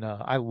 and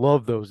I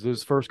love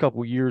those first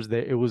couple years.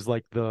 That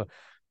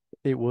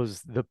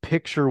the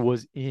picture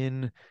was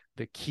in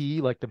the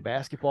key, like the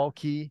basketball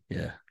key.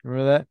 Yeah.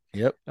 Remember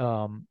Yep.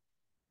 that?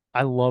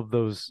 I love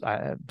those.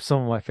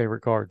 Some of my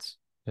favorite cards.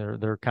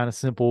 They're kind of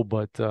simple,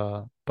 but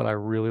I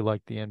really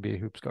like the NBA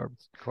hoops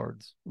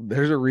cards.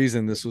 There's a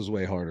reason this was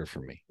way harder for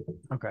me.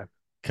 Okay.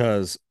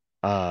 Because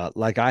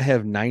like I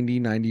have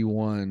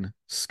 9091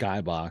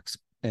 Skybox,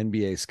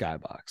 NBA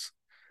Skybox.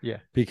 Yeah.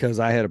 Because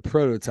I had a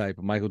prototype,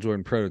 a Michael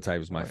Jordan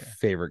prototype is my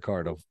favorite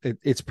card of it,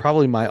 it's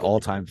probably my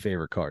all-time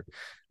favorite card.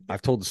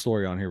 I've told the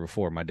story on here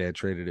before. My dad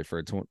traded it for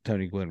a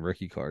Tony Gwynn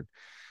rookie card.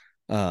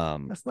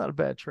 That's not a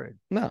bad trade.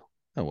 No,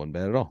 that wasn't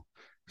bad at all.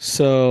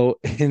 So,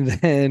 and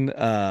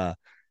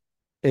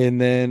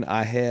then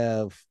I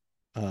have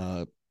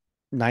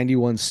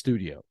 91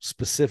 Studio,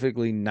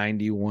 specifically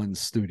 91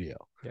 Studio.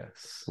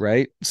 Yes.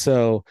 Right?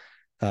 So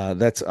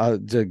that's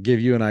to give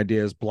you an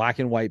idea, is black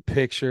and white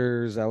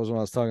pictures. That was when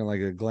I was talking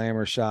like the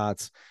glamour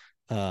shots.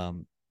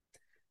 Um,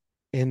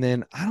 and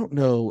then I don't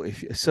know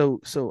if so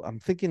I'm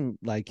thinking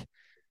like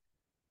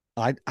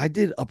I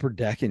did Upper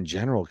Deck in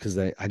general because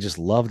I just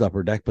loved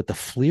Upper Deck, but the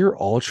Fleer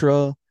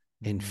Ultra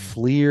and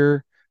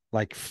Fleer,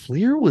 like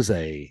Fleer was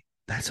they're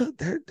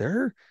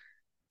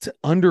it's an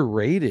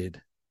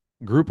underrated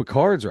group of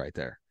cards right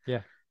there.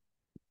 Yeah.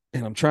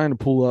 And I'm trying to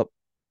pull up.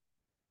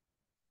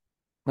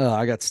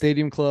 I got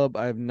Stadium Club.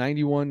 I have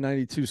 91,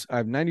 92. I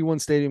have 91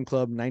 Stadium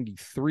Club,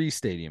 93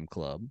 Stadium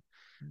Club.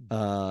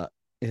 Uh,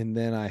 and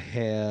then I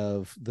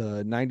have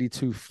the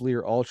 92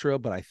 Fleer Ultra,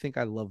 but I think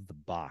I love the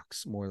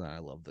box more than I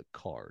love the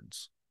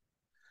cards.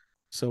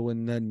 So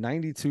when the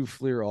 92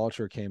 Fleer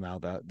Ultra came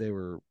out, that they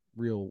were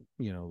real,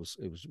 it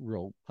was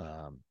real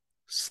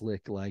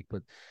slick like,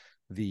 but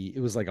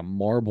it was like a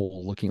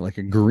marble looking, like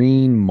a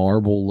green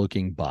marble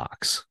looking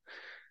box.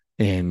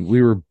 And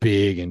we were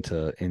big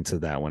into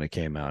that when it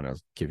came out. I'll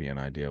give you an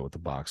idea what the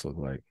box looked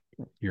like.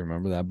 You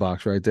remember that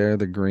box right there,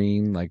 the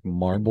green, like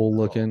marble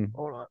looking?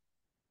 Hold on.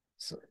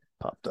 So it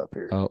popped up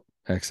here. Oh,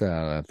 X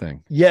out of that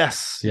thing.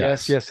 Yes.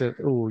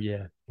 Oh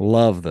yeah.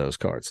 Love those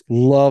cards.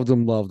 Loved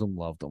them, loved them,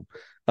 loved them.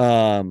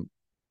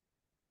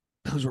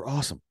 Those were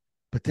awesome.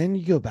 But then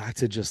you go back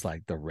to just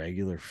like the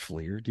regular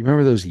Fleer. Do you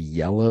remember those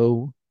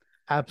yellow?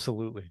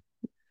 Absolutely.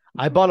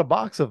 I bought a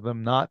box of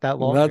them not that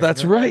long No, ago.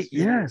 that's right.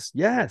 Yes,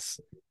 yes.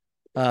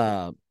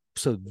 So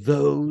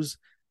those,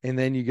 and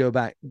then you go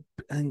back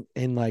and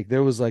like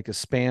there was like a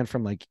span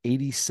from like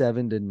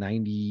 87 to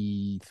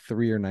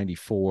 93 or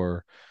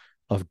 94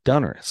 of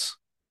Donruss.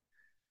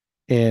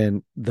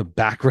 And the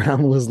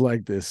background was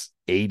like this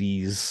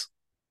 80s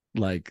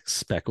like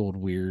speckled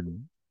weird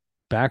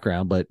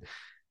background, but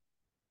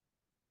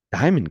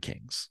Diamond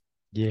Kings.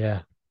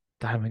 Yeah.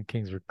 Diamond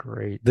Kings were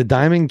great. The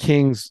Diamond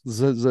Kings,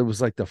 it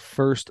was like the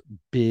first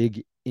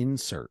big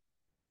insert,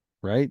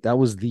 right? That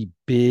was the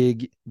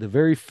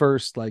very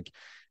first, like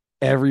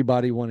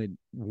everybody wanted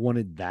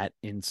that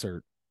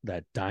insert,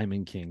 that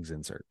Diamond Kings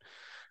insert.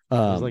 It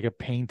was like a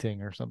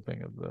painting or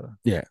something of the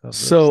Yeah. of the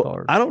So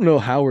stars. I don't know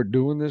how we're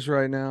doing this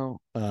right now.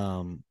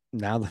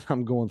 Now that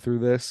I'm going through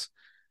this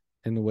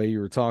and the way you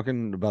were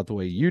talking about the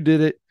way you did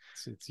it,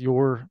 It's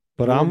your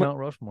but Mount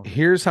Rushmore.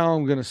 here's how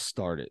I'm gonna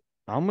start it.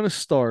 I'm gonna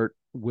start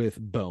with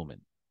Bowman.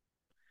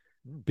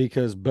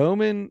 Because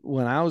Bowman,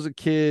 when I was a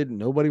kid,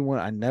 nobody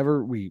wanted. I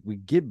never we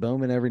get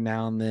Bowman every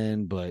now and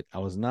then, but I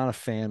was not a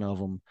fan of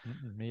them.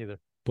 Me either.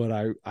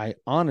 But I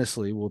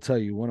honestly will tell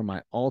you one of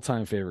my all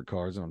time favorite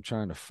cards, and I'm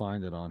trying to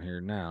find it on here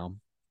now.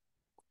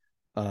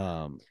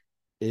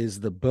 Is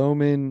the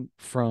Bowman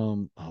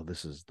from? Oh,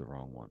 this is the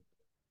wrong one.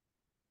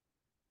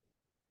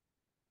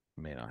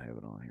 I may not have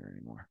it on here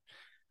anymore.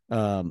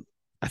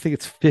 I think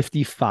it's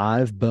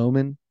 55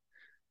 Bowman,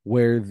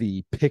 where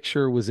the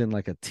picture was in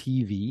like a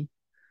TV.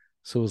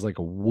 So it was like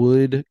a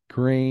wood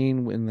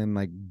grain and then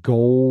like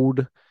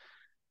gold,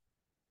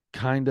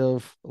 kind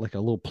of like a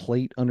little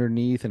plate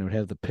underneath, and it would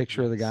have the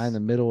picture of the guy in the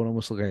middle and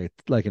almost look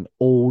like an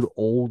old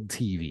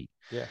TV.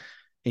 Yeah.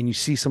 and you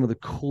see some of the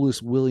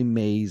coolest Willie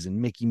Mays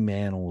and Mickey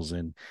Mantles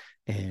and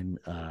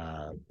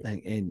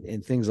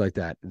things like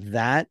that.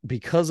 That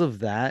because of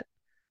that,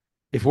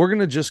 if we're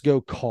gonna just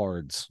go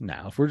cards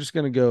now, if we're just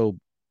gonna go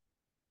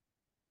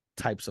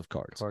types of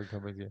cards, Card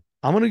companies, yeah.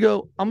 I'm gonna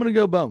go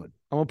Bowman.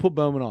 I'm gonna put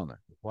Bowman on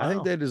there. I think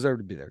Wow. they deserve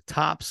to be there.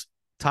 Tops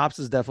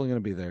is definitely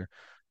gonna be there.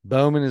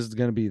 Bowman is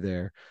gonna be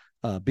there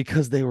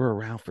because they were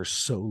around for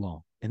so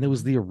long. And it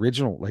was the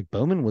original, like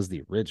Bowman was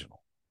the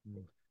original.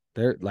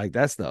 They're like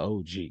that's the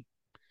OG.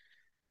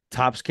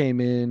 Tops came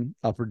in,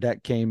 Upper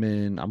Deck came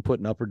in. I'm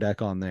putting Upper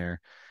Deck on there.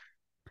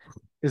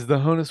 Is the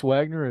Honus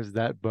Wagner, is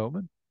that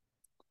Bowman?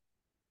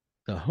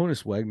 The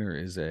Honus Wagner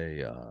is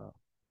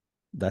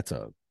that's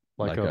a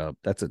Like a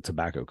that's a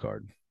tobacco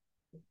card,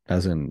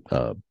 as in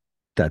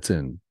that's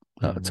in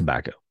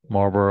tobacco.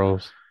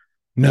 Marlboros.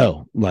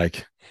 No,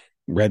 like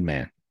Red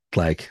Man,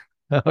 like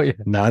Oh yeah.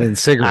 not in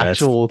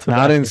cigarettes, Actual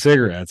not in tobacco.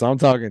 cigarettes. I'm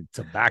talking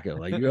tobacco.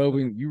 Like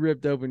you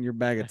ripped open your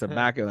bag of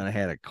tobacco and I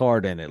had a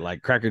card in it,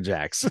 like Cracker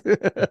Jacks.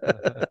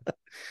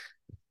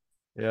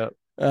 Yeah.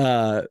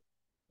 uh,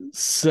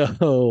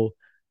 so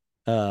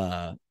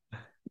uh,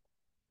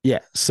 yeah.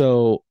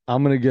 So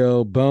I'm gonna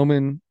go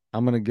Bowman.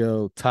 I'm gonna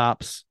go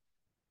Tops,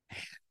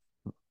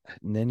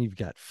 and then you've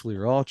got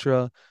Fleer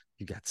Ultra.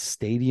 You got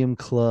Stadium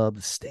Club.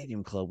 The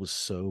Stadium Club was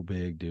so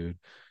big, dude.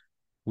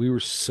 We were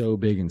so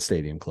big in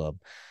Stadium Club.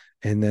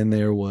 And then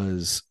there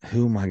was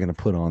who am I going to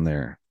put on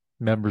there?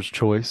 Members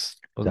Choice.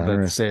 Wasn't that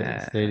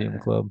Donruss. Stadium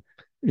Club?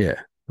 Yeah.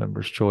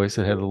 Members Choice.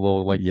 It had a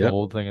little like Yep.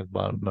 gold thing at the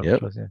bottom. Members Yep.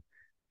 Choice, yeah.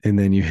 And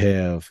then you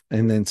have,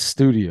 and then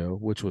Studio,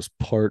 which was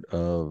part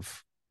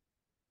of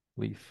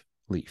Leaf.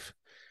 Leaf.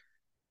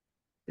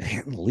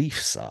 And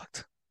Leaf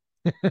sucked.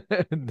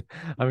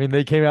 I mean,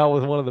 they came out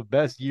with one of the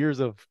best years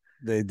of.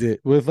 They did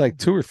with like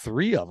 2 or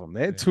 3 of them.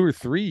 They had 2 or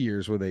 3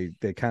 years where they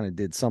kind of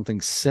did something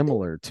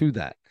similar to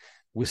that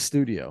with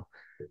Studio.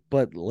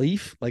 But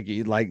Leaf, like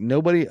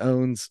nobody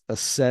owns a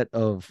set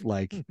of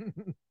like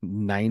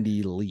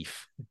 90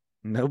 Leaf.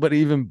 Nobody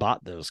even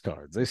bought those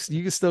cards.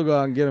 You can still go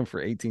out and get them for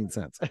 18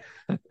 cents.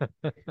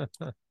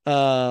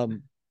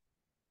 I'm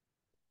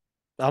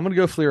gonna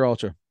go Fleer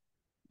Ultra.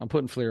 I'm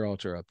putting Fleer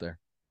Ultra up there.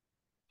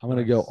 I'm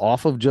gonna go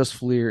off of just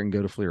Fleer and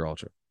go to Fleer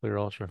Ultra. Fleer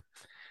Ultra.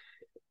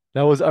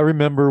 I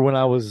remember when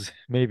I was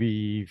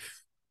maybe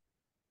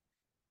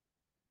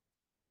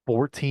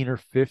 14 or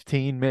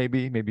 15,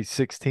 maybe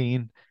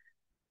 16.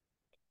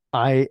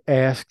 I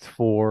asked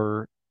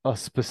for a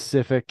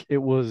specific, I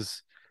want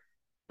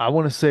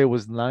to say it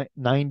was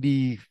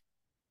 90.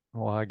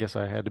 Well, I guess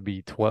I had to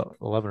be 12,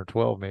 11 or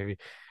 12, maybe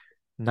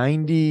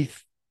 90,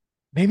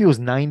 maybe it was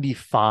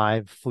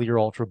 95 Fleer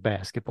Ultra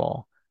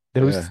basketball.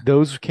 Yeah.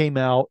 Those came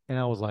out and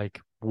I was like,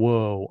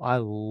 whoa, I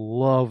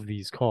love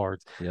these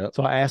cards. Yep.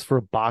 So I asked for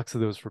a box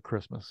of those for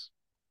Christmas.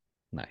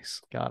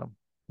 Nice. Got them.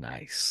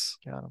 Nice.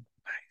 Got them.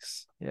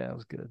 Nice. Yeah, it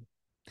was good.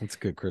 It's a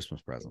good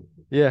Christmas present.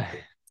 Yeah,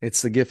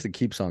 It's the gift that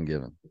keeps on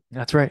giving.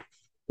 that's right.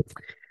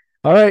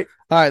 All right.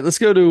 All right, let's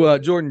go to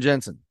Jordan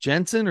Jensen.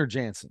 Jensen or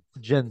Jansen?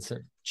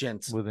 Jensen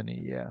Jensen. with an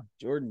E, yeah.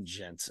 Jordan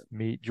Jensen.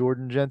 Meet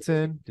Jordan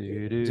Jensen.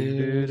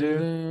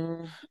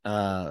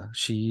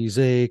 She's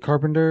a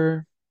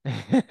carpenter.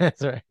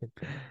 That's right.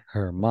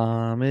 Her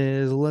mom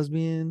is a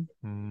lesbian.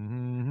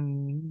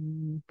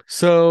 Mm-hmm.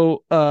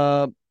 So,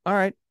 all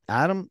right,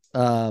 Adam.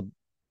 I'm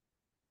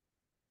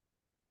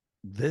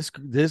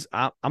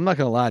not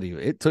gonna lie to you.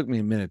 It took me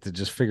a minute to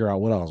just figure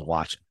out what I was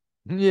watching.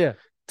 Yeah.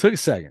 Took a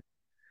second.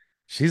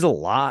 She's a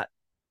lot.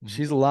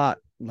 She's a lot.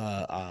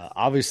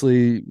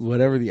 Obviously,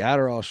 whatever the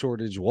Adderall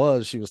shortage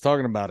was, she was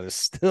talking about is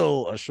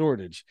still a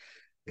shortage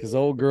because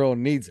old girl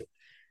needs it.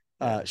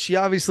 She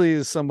obviously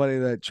is somebody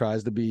that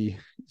tries to be.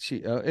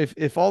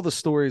 If all the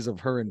stories of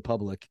her in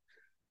public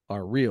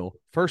are real,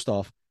 first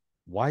off,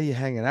 why are you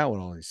hanging out with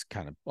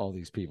all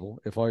these people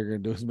if all you're gonna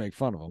do is make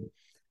fun of them?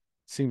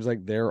 Seems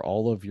like they're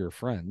all of your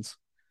friends.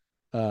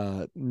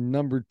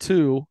 Number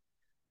two,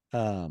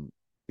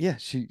 yeah,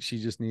 she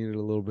just needed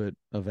a little bit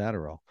of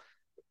Adderall.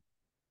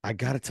 I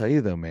gotta tell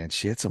you though, man,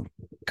 she had some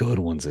good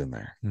ones in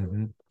there,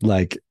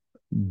 like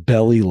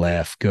belly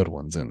laugh good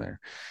ones in there.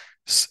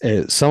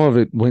 Some of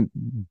it went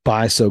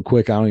by so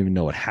quick, I don't even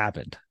know what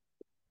happened.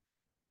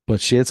 But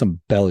she had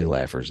some belly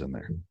laughers in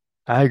there.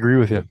 I agree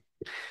with you.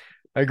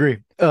 I agree.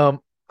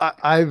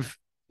 I've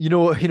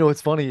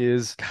what's funny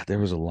is God, there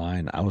was a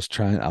line I was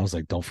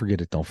like, don't forget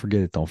it, don't forget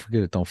it, don't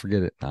forget it, don't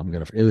forget it.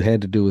 It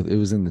had to do with it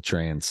was in the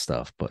trans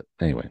stuff, but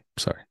anyway,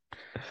 sorry.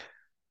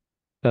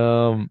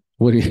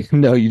 What do you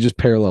know? You just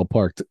parallel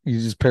parked.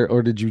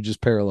 Or did you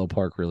just parallel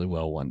park really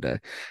well one day?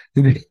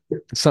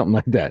 Something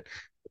like that.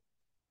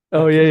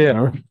 Oh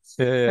yeah.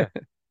 Yeah.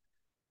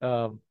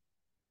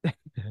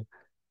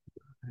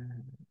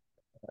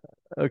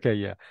 Okay,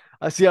 yeah.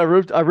 I see. I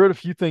wrote a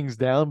few things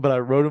down, but I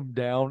wrote them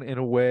down in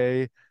a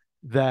way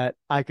that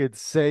I could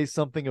say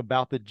something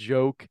about the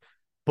joke,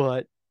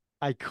 but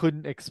I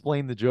couldn't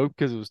explain the joke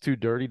because it was too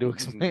dirty to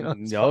explain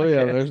on this Oh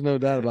yeah, podcast. there's no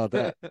doubt about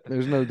that.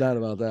 There's no doubt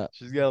about that.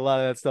 She's got a lot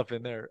of that stuff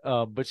in there.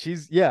 But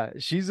she's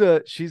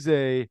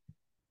a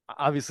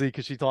obviously,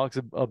 because she talks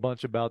a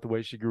bunch about the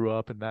way she grew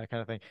up and that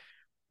kind of thing.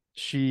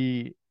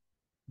 She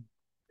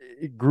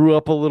grew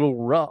up a little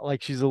rough,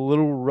 like she's a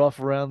little rough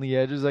around the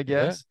edges, I Yeah.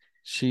 guess.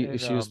 She And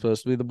she was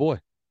supposed to be the boy.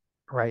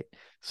 right.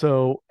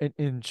 So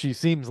and she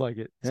seems like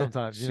it Yeah.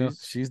 sometimes,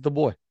 She's the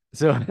boy.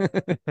 So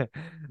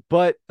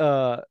but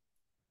but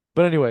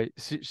anyway,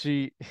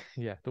 she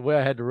yeah, the way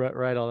I had to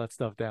write all that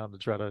stuff down to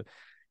try to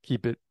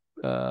keep it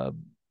uh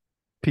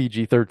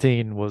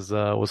PG-13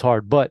 was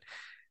hard. But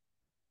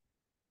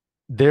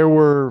there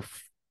were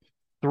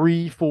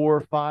three,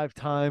 four, five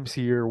times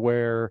here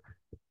where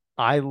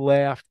I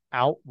laughed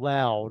out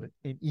loud,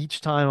 and each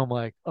time I'm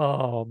like,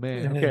 "Oh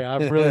man, okay,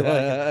 I'm really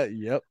liking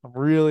this. Yep. I'm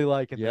really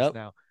liking this Yep.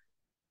 now."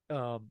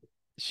 Um,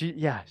 she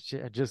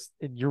just,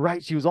 and you're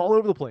right, she was all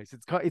over the place.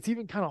 It's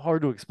even kind of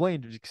hard to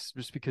explain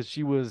just because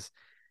she was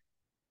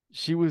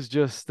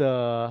just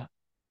it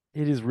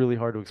is really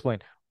hard to explain.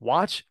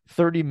 Watch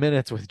 30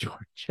 minutes with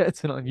Jordan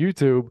Jensen on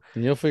YouTube.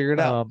 And you'll figure it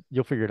out.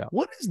 You'll figure it out.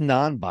 What is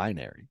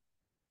non-binary?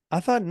 I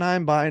thought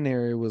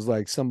non-binary was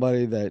like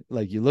somebody that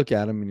like you look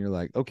at them and you're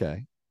like,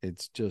 okay,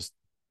 it's just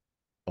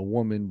a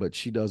woman, but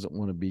she doesn't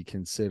want to be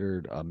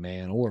considered a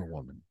man or a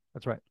woman.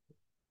 That's right.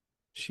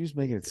 She was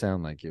making it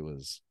sound like it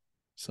was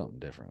something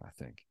different, I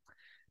think.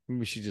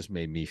 Maybe she just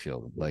made me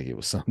feel like it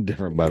was something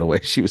different by the way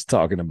she was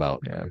talking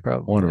about Yeah,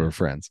 probably one of her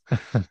friends.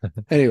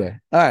 Anyway,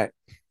 all right.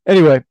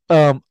 Anyway,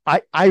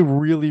 I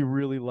really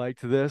really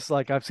liked this.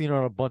 Like I've seen her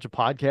on a bunch of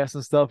podcasts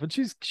and stuff, and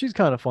she's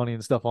kind of funny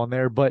and stuff on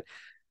there. But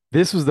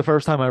this was the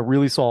first time I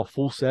really saw a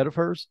full set of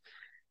hers,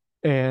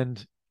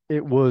 and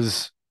it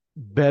was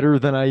better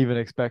than I even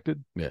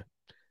expected. Yeah.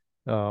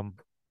 Um,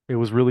 it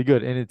was really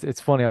good, and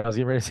it's funny. I was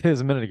getting ready to say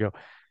this a minute ago.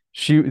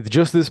 She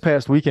just this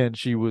past weekend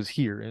she was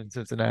here in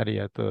Cincinnati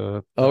at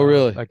the Oh,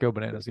 really? at Go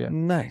Bananas. Yeah,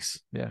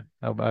 Nice. yeah.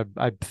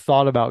 I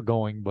thought about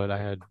going, but I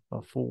had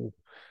a full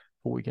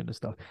weekend of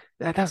stuff.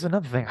 That's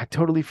another thing I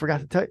totally forgot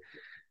to tell you.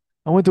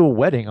 I went to a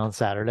wedding on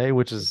Saturday,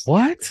 which is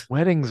What?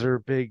 weddings are a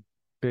big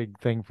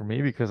thing for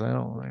me because I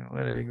don't like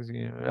weddings.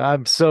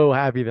 I'm so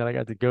happy that I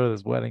got to go to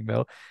this wedding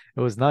though. It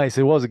was nice.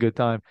 It was a good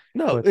time.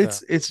 No, But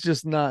it's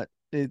just not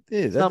it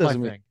is. it's That not my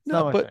doesn't mean thing. It's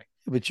no, not my thing.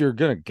 but you're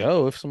gonna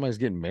go if somebody's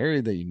getting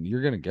married that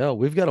you're gonna go.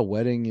 We've got a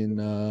wedding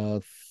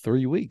in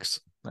 3 weeks.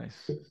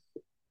 Nice.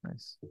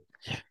 Nice.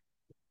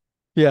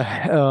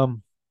 Yeah.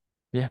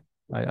 Yeah.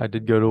 I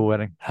did go to a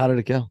wedding. How did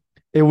it go?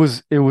 It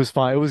was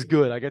fine. It was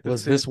good. I got to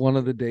Was sit. this one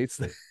of the dates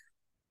that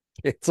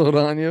canceled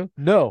on you?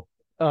 No.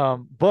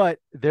 But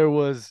there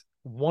was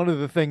one of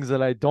the things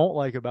that I don't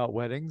like about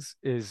weddings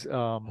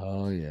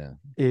Oh yeah.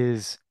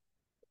 is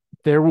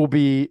there will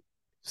be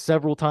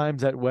several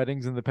times at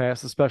weddings in the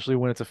past, especially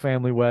when it's a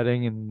family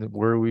wedding and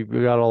where we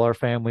got all our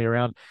family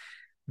around,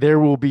 there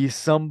will be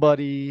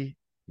somebody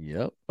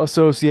Yep.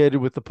 associated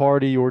with the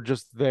party or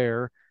just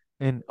there.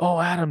 And oh,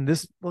 Adam,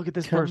 look at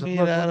this Come person. meet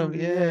Look, Adam.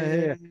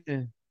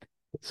 Yeah.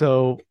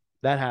 So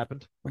that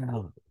happened.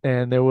 Wow.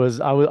 And I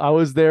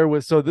was there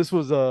with, so this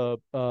was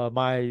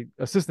my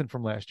assistant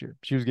from last year.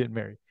 She was getting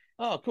married,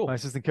 Oh, my cool.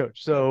 assistant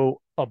coach.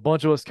 So a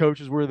bunch of us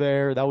coaches were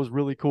there. That was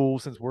really cool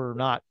since we're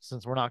not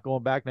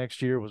going back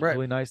next year. It was Right.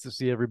 really nice to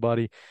see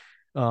everybody.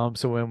 So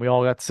when we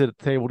all got to sit at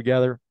the table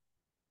together,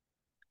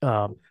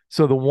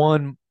 so the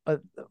one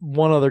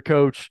other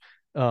coach,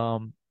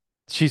 um,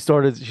 she's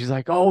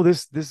like, oh,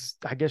 this,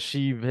 I guess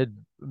she had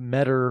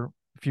met her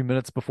a few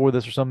minutes before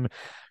this or something.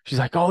 She's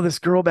like, oh, this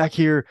girl back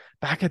here,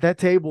 back at that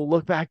table,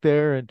 look back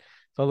there. And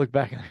so I look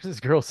back and there's this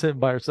girl sitting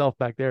by herself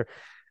back there.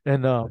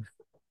 And I'm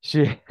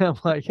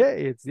like,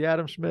 hey, it's the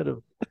Adam Schmidt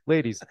of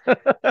ladies.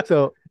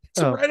 So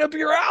It's right up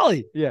your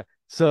alley. yeah.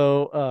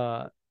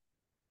 So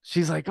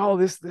she's like, oh,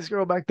 this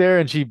girl back there,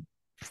 and she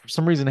for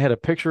some reason had a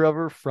picture of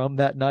her from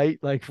that night,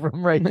 like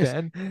from right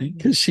then.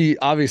 Because she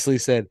obviously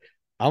said,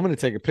 I'm gonna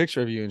take a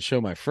picture of you and show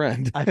my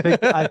friend.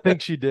 I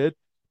think she did.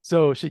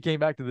 So she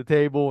came back to the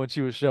table and she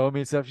was showing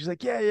me stuff. She's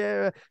like,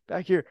 yeah,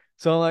 back here.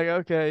 So I'm like,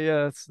 okay,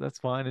 yeah, that's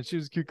fine. And she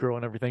was a cute girl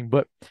and everything.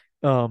 But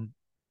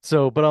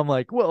but I'm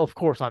like, well, of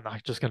course I'm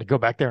not just gonna go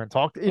back there and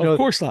talk to, Of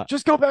course not.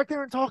 just go back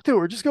there and talk to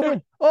her. Just go Yeah.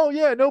 back. Oh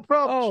yeah, no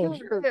problem. Oh,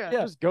 Sure. sure. Yeah,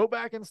 Yeah. just go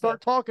back and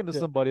start talking to Yeah.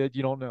 somebody that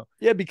you don't know.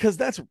 Yeah, because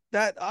that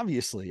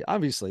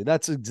obviously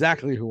that's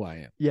exactly who I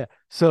am. Yeah.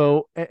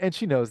 So and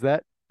she knows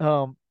that.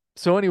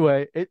 So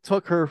anyway, it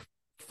took her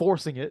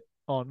forcing it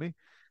on me.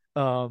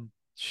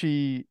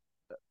 She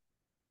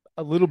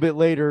a little bit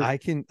later.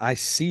 I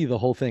see the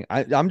whole thing.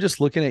 I'm just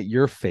looking at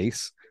your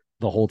face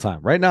the whole time.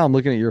 Right now, I'm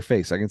looking at your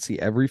face. I can see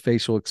every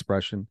facial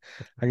expression.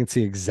 I can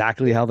see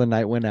exactly how the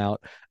night went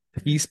out,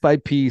 piece by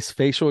piece,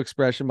 facial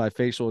expression by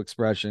facial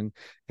expression,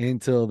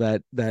 until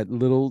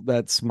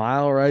that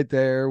smile right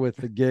there with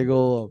the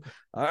giggle.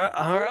 All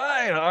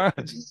right.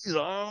 Geez,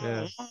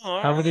 Yeah.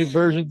 How many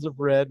versions of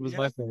red was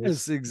my face?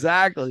 Yes,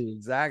 exactly.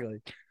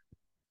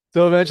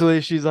 So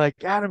eventually she's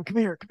like, Adam, come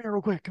here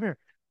real quick, come here.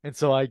 And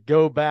so I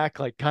go back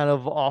like kind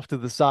of off to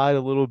the side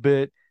a little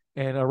bit,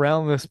 and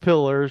around this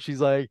pillar,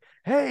 she's like,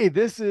 hey,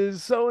 this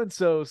is so and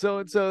so,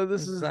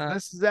 this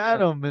is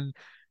Adam. And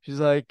she's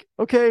like,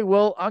 okay,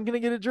 well, I'm gonna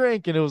get a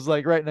drink. And it was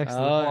like right next to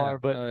the bar. Yeah.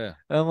 But Oh yeah.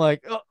 I'm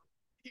like, oh,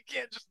 You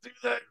can't just do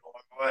that.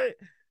 What?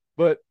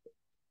 But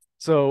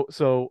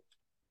so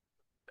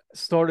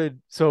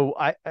started. So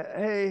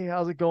hey,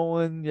 how's it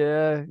going?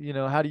 Yeah,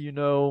 how do you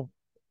know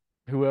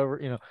whoever?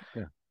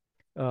 Yeah.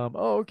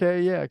 Oh,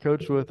 okay, yeah, I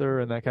coached with her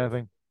and that kind of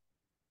thing.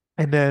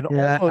 And then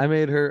Yeah, all I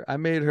made her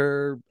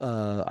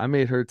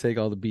take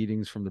all the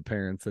beatings from the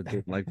parents that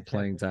didn't like the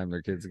playing time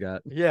their kids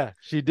got. yeah,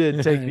 she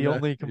did take I the know.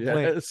 only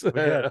complaint Yes. we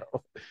had.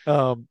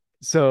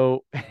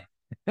 So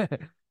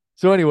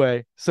so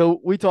anyway, so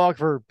we talked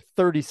for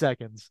 30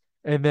 seconds,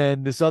 and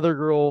then this other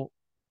girl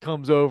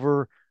comes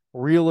over,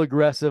 real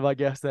aggressive, I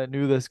guess, that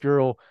knew this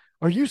girl.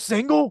 Are you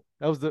single?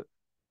 That was the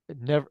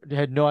never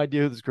had no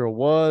idea who this girl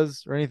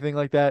was or anything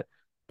like that.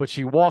 But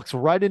she walks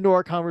right into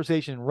our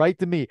conversation, right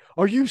to me.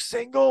 Are you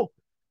single?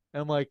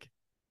 And I'm like,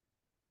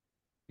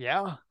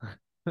 yeah.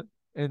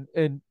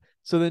 And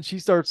so then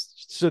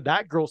so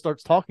that girl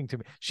starts talking to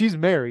me. She's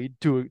married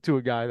to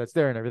a guy that's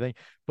there and everything,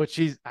 but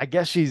I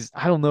guess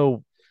I don't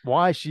know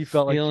why she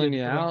felt like she Feeling had to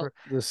you come out over.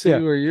 to see Yeah,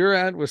 where you're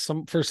at with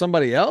for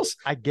somebody else.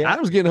 I guess. I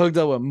was getting hooked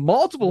up with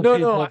multiple No, no,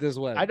 people at this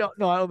I wedding. don't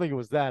know. I don't think it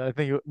was that.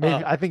 Oh,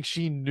 I think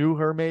she knew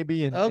her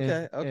maybe, and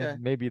okay, okay.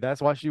 maybe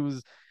that's why she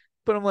was.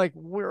 But I'm like,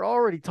 we're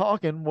already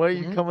talking. Why are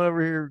you Hmm. coming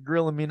over here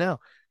grilling me now?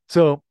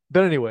 So,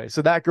 but anyway,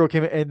 so that girl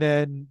came in, and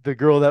then the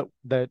girl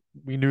that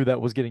we knew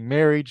that was getting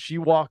married, she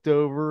walked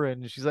over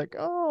and she's like,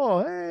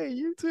 "Oh, hey,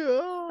 you too."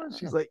 Oh, and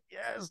she's like,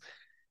 "Yes."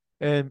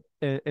 And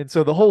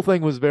so the whole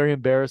thing was very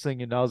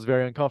embarrassing, and I was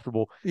very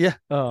uncomfortable. Yeah,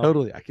 Um,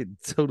 totally. I could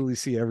totally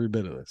see every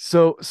bit of this.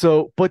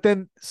 but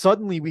then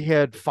suddenly we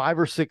had 5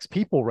 or 6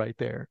 people right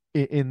there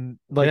in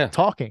like Yeah.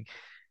 talking.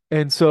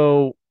 And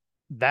so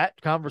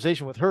that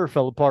conversation with her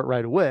fell apart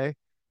right away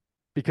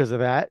because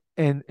of that.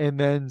 And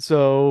then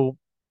so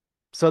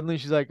suddenly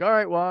she's like, "All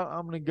right, well,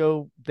 I'm gonna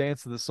go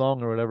dance to the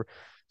song or whatever."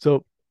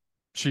 So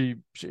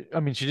I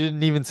mean, she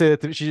didn't even say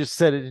that she just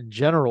said it in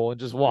general and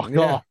just walked Yeah.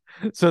 off.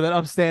 So then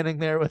I'm standing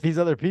there with these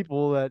other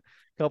people that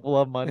a couple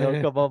of them I know,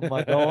 a couple of them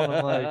I don't.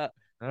 I'm like,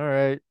 all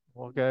right,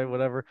 okay,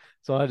 whatever.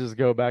 So I just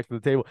go back to the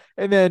table.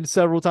 And then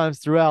several times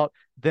throughout,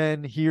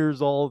 then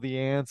here's all the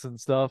aunts and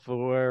stuff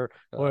where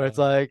it's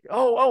like,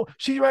 oh,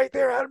 she's right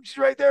there, Adam, she's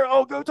right there.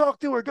 Oh, go talk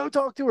to her, go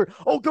talk to her.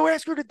 Oh, go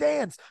ask her to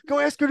dance. Go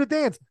ask her to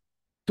dance.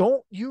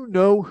 Don't you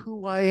know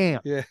who I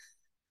am? Yeah.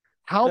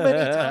 How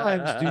many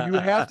times do you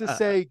have to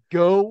say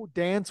go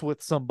dance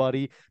with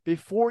somebody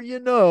before you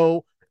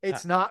know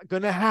it's not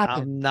going to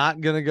happen? I'm not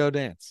gonna go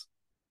dance.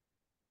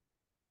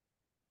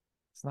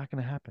 It's not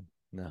going to happen.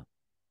 No.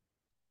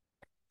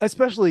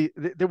 Especially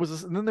then there was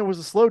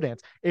a slow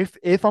dance.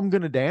 If I'm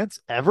going to dance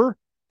ever,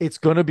 it's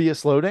going to be a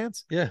slow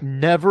dance, Yeah.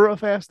 never a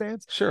fast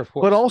dance. Sure, of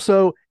But course.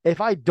 also,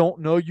 if I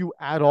don't know you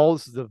at all,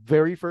 this is the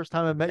very first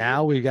time I met you.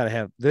 Now we gotta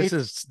have this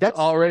is That's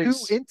already too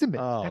intimate.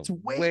 oh That's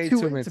way way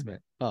too too intimate.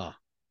 intimate. Oh,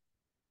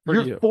 for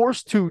You're you.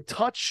 forced to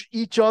touch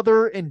each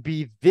other and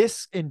be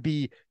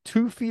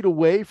 2 feet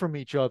away from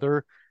each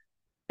other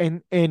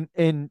and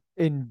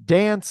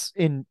dance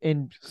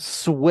and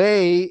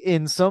sway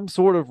in some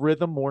sort of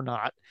rhythm or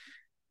not,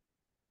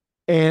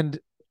 and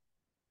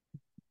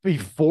be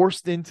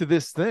forced into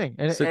this thing.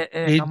 And, So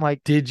and I'm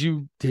like, did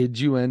you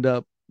end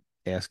up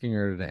asking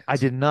her to I dance?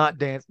 did not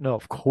dance. No,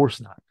 of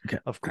course not. Okay.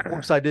 Of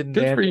course I didn't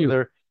Good for dance with you.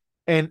 her.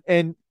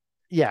 And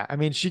yeah, I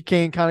mean, she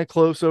came kind of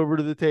close over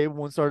to the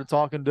table and started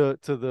talking to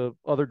the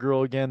other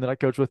girl again that I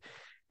coached with.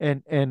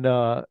 And and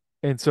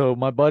so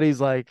my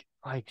buddy's like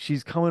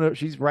she's coming up,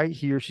 she's right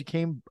here. She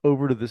came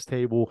over to this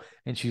table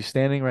and she's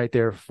standing right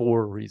there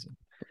for a reason.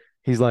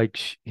 He's like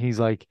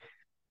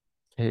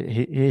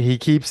he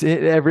keeps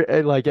it every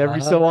Uh-huh.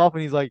 so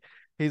often he's like,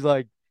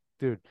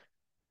 dude,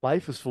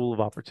 life is full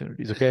of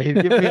opportunities. Okay, he's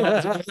giving me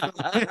all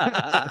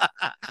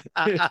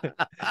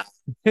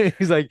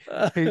he's like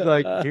he's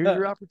like, here's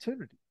your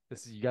opportunity.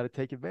 This is, you got to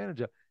take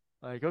advantage of.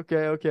 Like,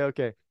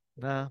 okay.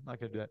 Nah, I'm not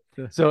gonna do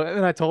that. So and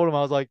then I told him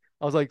I was like,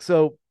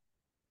 so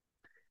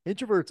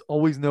introverts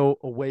always know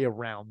a way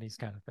around these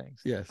kind of things.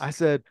 Yes. I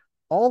said,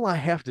 all I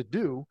have to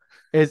do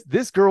is,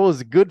 this girl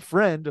is a good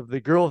friend of the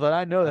girl that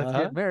I know that's Uh-huh.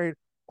 getting married.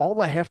 All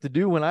I have to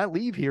do when I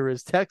leave here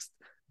is text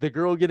the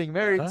girl getting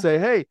married and Uh-huh. say,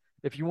 hey,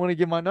 if you want to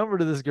give my number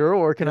to this girl,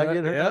 or can I Yeah,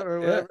 get her yeah, number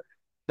or yeah. whatever.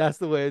 That's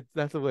the way it's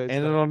And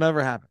done. it'll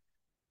never happen.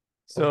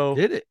 Or So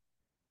did it?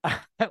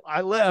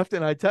 I left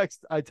and I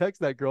text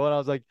that girl and I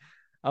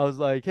was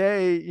like,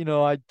 hey,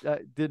 I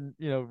didn't,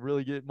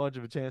 really get much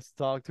of a chance to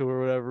talk to her or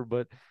whatever,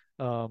 but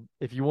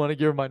if you want to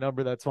give her my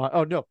number, that's fine.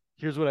 Oh no,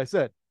 here's what I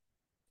said.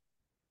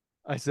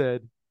 I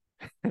said,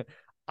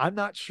 I'm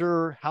not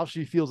sure how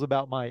she feels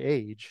about my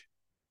age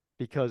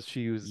because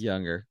she was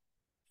Younger.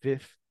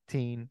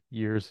 15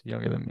 years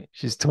younger than me.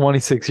 She's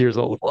 26 years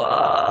old.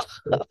 Wow.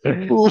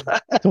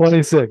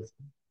 26.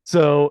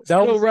 So that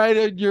Still was right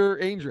at your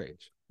age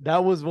range.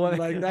 that was one.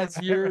 Like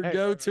that's your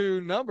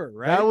go-to number, That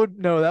right? would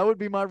no, that would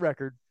be my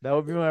record. That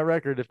would be my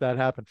record if that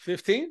happened.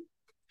 15?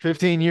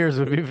 15 years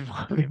would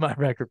be my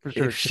record for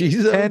sure. If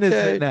she's 10 is it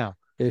okay, now.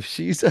 if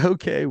she's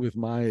okay with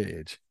my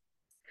age.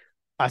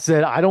 I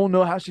said, I don't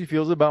know how she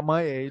feels about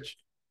my age,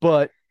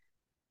 but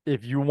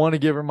if you want to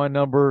give her my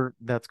number,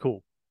 that's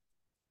cool.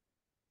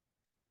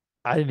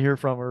 I didn't hear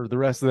from her the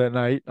rest of that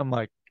night. I'm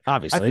like, I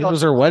Obviously, it felt,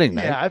 was her wedding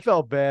night. yeah, I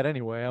felt bad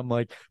anyway. I'm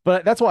like,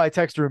 but that's why I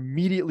texted her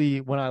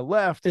immediately when I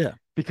left Yeah.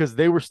 because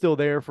they were still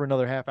there for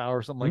another half hour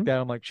or something like Hmm? that.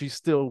 I'm like, she's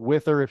still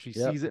with her. If she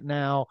Yep. sees it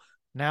now,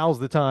 now's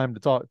the time to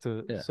talk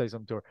to Yeah. say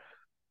something to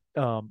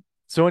her.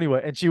 So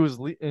anyway,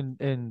 and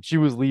and she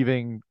was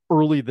leaving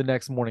early the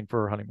next morning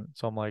for her honeymoon.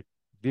 So I'm like,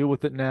 deal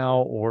with it now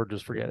or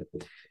just forget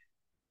it.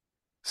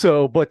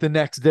 So, but the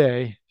next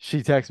day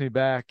she texts me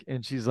back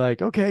and she's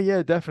like, okay,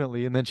 yeah,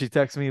 definitely. And then she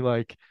texts me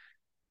like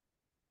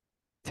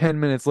 10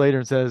 minutes later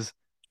and says,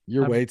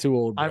 You're I'm way too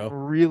old, I'm bro.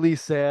 really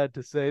sad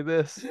to say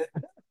this,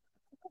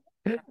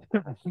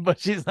 but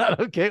she's not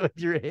okay with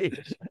your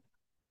age.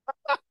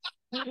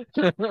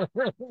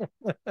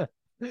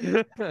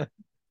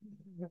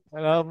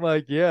 And I'm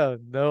like, yeah,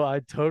 no, I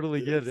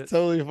totally get It's it.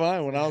 totally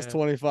fine. When I was Yeah.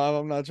 25,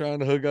 I'm not trying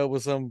to hook up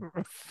with some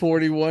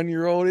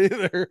 41-year-old Yeah.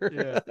 either.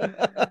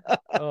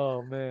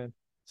 Oh man.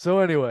 So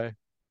anyway,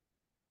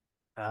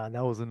 that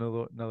was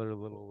another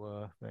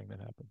little thing that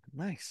happened.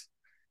 Nice.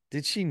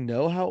 Did she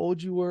know how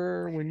old you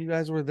were when you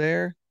guys were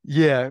there?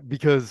 Yeah,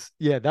 because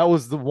yeah, that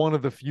was the one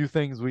of the few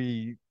things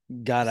we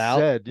Got out?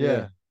 said. Yeah.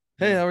 Yeah.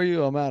 Hey, Yeah. how are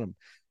you? I'm Adam.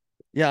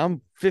 Yeah,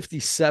 I'm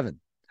 57.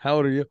 How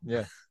old are you?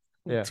 Yeah.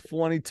 Yeah.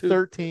 22.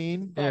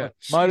 13. Oh, Yeah.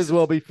 Might as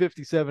well Jesus. be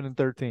 57 and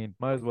 13.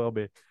 Might as well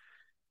be.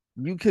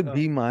 You could Oh.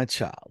 be my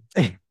child.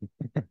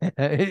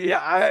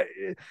 Yeah.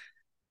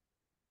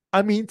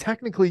 I mean,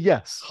 technically,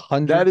 yes.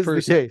 That is the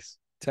 100%. case.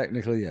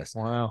 Technically, yes.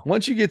 Wow.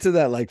 Once you get to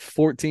that like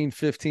 14,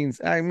 15,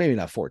 maybe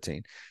not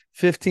 14,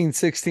 15,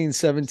 16,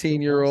 Still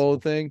 17-year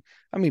old possible. thing,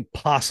 I mean,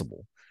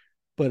 possible,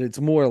 but it's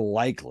more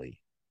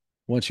likely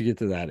once you get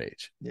to that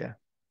age. Yeah.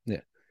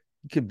 Yeah.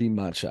 You could be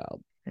my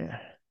child. Yeah.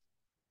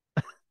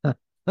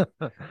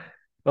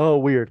 Oh,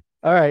 weird.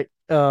 All right.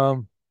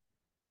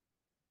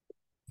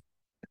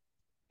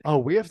 Oh,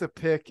 we have to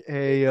pick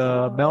a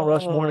Mount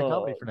Rushmore in a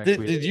comedy Oh, for next did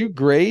week. you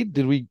grade?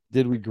 Did we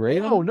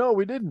grade No, them? no,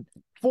 we didn't.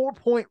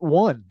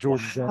 4.1,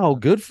 Jordan Wow, Jensen.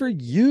 good for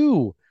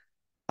you.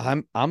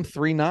 I'm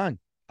 3.9.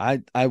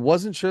 I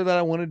wasn't sure that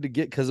I wanted to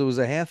get because it was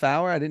a half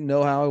hour. I didn't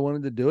know how I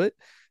wanted to do it.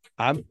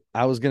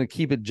 I was gonna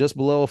keep it just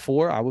below a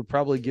 4. I would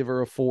probably give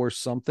her a 4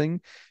 something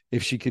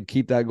if she could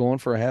keep that going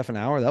for a half an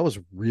hour. That was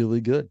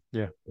really good.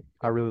 Yeah,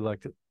 I really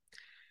liked it.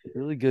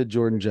 Really good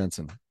Jordan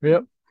Jensen,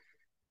 Yep.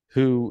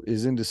 who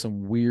is into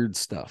some weird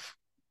stuff.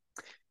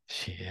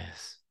 She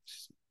is.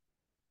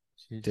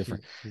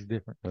 Different. She's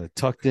different.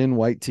 Tucked in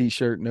white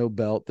t-shirt, no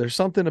belt. There's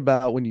something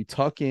about when you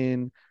tuck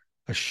in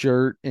a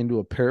shirt into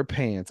a pair of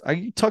pants.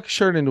 You tuck a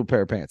shirt into a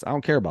pair of pants. I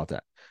don't care about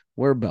that.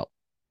 Wear a belt.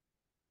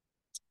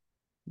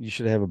 You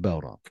should have a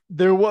belt on.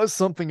 There was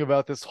something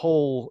about this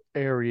whole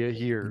area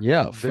here.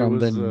 Yeah, There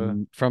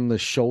was from the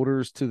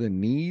shoulders to the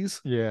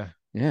knees. yeah,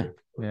 Yeah.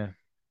 yeah.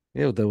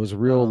 Yeah, that was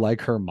real Um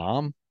like her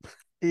mom.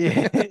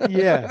 yeah,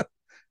 yeah,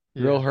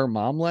 Real yeah. her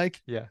mom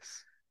like.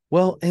 Yes.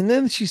 Well, and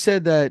then she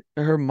said that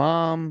her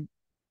mom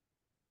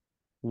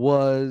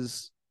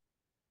was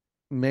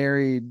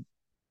married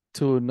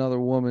to another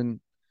woman,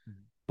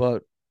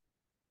 but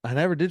I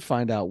never did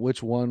find out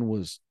which one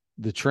was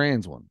the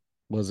trans one.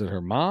 Was it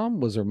her mom?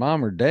 Was her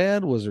mom or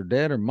dad? Was her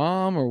dad or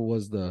mom? Or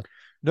was the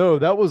No,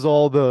 that was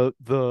all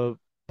the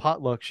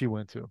potluck she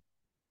went to.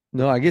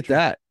 no, I get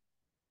that.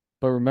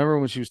 But remember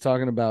when she was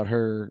talking about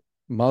her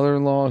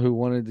mother-in-law who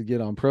wanted to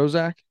get on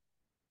Prozac,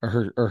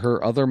 or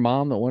her other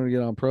mom that wanted to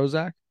get on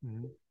Prozac?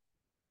 Mhm.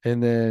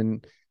 And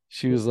then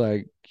she was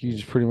like, you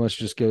just pretty much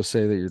just go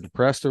say that you're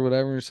depressed or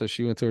whatever. So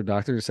she went to her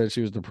doctor and said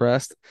she was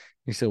depressed.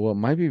 He said, well, it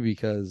might be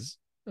because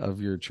of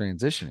your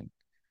transitioning.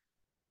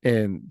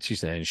 And she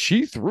said, and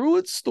she threw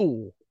its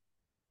stool.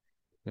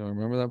 You don't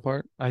remember that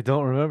part? I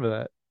don't remember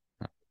that.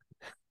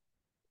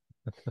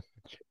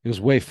 It was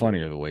way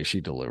funnier the way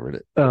she delivered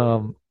it. I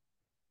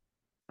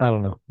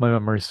don't know. My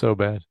memory's so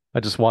bad. I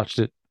just watched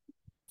it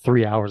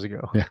 3 hours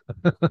ago. Yeah.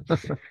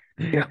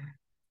 Yeah.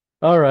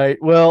 All right.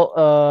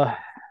 Well,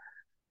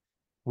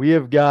 we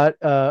have got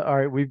all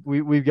right,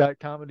 we've got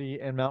comedy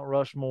and Mount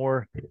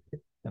Rushmore,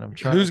 and I'm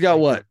trying to Who's got think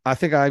of what? I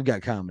think I've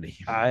got comedy.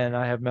 I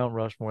have Mount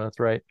Rushmore, that's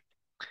right.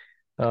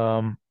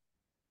 Um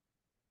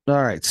All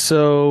right.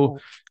 So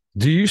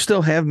do you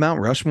still have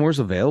Mount Rushmores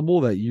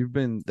available that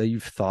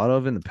you've thought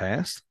of in the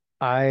past?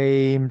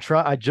 I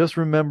just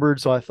remembered,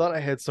 so I thought I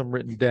had some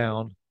written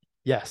down.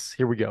 Yes,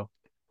 here we go.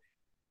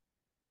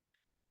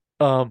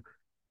 Um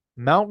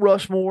Mount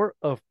Rushmore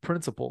of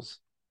principles.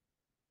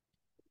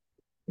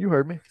 You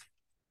heard me.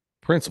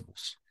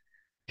 Principles.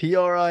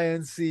 Principals.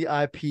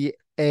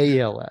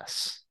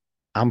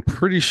 I'm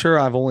pretty sure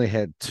I've only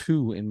had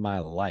 2 in my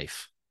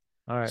life.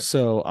 All right.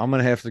 So I'm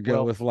gonna have to go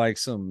Well, with like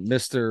some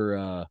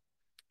Mr.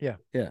 yeah.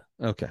 Yeah.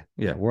 Okay.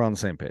 Yeah, we're on the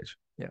same page.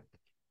 Yeah.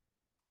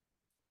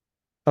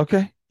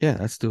 Okay. Yeah,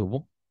 that's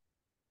doable.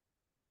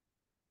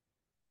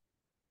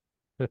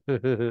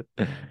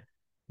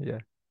 Yeah.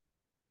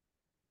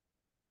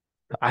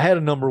 I had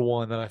a number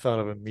one that I thought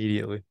of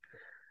immediately.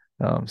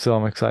 So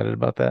I'm excited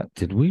about that.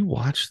 Did we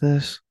watch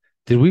this?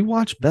 Did we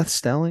watch Beth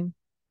Stelling?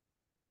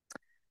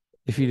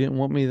 If you didn't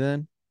want me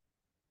then?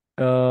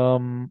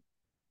 Um,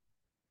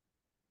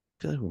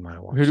 feel like we might have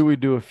Who watched did it. we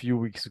do a few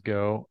weeks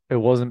ago? It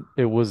wasn't.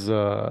 It was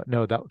no,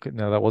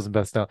 that wasn't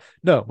best selling.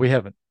 No, we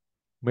haven't.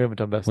 We haven't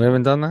done best We selling.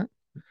 haven't done that.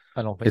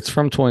 I don't think It's so.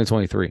 from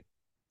 2023.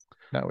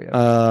 No, we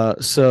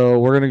haven't. So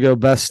we're gonna go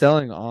best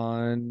selling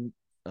on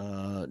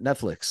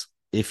Netflix.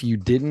 If you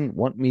didn't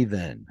want me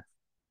then,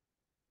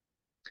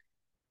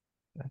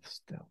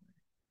 Best selling.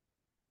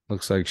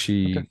 looks like Okay.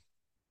 she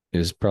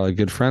is probably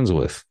good friends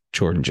with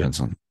Jordan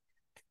Jensen.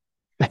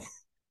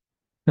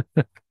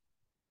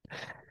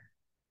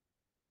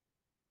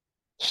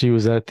 She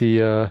was at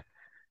the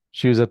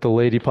she was at the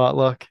lady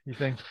potluck, you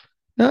think?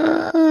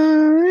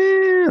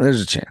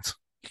 There's a chance.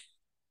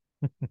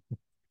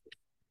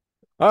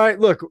 All right,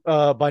 look,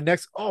 by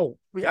next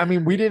I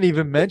mean we didn't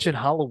even mention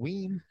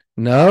Halloween.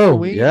 No,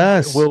 Halloween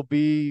yes, will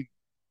be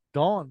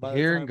gone by the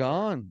here and time we're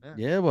gone.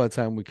 yeah. Yeah, by the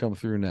time we come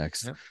through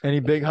next. Yeah. Any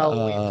big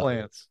Halloween Uh,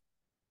 plans?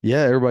 yeah,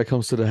 everybody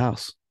comes to the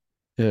house.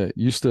 Yeah,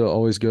 used to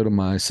always go to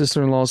my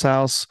sister-in-law's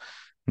house,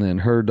 and then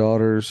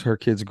her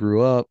kids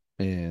grew up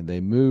and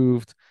they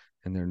moved,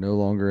 and they're no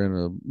longer in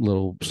a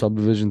little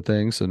subdivision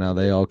thing. So now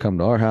they all come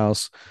to our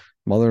house.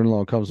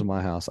 Mother-in-law comes to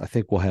my house. I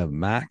think we'll have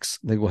Max.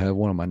 I think we'll have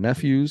one of my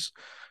nephews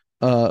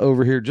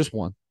over here.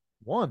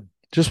 One.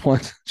 Just one,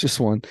 just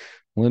one.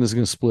 Melinda's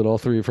gonna split all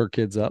three of her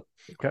kids up.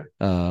 Okay.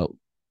 Uh,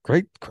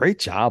 great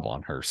job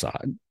on her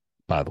side,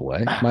 by the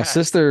way. My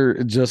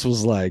sister just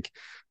was like,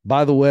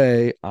 by the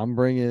way, I'm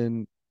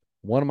bringing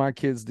one of my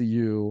kids to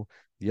you,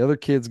 the other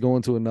kid's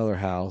going to another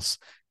house,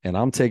 and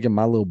I'm taking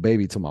my little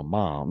baby to my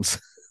mom's.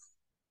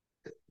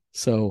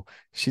 So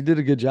she did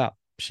a good job.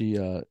 She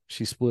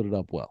split it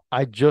up well.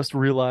 I just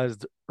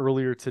realized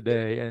earlier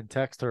today and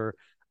text her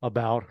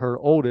about her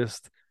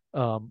oldest.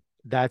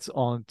 That's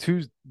on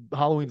Tuesday.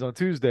 Halloween's on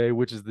Tuesday,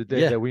 which is the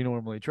day Yeah, that we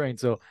normally train.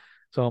 So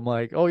I'm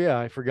like, oh yeah,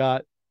 I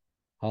forgot.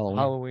 Halloween.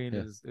 Halloween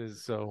Yeah,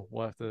 is so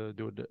we'll have to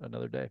do it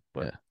another day.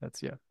 But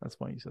yeah. that's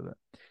funny you said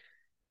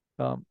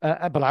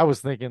that. But I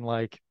was thinking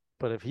like,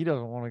 but if he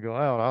doesn't want to go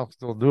out, I'll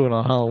still do it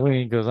on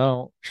Halloween because I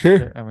don't.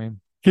 Sure. I mean,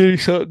 Give you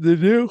something to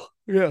do.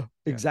 Yeah, yeah,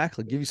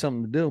 exactly. Give you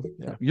something to do.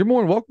 yeah. You're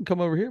more than welcome to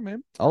come over here,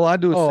 man. All I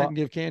do is sit Oh and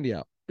give candy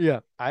out. yeah,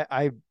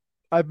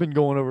 I've been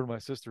going over to my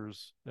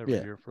sister's every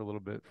Yeah, year for a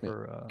little bit yeah.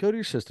 for Go to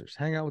your sister's.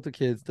 Hang out with the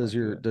kids. might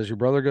do that. Does your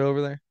brother go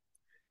over there?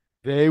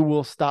 They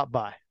will stop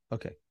by.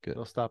 Okay, good,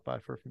 They'll stop by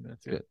for a few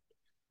minutes. Yeah. good,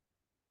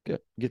 good.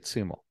 Get to see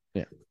them all.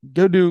 Yeah,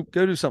 go do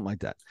something like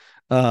that.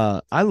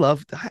 I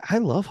love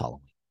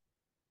Halloween.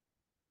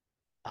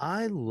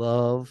 I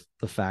love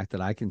the fact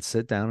that I can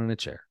sit down in a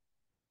chair,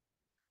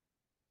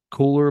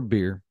 cooler of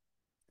beer,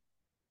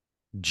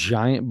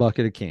 giant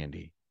bucket of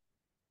candy,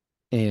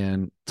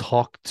 and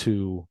talk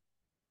to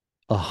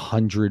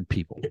 100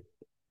 people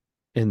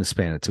in the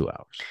span of 2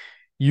 hours.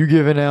 You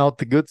giving out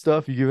the good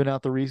stuff? You giving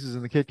out the Reese's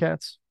and the Kit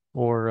Kats?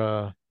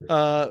 Or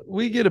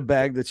We get a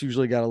bag that's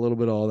usually got a little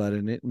bit of all that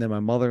in it, and then my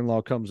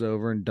mother-in-law comes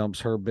over and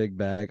dumps her big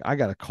bag. I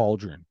got a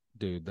cauldron,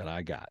 dude, that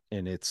I got,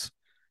 and it's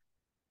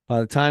by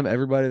the time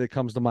everybody that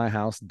comes to my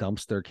house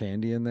dumps their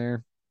candy in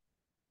there,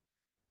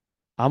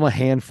 I'm a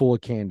handful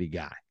of candy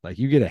guy. Like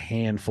you get a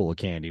handful of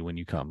candy when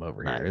you come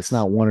over here. It's nice.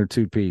 not one or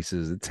two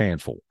pieces, it's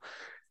handful.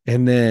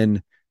 And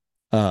then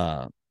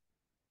uh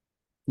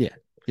yeah,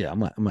 yeah,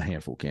 I'm a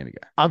handful candy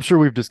guy. I'm sure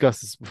we've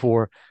discussed this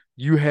before.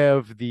 You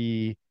have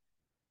the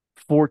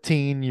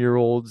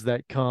 14-year-olds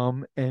that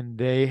come and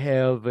they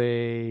have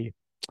a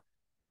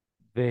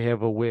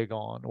wig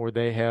on or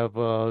they have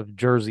a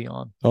jersey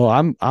on. Oh,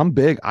 I'm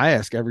big. I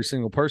ask every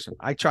single person.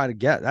 I try to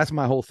get. That's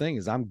my whole thing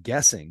is I'm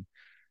guessing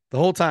the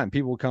whole time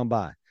people come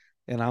by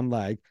and I'm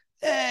like,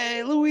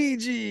 "Hey,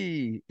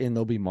 Luigi." And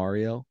they'll be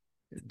Mario.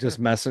 Just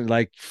messing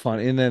like fun.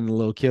 And then the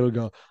little kid will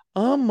go,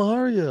 "I'm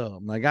Mario."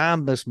 I'm like,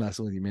 "I'm just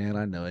messing with you, man.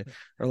 I know it."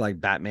 Or like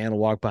Batman will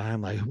walk by.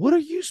 I'm like, "What are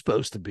you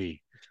supposed to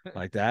be?"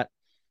 Like that.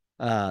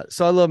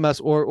 So I love mess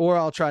or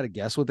I'll try to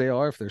guess what they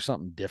are if there's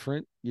something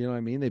different. You know what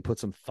I mean? They put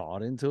some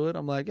thought into it.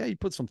 I'm like, yeah, you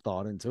put some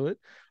thought into it.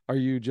 Are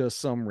you just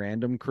some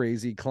random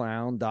crazy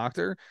clown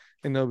doctor?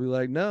 And they'll be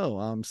like, no,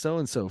 I'm so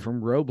and so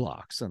from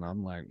Roblox. And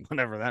I'm like,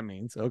 whatever that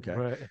means. Okay.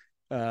 Right.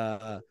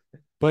 Uh,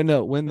 but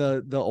no, when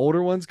the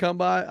older ones come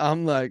by,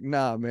 I'm like,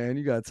 nah, man,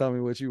 you gotta tell me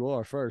what you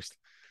are first.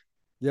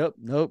 Yep.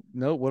 Nope.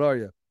 Nope. What are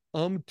you?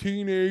 I'm a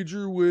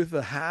teenager with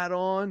a hat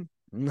on.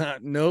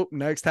 Not, nope.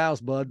 Next house,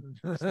 bud.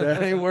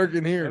 That ain't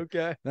working here.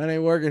 Okay. That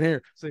ain't working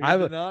here. So you're I've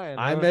denying,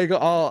 I huh? make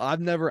all. I've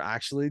never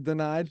actually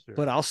denied, Sure.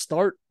 but I'll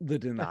start the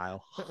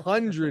denial.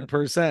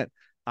 100%.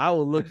 I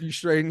will look you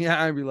straight in the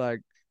eye and be like,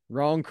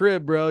 "Wrong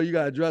crib, bro. You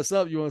gotta dress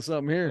up. You want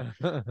something here?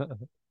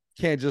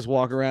 Can't just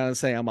walk around and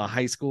say I'm a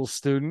high school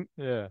student.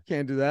 Yeah.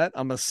 Can't do that.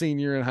 I'm a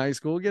senior in high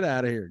school. Get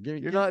out of here.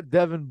 You're not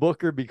Devin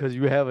Booker because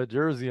you have a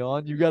jersey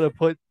on. You got to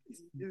put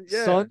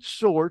yeah. sun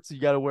shorts. You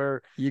got to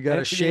wear You got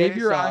to shave NBA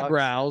your socks.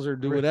 eyebrows or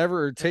do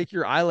whatever, or take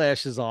your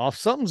eyelashes off.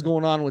 Something's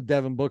going on with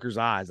Devin Booker's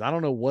eyes. I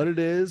don't know what it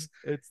is.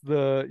 It's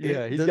the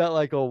yeah. He's got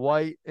like a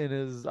white in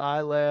his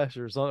eyelash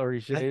or something, or he I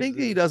shaves think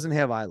he it. doesn't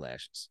have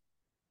eyelashes.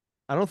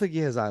 I don't think he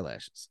has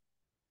eyelashes.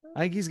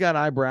 I think he's got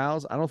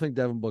eyebrows. I don't think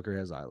Devin Booker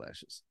has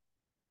eyelashes.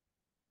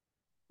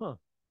 Huh.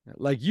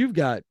 Like you've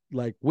got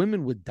like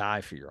women would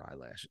die for your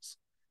eyelashes.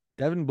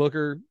 Devin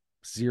Booker,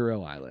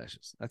 0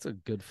 eyelashes. That's a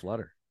good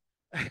flutter.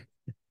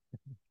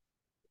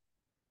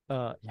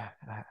 Yeah,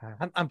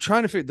 I'm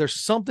trying to figure. There's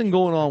something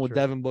going on not with sure.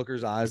 Devin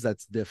Booker's eyes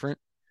that's different,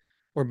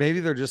 or maybe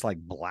they're just like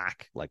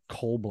black, like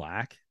coal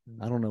black.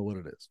 I don't know what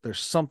it is.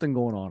 There's something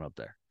going on up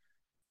there.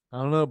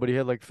 I don't know, but he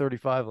had like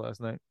 35 last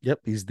night. Yep,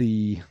 he's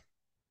the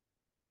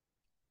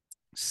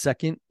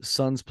second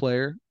Suns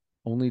player.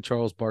 Only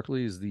Charles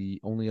Barkley is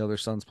the only other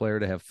Suns player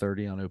to have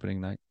 30 on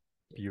opening night.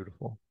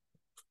 Beautiful.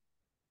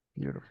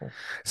 Beautiful.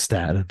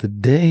 Stat of the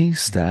day,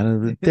 stat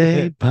of the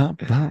day, pop,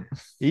 pop.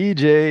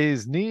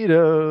 EJ's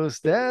Nito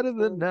stat of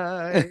the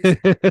night.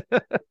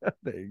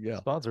 There you go.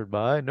 Sponsored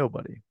by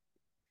nobody.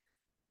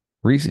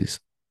 Reese's.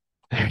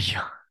 There you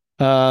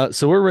go.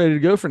 So we're ready to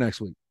go for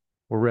next week.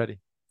 We're ready.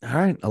 All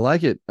right. I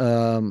like it.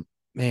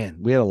 Man,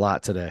 we had a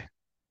lot today.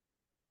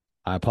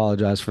 I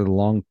apologize for the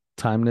long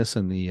timeness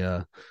and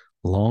the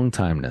long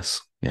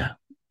timeness. Yeah.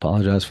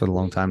 Apologize for the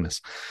long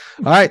timeness.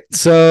 All right.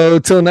 So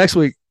till next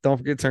week, don't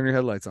forget to turn your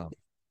headlights on.